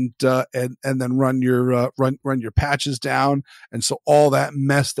 and then run your patches down, and so all that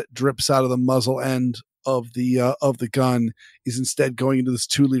mess that drips out of the muzzle end of the gun is instead going into this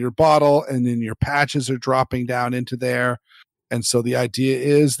 2-liter bottle, and then your patches are dropping down into there. And so the idea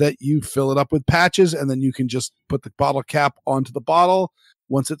is that you fill it up with patches, and then you can just put the bottle cap onto the bottle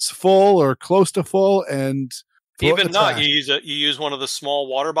once it's full or close to full, and even not, you use one of the small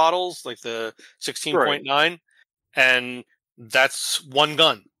water bottles, like the 16.9, and that's one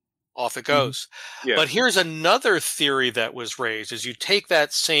gun. Off it goes. Yeah. But here's another theory that was raised: is you take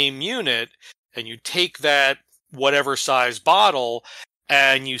that same unit and you take that whatever size bottle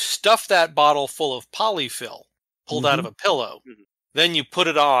and you stuff that bottle full of polyfill pulled out of a pillow. Then you put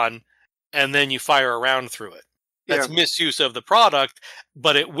it on and then you fire a round through it. That's misuse of the product,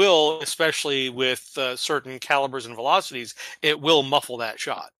 but it will, especially with certain calibers and velocities, it will muffle that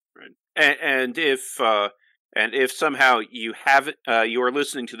shot. Right. And if somehow you are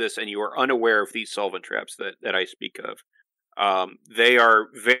listening to this and you are unaware of these solvent traps that I speak of, they are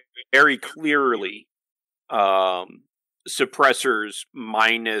very clearly suppressors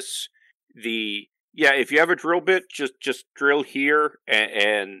minus the if you have a drill bit, just drill here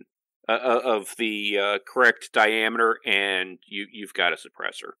and of the correct diameter, and you've got a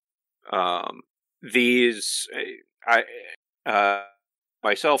suppressor. These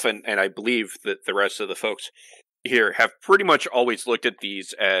myself and I believe that the rest of the folks here have pretty much always looked at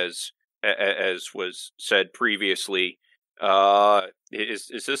these as was said previously.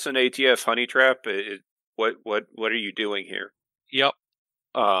 Is this an ATF honey trap? What are you doing here? Yep.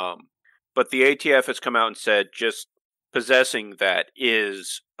 But the ATF has come out and said just possessing that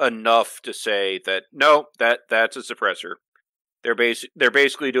is enough to say that no, that's a suppressor. They're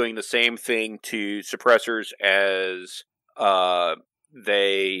basically doing the same thing to suppressors as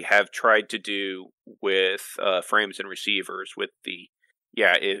they have tried to do with frames and receivers. With the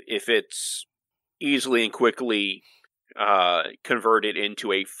if it's easily and quickly converted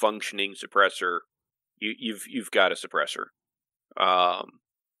into a functioning suppressor, you've got a suppressor.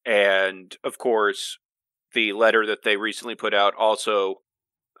 And of course, the letter that they recently put out also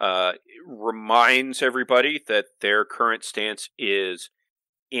reminds everybody that their current stance is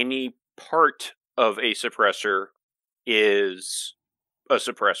any part of a suppressor is a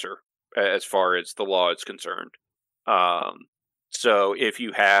suppressor as far as the law is concerned. So if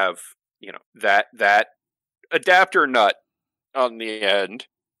you have, that adapter nut on the end,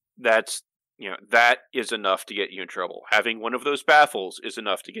 that is enough to get you in trouble. Having one of those baffles is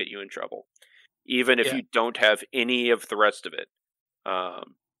enough to get you in trouble, even if you don't have any of the rest of it.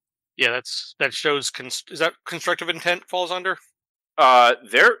 That shows. Is that constructive intent falls under?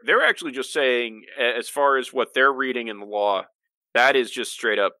 They're actually just saying, as far as what they're reading in the law, that is just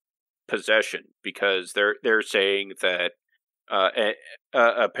straight up possession, because they're saying that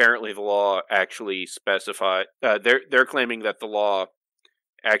apparently the law actually specify. They're claiming that the law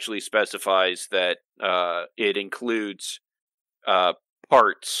actually specifies that it includes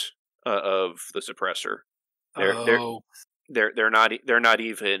parts of the suppressor. They're not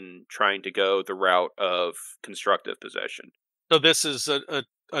even trying to go the route of constructive possession. So this is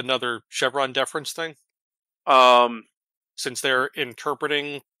another Chevron deference thing? Since they're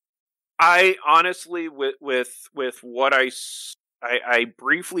interpreting, I honestly, with what I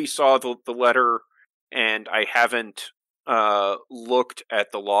briefly saw the letter, and I haven't looked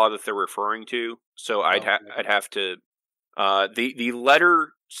at the law that they're referring to, so I'd have to. The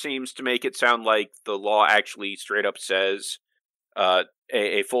letter seems to make it sound like the law actually straight up says a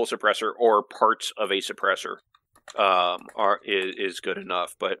full suppressor or parts of a suppressor is good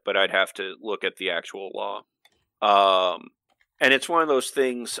enough, but I'd have to look at the actual law. And it's one of those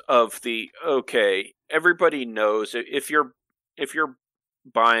things of everybody knows if you're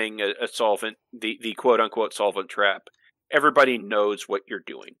buying a solvent, the quote unquote solvent trap, everybody knows what you're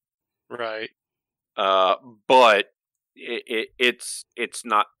doing, right? But it's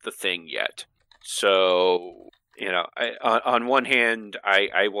not the thing yet. So on one hand,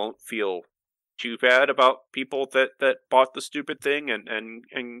 I won't feel too bad about people that bought the stupid thing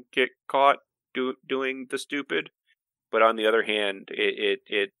and get caught doing the stupid. But on the other hand,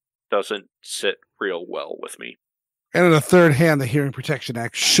 it doesn't sit real well with me. And on the third hand, the Hearing Protection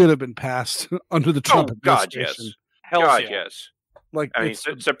Act should have been passed under the Trump administration. God, yes. Like, I mean,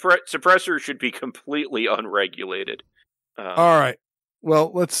 suppressors should be completely unregulated. All right.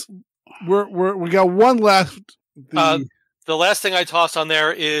 Well, we got one left. The last thing I tossed on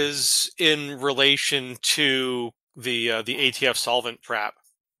there is in relation to the ATF solvent trap.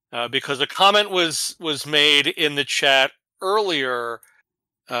 because a comment was made in the chat earlier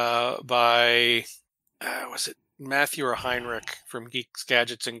by was it Matthew or Heinrich from Geeks,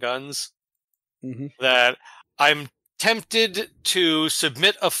 Gadgets, and Guns, that I'm tempted to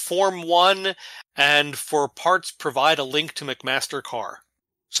submit a Form 1 and for parts provide a link to McMaster Car.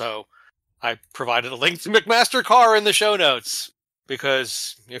 So I provided a link to McMaster Car in the show notes,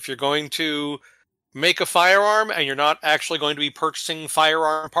 because if you're going to make a firearm and you're not actually going to be purchasing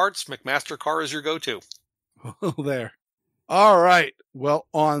firearm parts, McMaster Car is your go-to. Oh, there. All right. Well,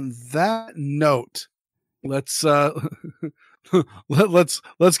 on that note, let's let's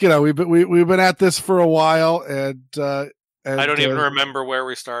get on. We've been at this for a while, and I don't even remember where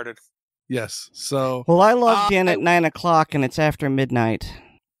we started. Yes. So well, I logged in at 9:00, and it's after midnight.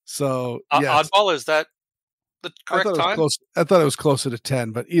 So yes. Oddball, is that the correct time? I thought it was closer to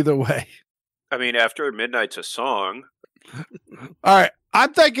 10, but either way. I mean, after midnight's a song. All right.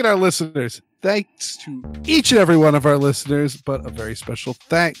 I'm thanking our listeners. Thanks to each and every one of our listeners, but a very special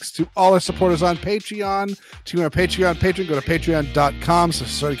thanks to all our supporters on Patreon. To our Patreon patron, go to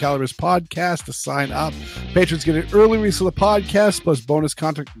patreon.com/Assorted Calibers Podcast to sign up. Patrons get an early release of the podcast, plus bonus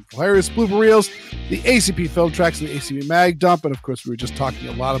content, hilarious blooper reels, the ACP film tracks, and the ACP mag dump. And of course, we were just talking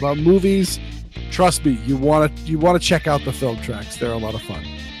a lot about movies. Trust me, you want to check out the film tracks. They're a lot of fun.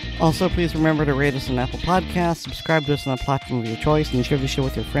 Also, please remember to rate us on Apple Podcasts, subscribe to us on the platform of your choice, and share the show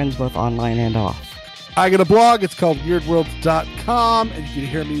with your friends both online and off. I got a blog. It's called Weir'dWorld.com, and you can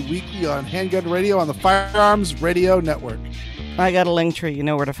hear me weekly on Handgun Radio on the Firearms Radio Network. I got a link tree. You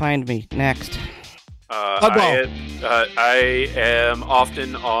know where to find me. Next. I am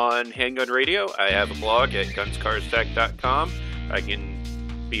often on Handgun Radio. I have a blog at gunscarstech.com. I can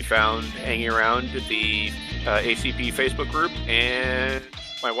be found hanging around at the ACP Facebook group, and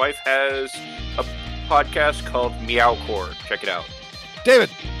my wife has a podcast called Meowcore. Check it out. David.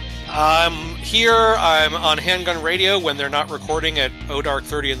 I'm here. I'm on Handgun Radio when they're not recording at dark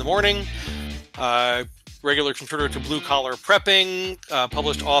 30 in the morning. Regular contributor to Blue Collar Prepping.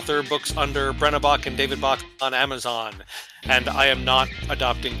 Published author, books under Brenna Bach and David Bach on Amazon. And I am not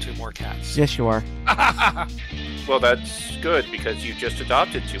adopting 2 more cats. Yes, you are. Well, that's good, because you just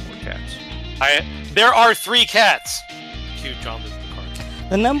adopted 2 more cats. There are 3 cats. Cue John Luke.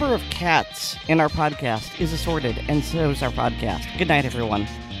 The number of cats in our podcast is assorted, and so is our podcast. Good night, everyone.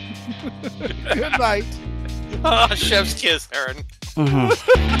 Good night. Chef's kiss, Erin.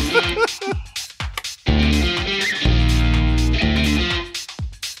 Mm-hmm.